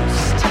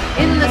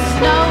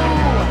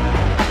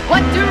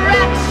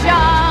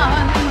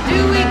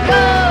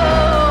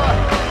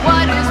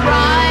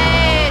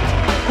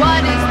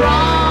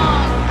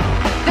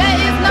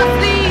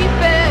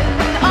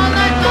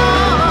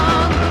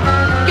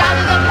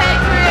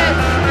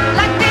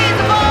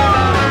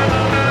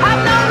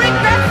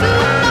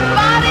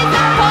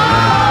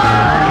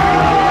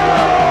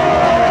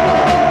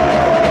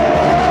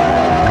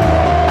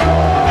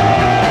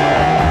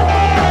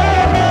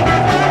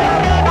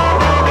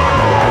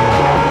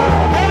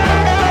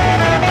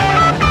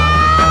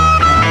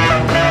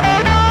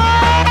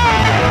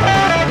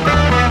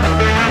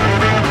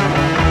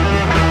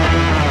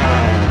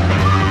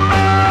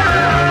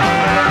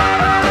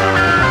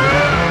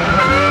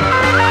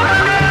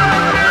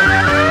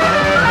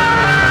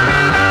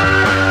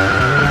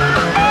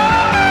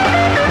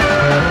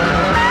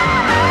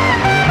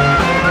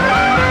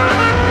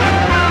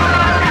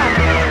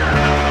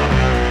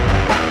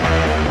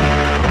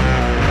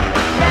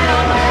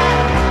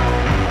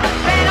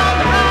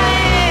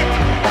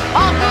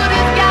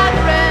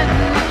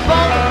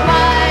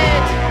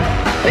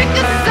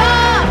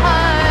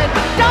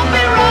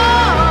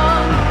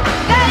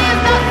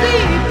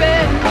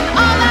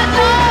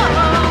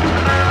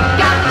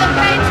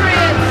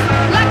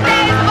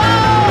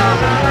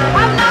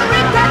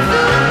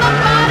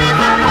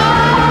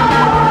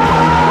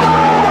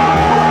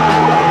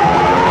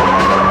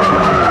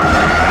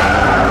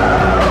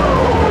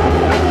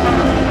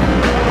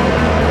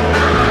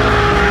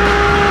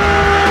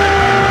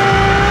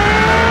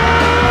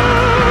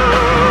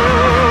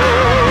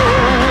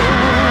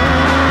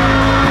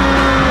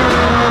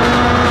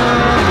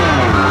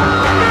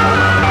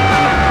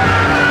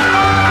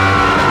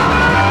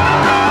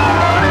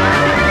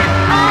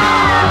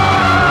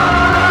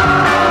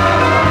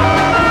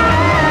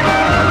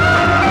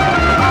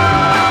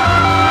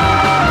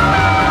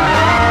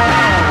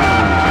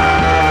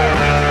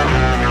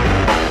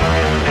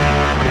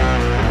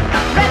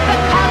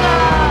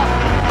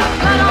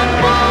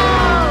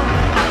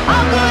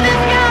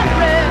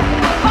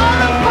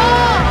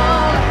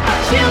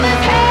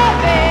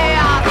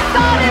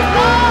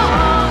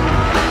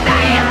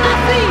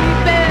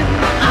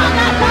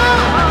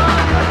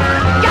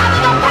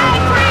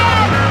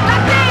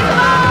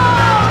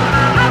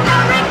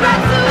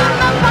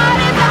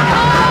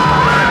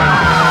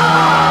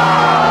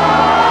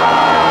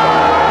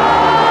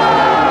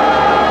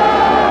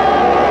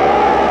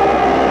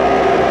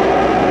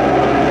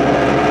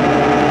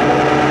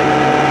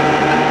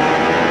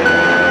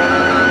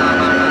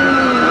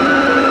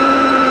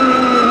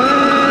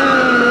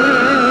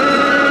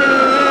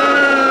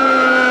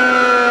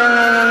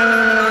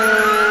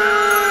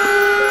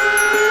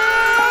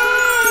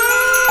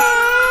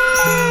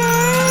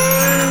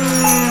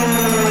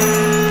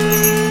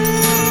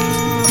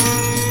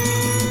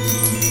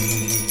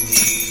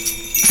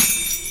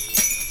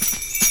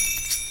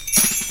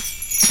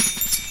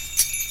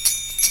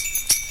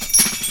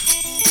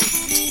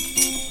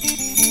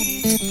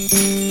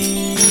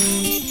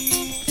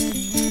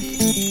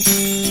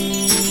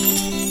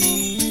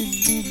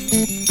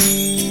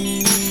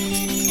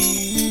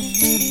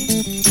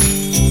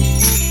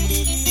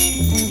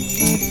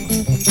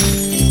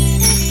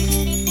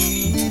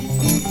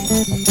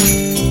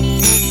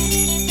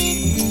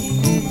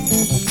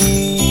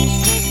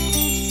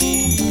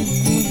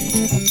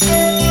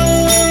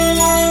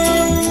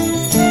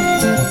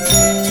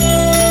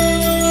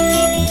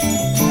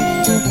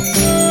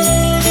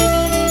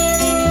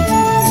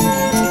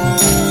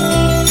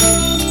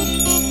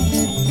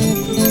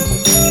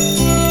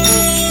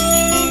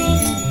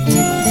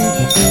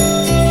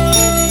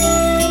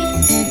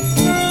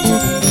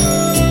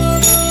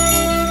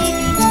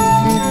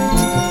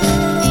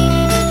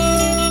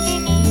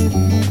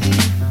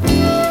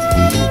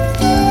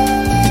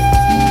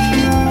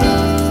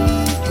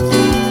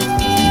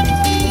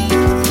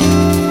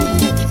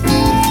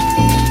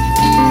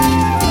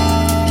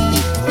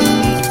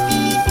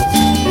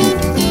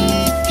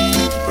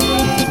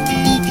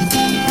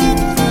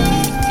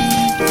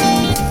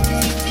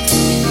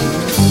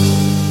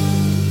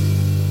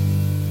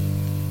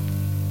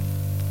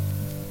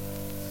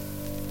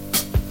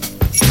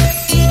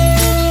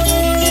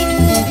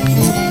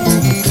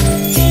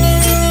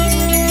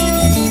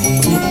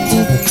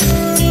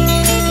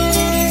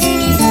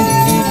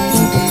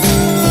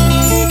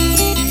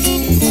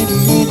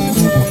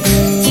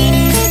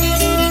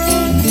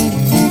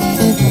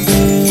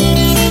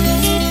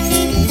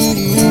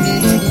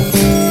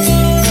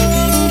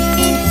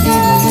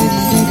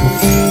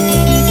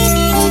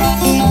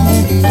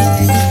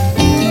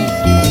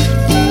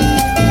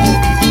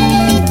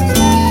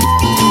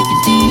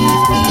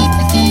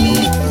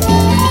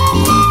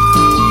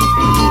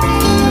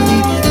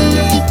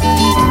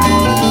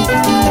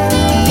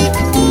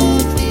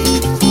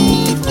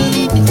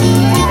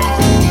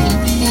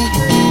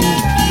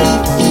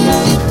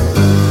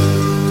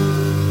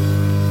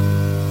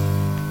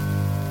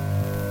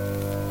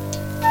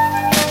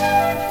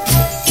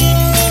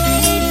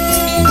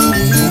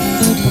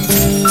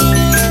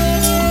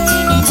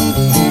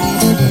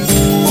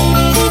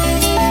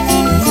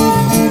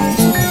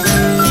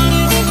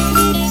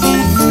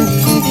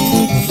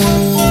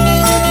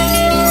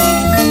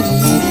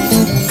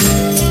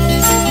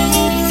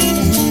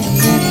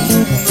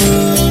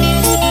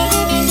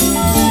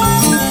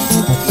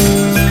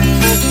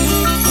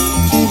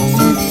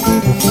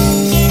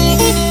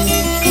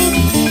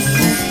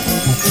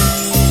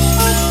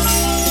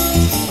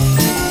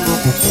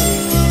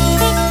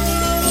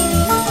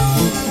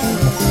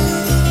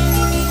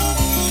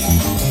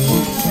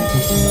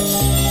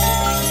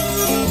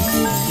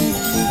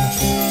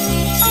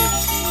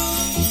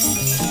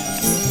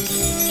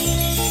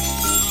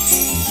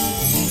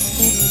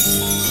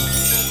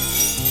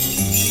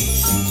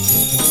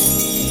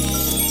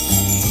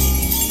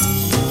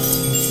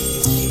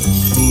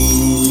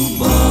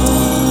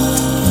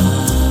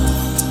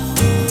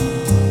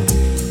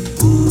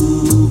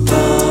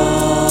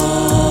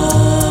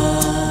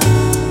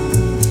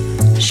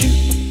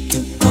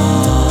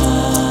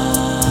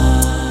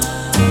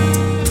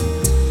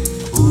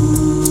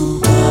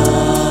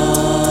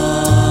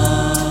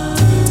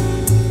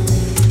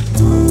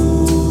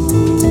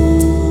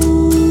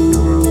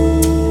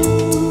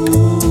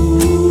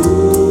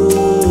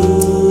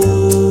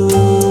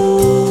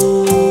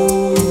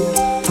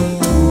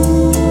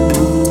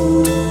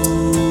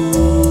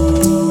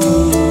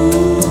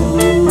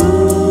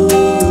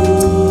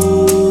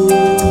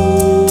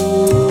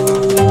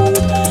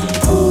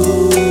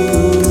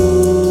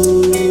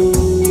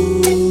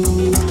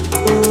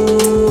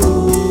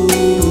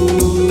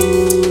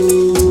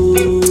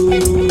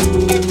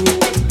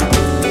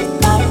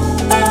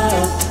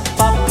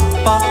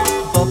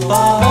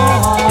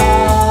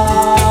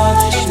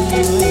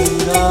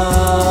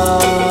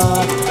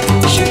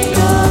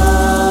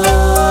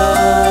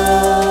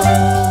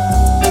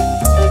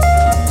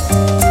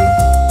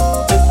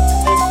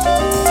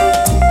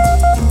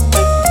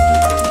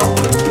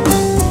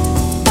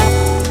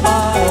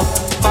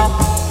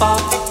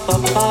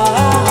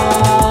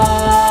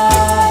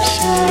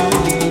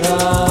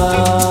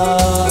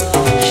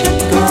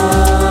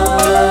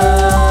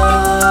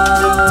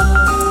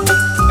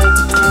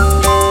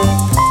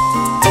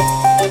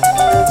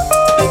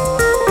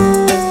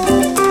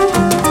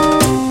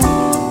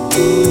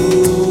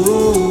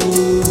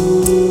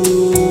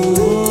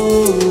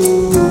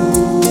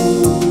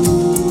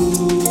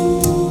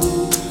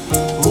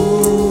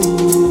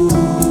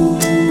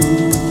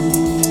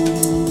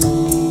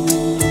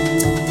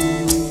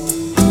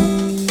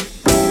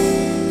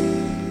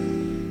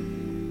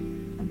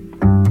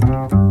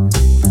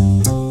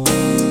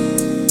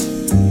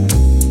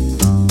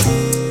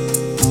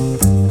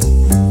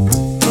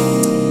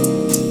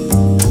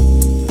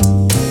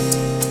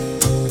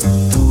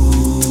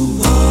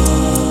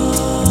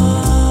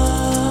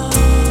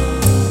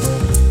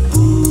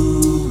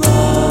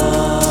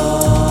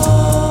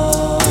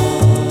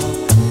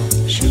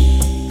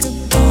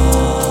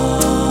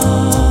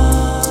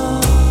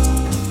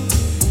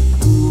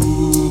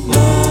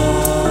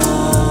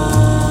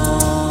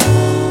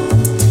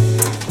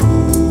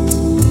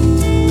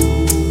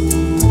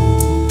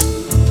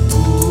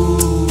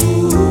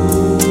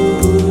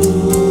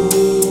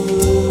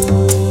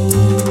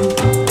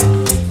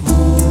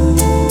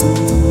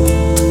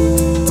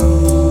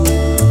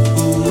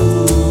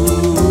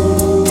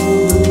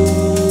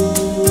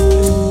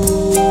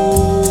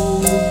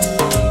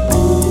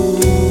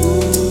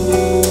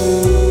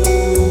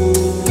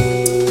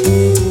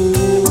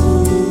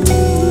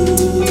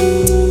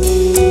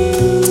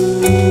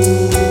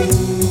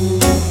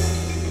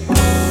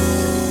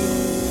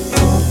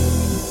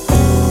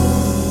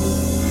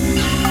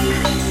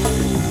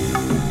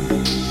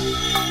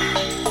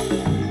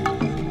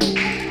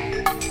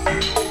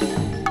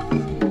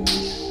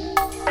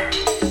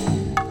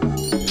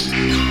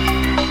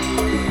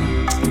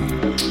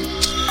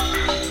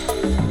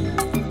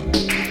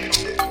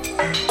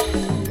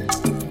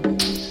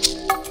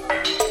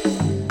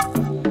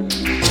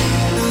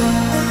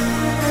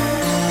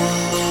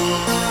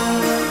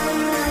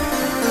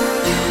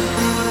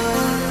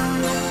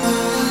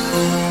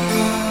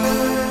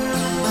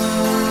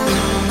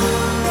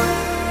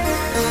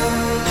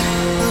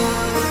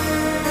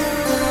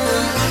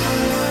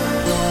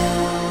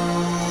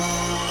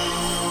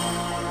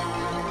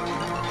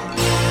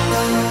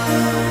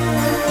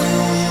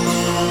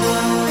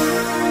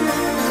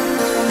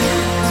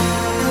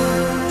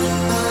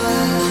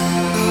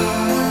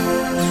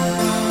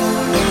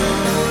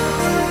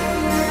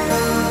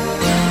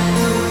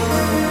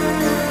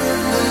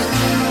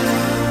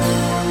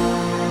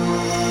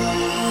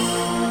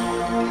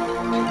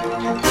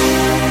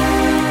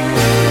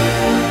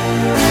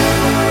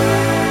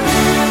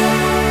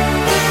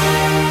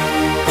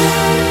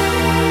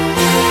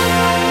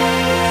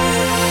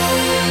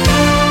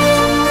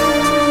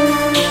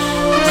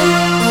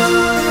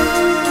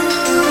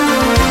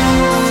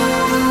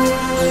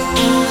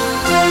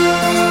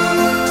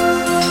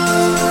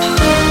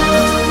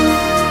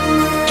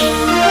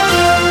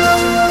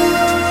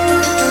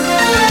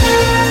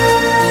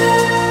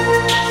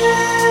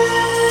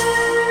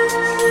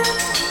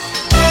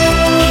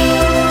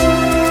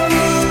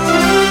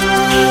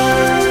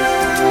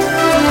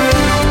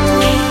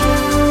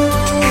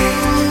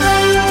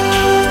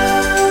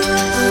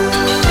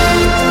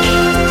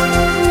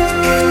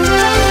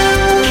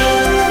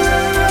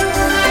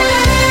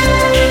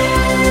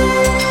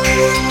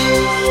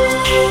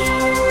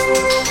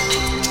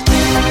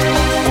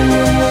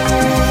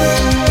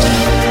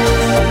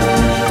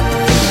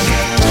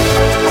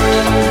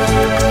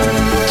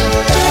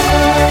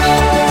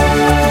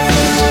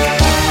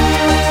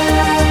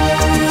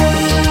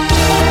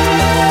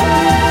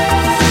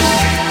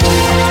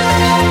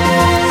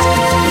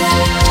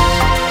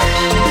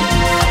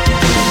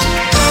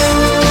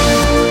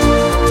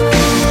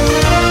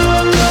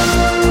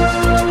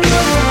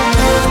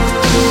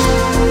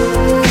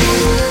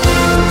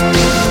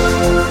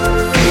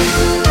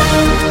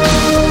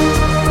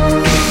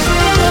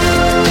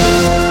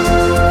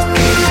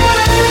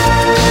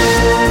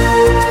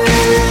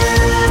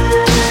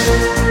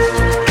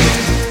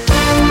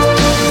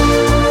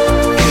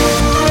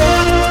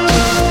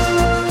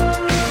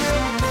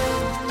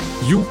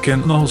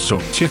can also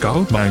check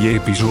out my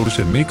episodes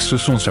and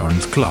mixes on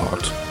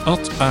SoundCloud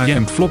at I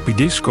Am Floppy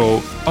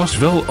Disco, as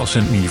well as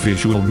in my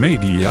visual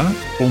media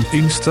on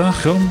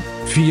Instagram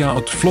via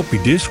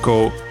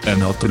 @floppydisco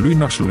and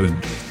 @Lunar Saloon.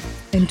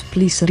 And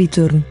please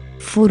return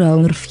for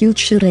our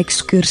future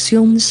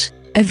excursions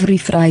every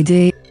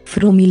Friday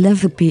from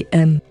 11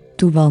 p.m.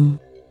 to 1.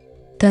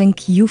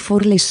 Thank you for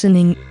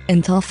listening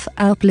and have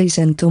a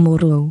pleasant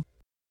tomorrow.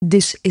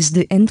 This is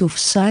the end of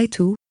Side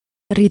 2,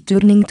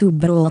 returning to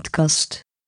broadcast.